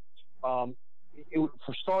where,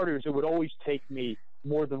 for starters, it would always take me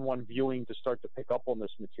more than one viewing to start to pick up on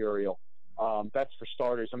this material. That's for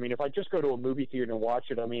starters. I mean, if I just go to a movie theater and watch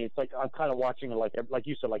it, I mean, it's like I'm kind of watching it like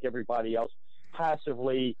you said, like everybody else,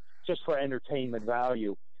 passively, just for entertainment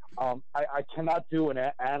value. I cannot do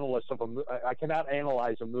I cannot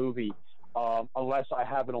analyze a movie unless I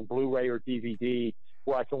have it on Blu-ray or DVD,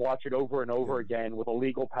 where I can watch it over and over again with a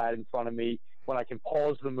legal pad in front of me, when I can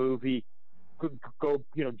pause the movie, go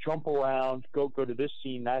jump around, go to this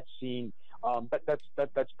scene, that scene.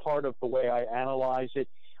 That's part of the way I analyze it.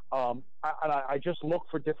 I just look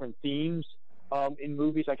for different themes in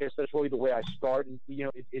movies. I guess that's really the way I start. And,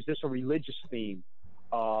 is this a religious theme?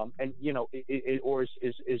 And or is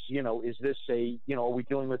this a, are we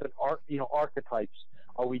dealing with archetypes?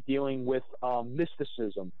 Are we dealing with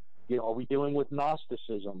mysticism? Are we dealing with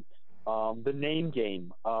Gnosticism? The name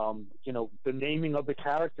game, the naming of the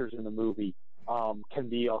characters in the movie can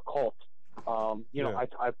be occult.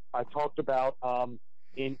 I talked about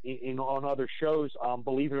in on other shows,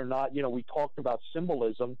 believe it or not, we talked about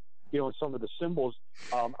symbolism, some of the symbols.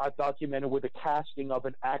 I've documented where the casting of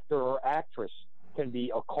an actor or actress can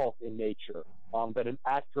be occult in nature, that an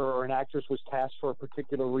actor or an actress was cast for a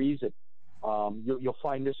particular reason. You'll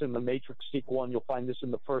find this in the Matrix sequel, and you'll find this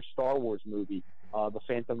in the first Star Wars movie, The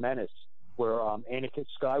Phantom Menace, where Anakin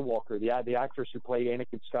Skywalker, the actress who played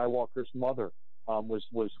Anakin Skywalker's mother,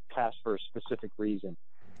 was cast for a specific reason.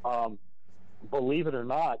 Believe it or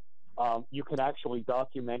not, you can actually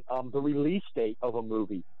document the release date of a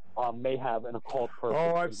movie may have an occult purpose.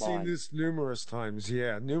 Oh, I've seen this numerous times.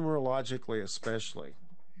 Yeah, numerologically especially.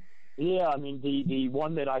 Yeah, I mean the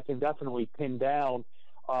one that I can definitely pin down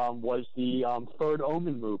was the Third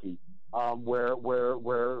Omen movie, where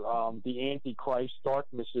the Antichrist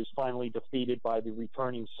darkness is finally defeated by the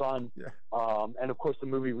returning sun. Yeah. And of course, the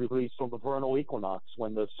movie released on the vernal equinox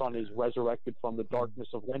when the sun is resurrected from the darkness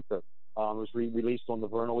of winter. It was released on the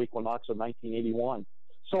vernal equinox of 1981.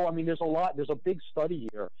 So, I mean, there's a big study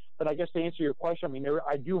here. But I guess to answer your question, I mean,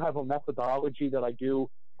 I do have a methodology that I do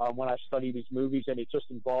when I study these movies, and it just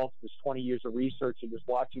involves this 20 years of research and just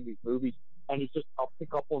watching these movies. And it's just, I'll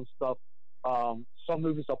pick up on stuff. Some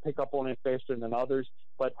movies I'll pick up on it faster than others,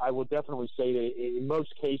 but I will definitely say that in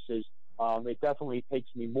most cases, it definitely takes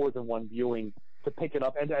me more than one viewing to pick it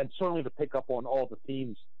up, and certainly to pick up on all the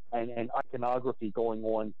themes and iconography going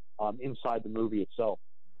on inside the movie itself.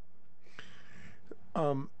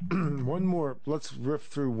 One more. Let's riff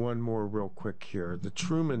through one more real quick here. The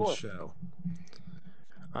Truman Show.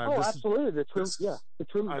 Absolutely. The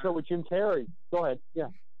Truman Show with Jim Carrey. Go ahead. Yeah.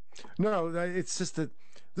 No, it's just that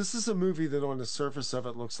this is a movie that on the surface of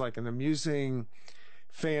it looks like an amusing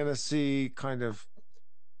fantasy kind of,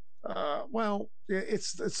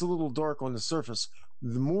 it's a little dark on the surface.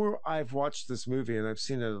 The more I've watched this movie, and I've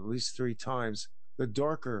seen it at least 3 times, the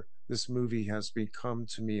darker this movie has become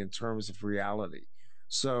to me in terms of reality.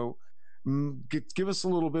 So give us a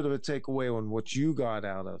little bit of a takeaway on what you got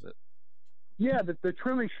out of it. Yeah, the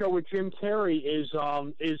Truman Show with Jim Carrey is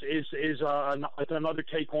another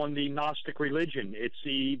take on the Gnostic religion. It's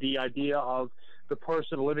the idea of the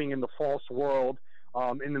person living in the false world,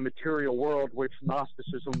 in the material world, which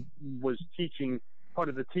Gnosticism was teaching. Part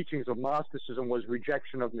of the teachings of Gnosticism was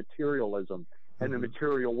rejection of materialism and the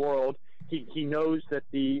material world. He knows that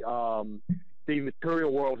the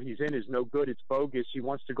material world he's in is no good. It's bogus. He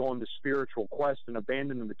wants to go on the spiritual quest and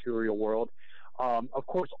abandon the material world. Of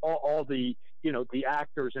course, all the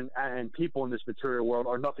actors and people in this material world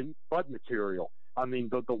are nothing but material. I mean,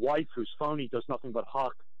 the wife who's phony does nothing but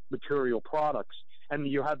hawk material products. And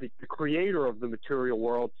you have the creator of the material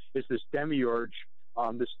world is this demiurge,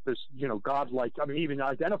 this godlike. I mean, he even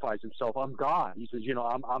identifies himself. I'm God. He says,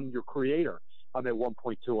 I'm your creator. I'm at one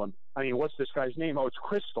point to him. I mean, what's this guy's name? Oh, it's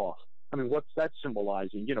Christoph. I mean, what's that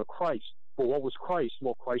symbolizing? Christ. Well, what was Christ?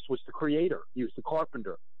 Well, Christ was the creator. He was the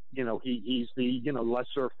carpenter. He's the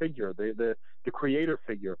lesser figure, the creator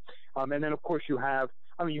figure. And then of course you have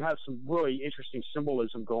some really interesting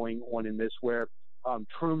symbolism going on in this, where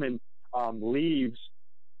Truman leaves.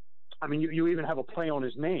 I mean, you even have a play on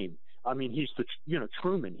his name. I mean, he's the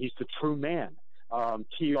Truman. He's the true man.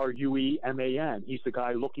 Trueman. He's the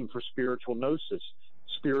guy looking for spiritual gnosis,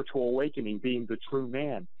 spiritual awakening, being the true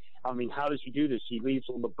man. I mean, how does he do this? He leaves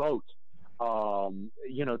on the boat.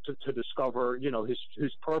 To discover,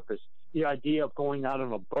 his purpose. The idea of going out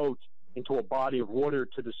on a boat into a body of water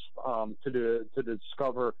to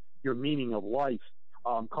discover your meaning of life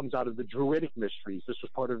comes out of the Druidic mysteries. This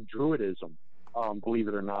was part of Druidism, believe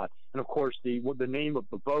it or not. And of course, the name of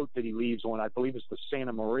the boat that he leaves on, I believe, is the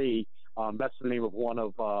Santa Maria. That's the name of one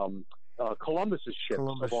of Columbus's ships,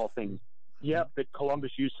 of all things. Yeah, that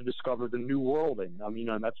Columbus used to discover the New World in. I mean,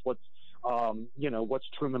 and that's what's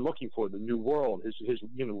Truman looking for? The new world, his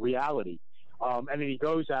reality. And then he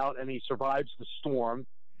goes out and he survives the storm.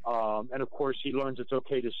 And of course, he learns it's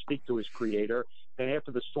okay to speak to his creator. And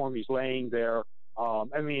after the storm, he's laying there.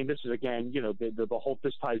 I mean, this is again, the whole.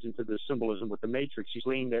 This ties into the symbolism with the Matrix. He's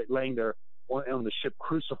laying there on the ship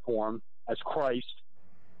cruciform as Christ.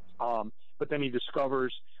 But then he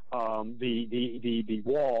discovers the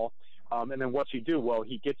wall. And then what's he do? Well,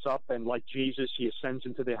 he gets up and, like Jesus, he ascends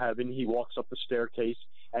into the heaven. He walks up the staircase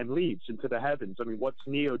and leaves into the heavens. I mean, what's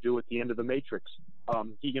Neo do at the end of the Matrix?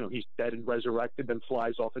 He's dead and resurrected, then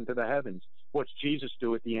flies off into the heavens. What's Jesus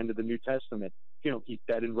do at the end of the New Testament? He's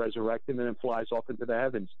dead and resurrected, and then flies off into the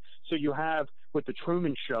heavens. So you have, with the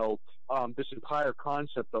Truman Show, this entire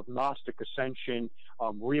concept of Gnostic ascension,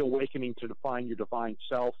 reawakening to define your divine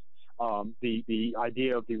self. The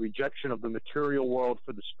idea of the rejection of the material world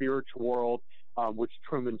for the spiritual world, which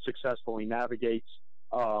Truman successfully navigates.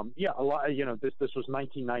 A lot. This was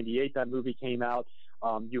 1998. That movie came out.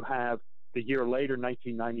 You have the year later,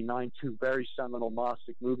 1999, 2 very seminal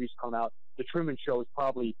Gnostic movies come out. The Truman Show is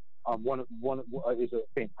probably is a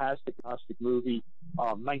fantastic Gnostic movie.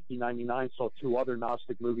 1999 saw 2 other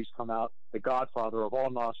Gnostic movies come out: The Godfather of all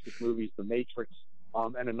Gnostic movies, The Matrix,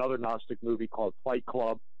 and another Gnostic movie called Fight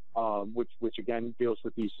Club. Which again deals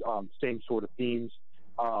with these same sort of themes.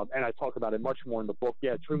 and I talk about it much more in the book.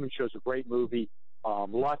 Yeah, Truman Show's a great movie. A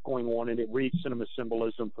lot going on in it. Read Cinema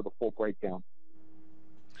Symbolism for the full breakdown.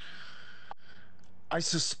 I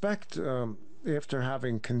suspect, after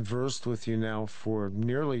having conversed with you now for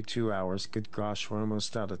nearly 2 hours, good gosh, we're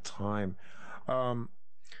almost out of time.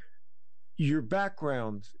 Your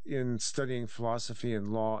background in studying philosophy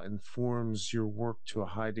and law informs your work to a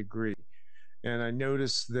high degree. And I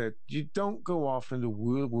noticed that you don't go off into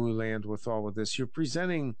woo-woo land with all of this. You're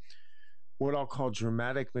presenting what I'll call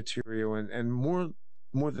dramatic material and more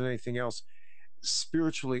than anything else,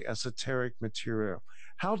 spiritually esoteric material.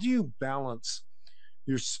 How do you balance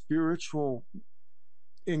your spiritual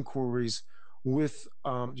inquiries with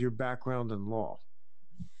your background in law?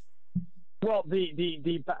 Well,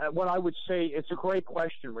 what I would say, it's a great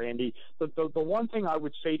question, Randy. The one thing I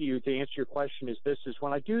would say to you to answer your question is this: is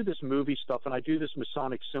when I do this movie stuff and I do this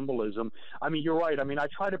Masonic symbolism, I mean, you're right. I mean, I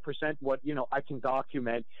try to present what I can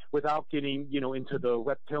document without getting into the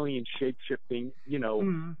reptilian shape-shifting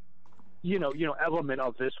element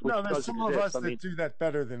of this, which no, there's does some exist. of us that do that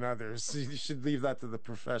better than others. You should leave that to the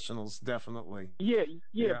professionals, definitely. Yeah.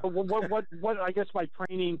 But what I guess my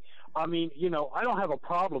training, I mean, I don't have a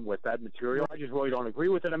problem with that material. I just really don't agree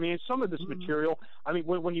with it. I mean, some of this material, I mean,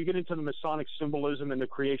 when you get into the Masonic symbolism and the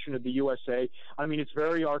creation of the USA, I mean, it's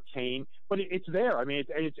very arcane, but it's there. I mean,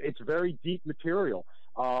 it's very deep material,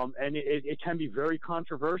 and it can be very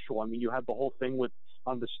controversial. I mean, you have the whole thing with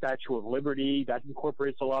the Statue of Liberty that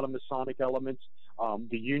incorporates a lot of Masonic elements.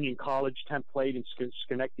 The Union College template in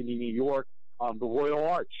Schenectady, New York. The Royal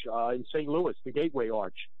Arch in St. Louis, the Gateway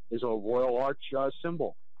Arch, is a Royal Arch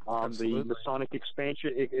symbol. The Masonic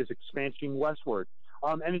expansion is expansion westward,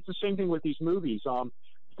 and it's the same thing with these movies.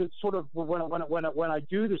 It's sort of when I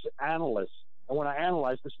do this analysis and when I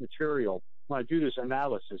analyze this material, when I do this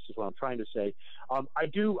analysis is what I'm trying to say. I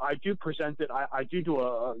do present it. I do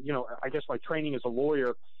a I guess my training as a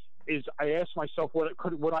lawyer is I ask myself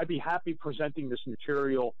would I be happy presenting this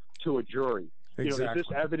material to a jury? Exactly.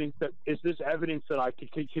 Is this evidence that I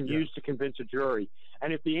can use to convince a jury?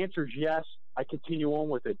 And if the answer is yes, I continue on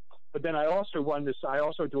with it. But then I also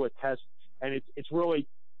do a test, and it's really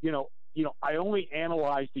I only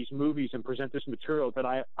analyze these movies and present this material that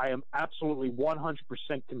I am absolutely 100%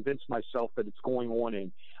 convinced myself that it's going on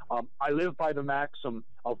in. I live by the maxim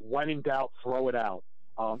of when in doubt, throw it out.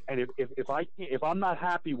 And if I'm not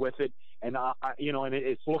happy with it, and and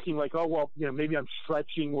it's looking like, oh well, maybe I'm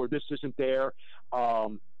stretching or this isn't there, I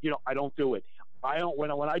don't do it. I don't.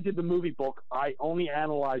 When I did the movie book, I only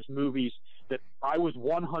analyzed movies that I was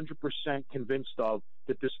 100% convinced of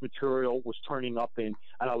that this material was turning up in,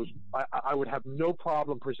 and I would have no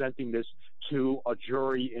problem presenting this to a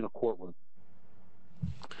jury in a courtroom.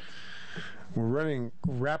 We're running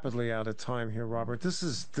rapidly out of time here, Robert. This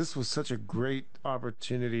was such a great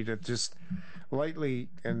opportunity to just lightly,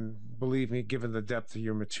 and believe me, given the depth of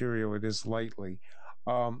your material, it is lightly,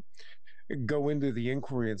 go into the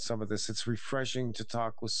inquiry in some of this. It's refreshing to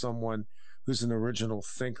talk with someone who's an original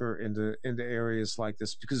thinker into areas like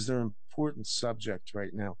this, because they're an important subject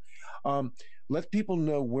right now. Let people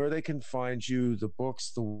know where they can find you, the books,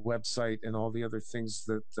 the website, and all the other things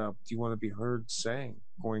that you want to be heard saying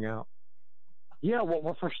going out. Yeah,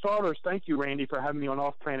 well, for starters, thank you, Randy, for having me on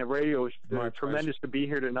OffPlanet Radio. It's tremendous to be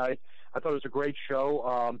here tonight. I thought it was a great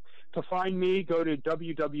show. To find me, go to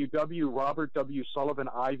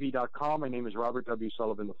www.robertwsullivaniv.com. My name is Robert W.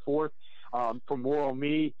 Sullivan IV. For more on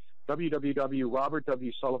me,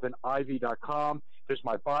 www.robertwsullivaniv.com. There's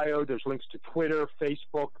my bio. There's links to Twitter,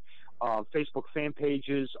 Facebook, Facebook fan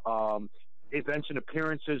pages, events and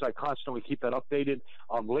appearances. I constantly keep that updated.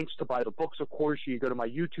 Links to buy the books, of course. You go to my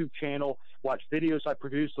YouTube channel, watch videos I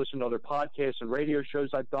produce, listen to other podcasts and radio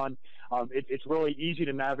shows I've done. It's really easy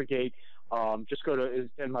to navigate. Just go to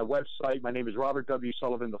my website. My name is Robert W.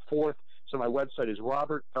 Sullivan IV. So my website is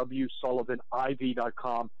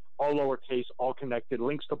robertwsullivaniv.com. All lowercase, all connected.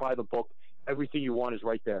 Links to buy the book. Everything you want is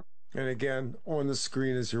right there. And again, on the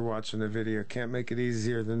screen as you're watching the video. Can't make it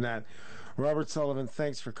easier than that. Robert Sullivan,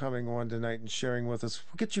 thanks for coming on tonight and sharing with us.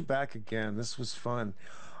 We'll get you back again. This was fun.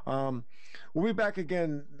 We'll be back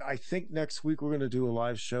again, I think, next week. We're going to do a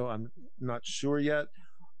live show. I'm not sure yet.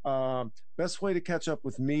 Best way to catch up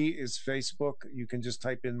with me is Facebook. You can just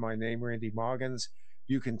type in my name, Randy Moggins.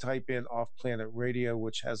 You can type in OffPlanet Radio,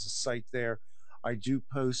 which has a site there. I do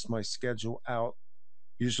post my schedule out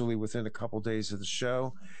usually within a couple days of the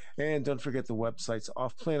show. And don't forget the websites.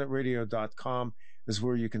 offplanetradio.com is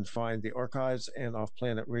where you can find the archives, and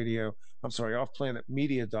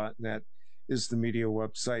offplanetmedia.net is the media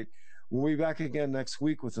website. We'll be back again next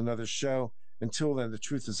week with another show. Until then, the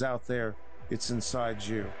truth is out there. It's inside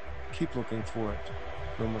you. Keep looking for it.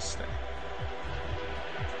 Namaste.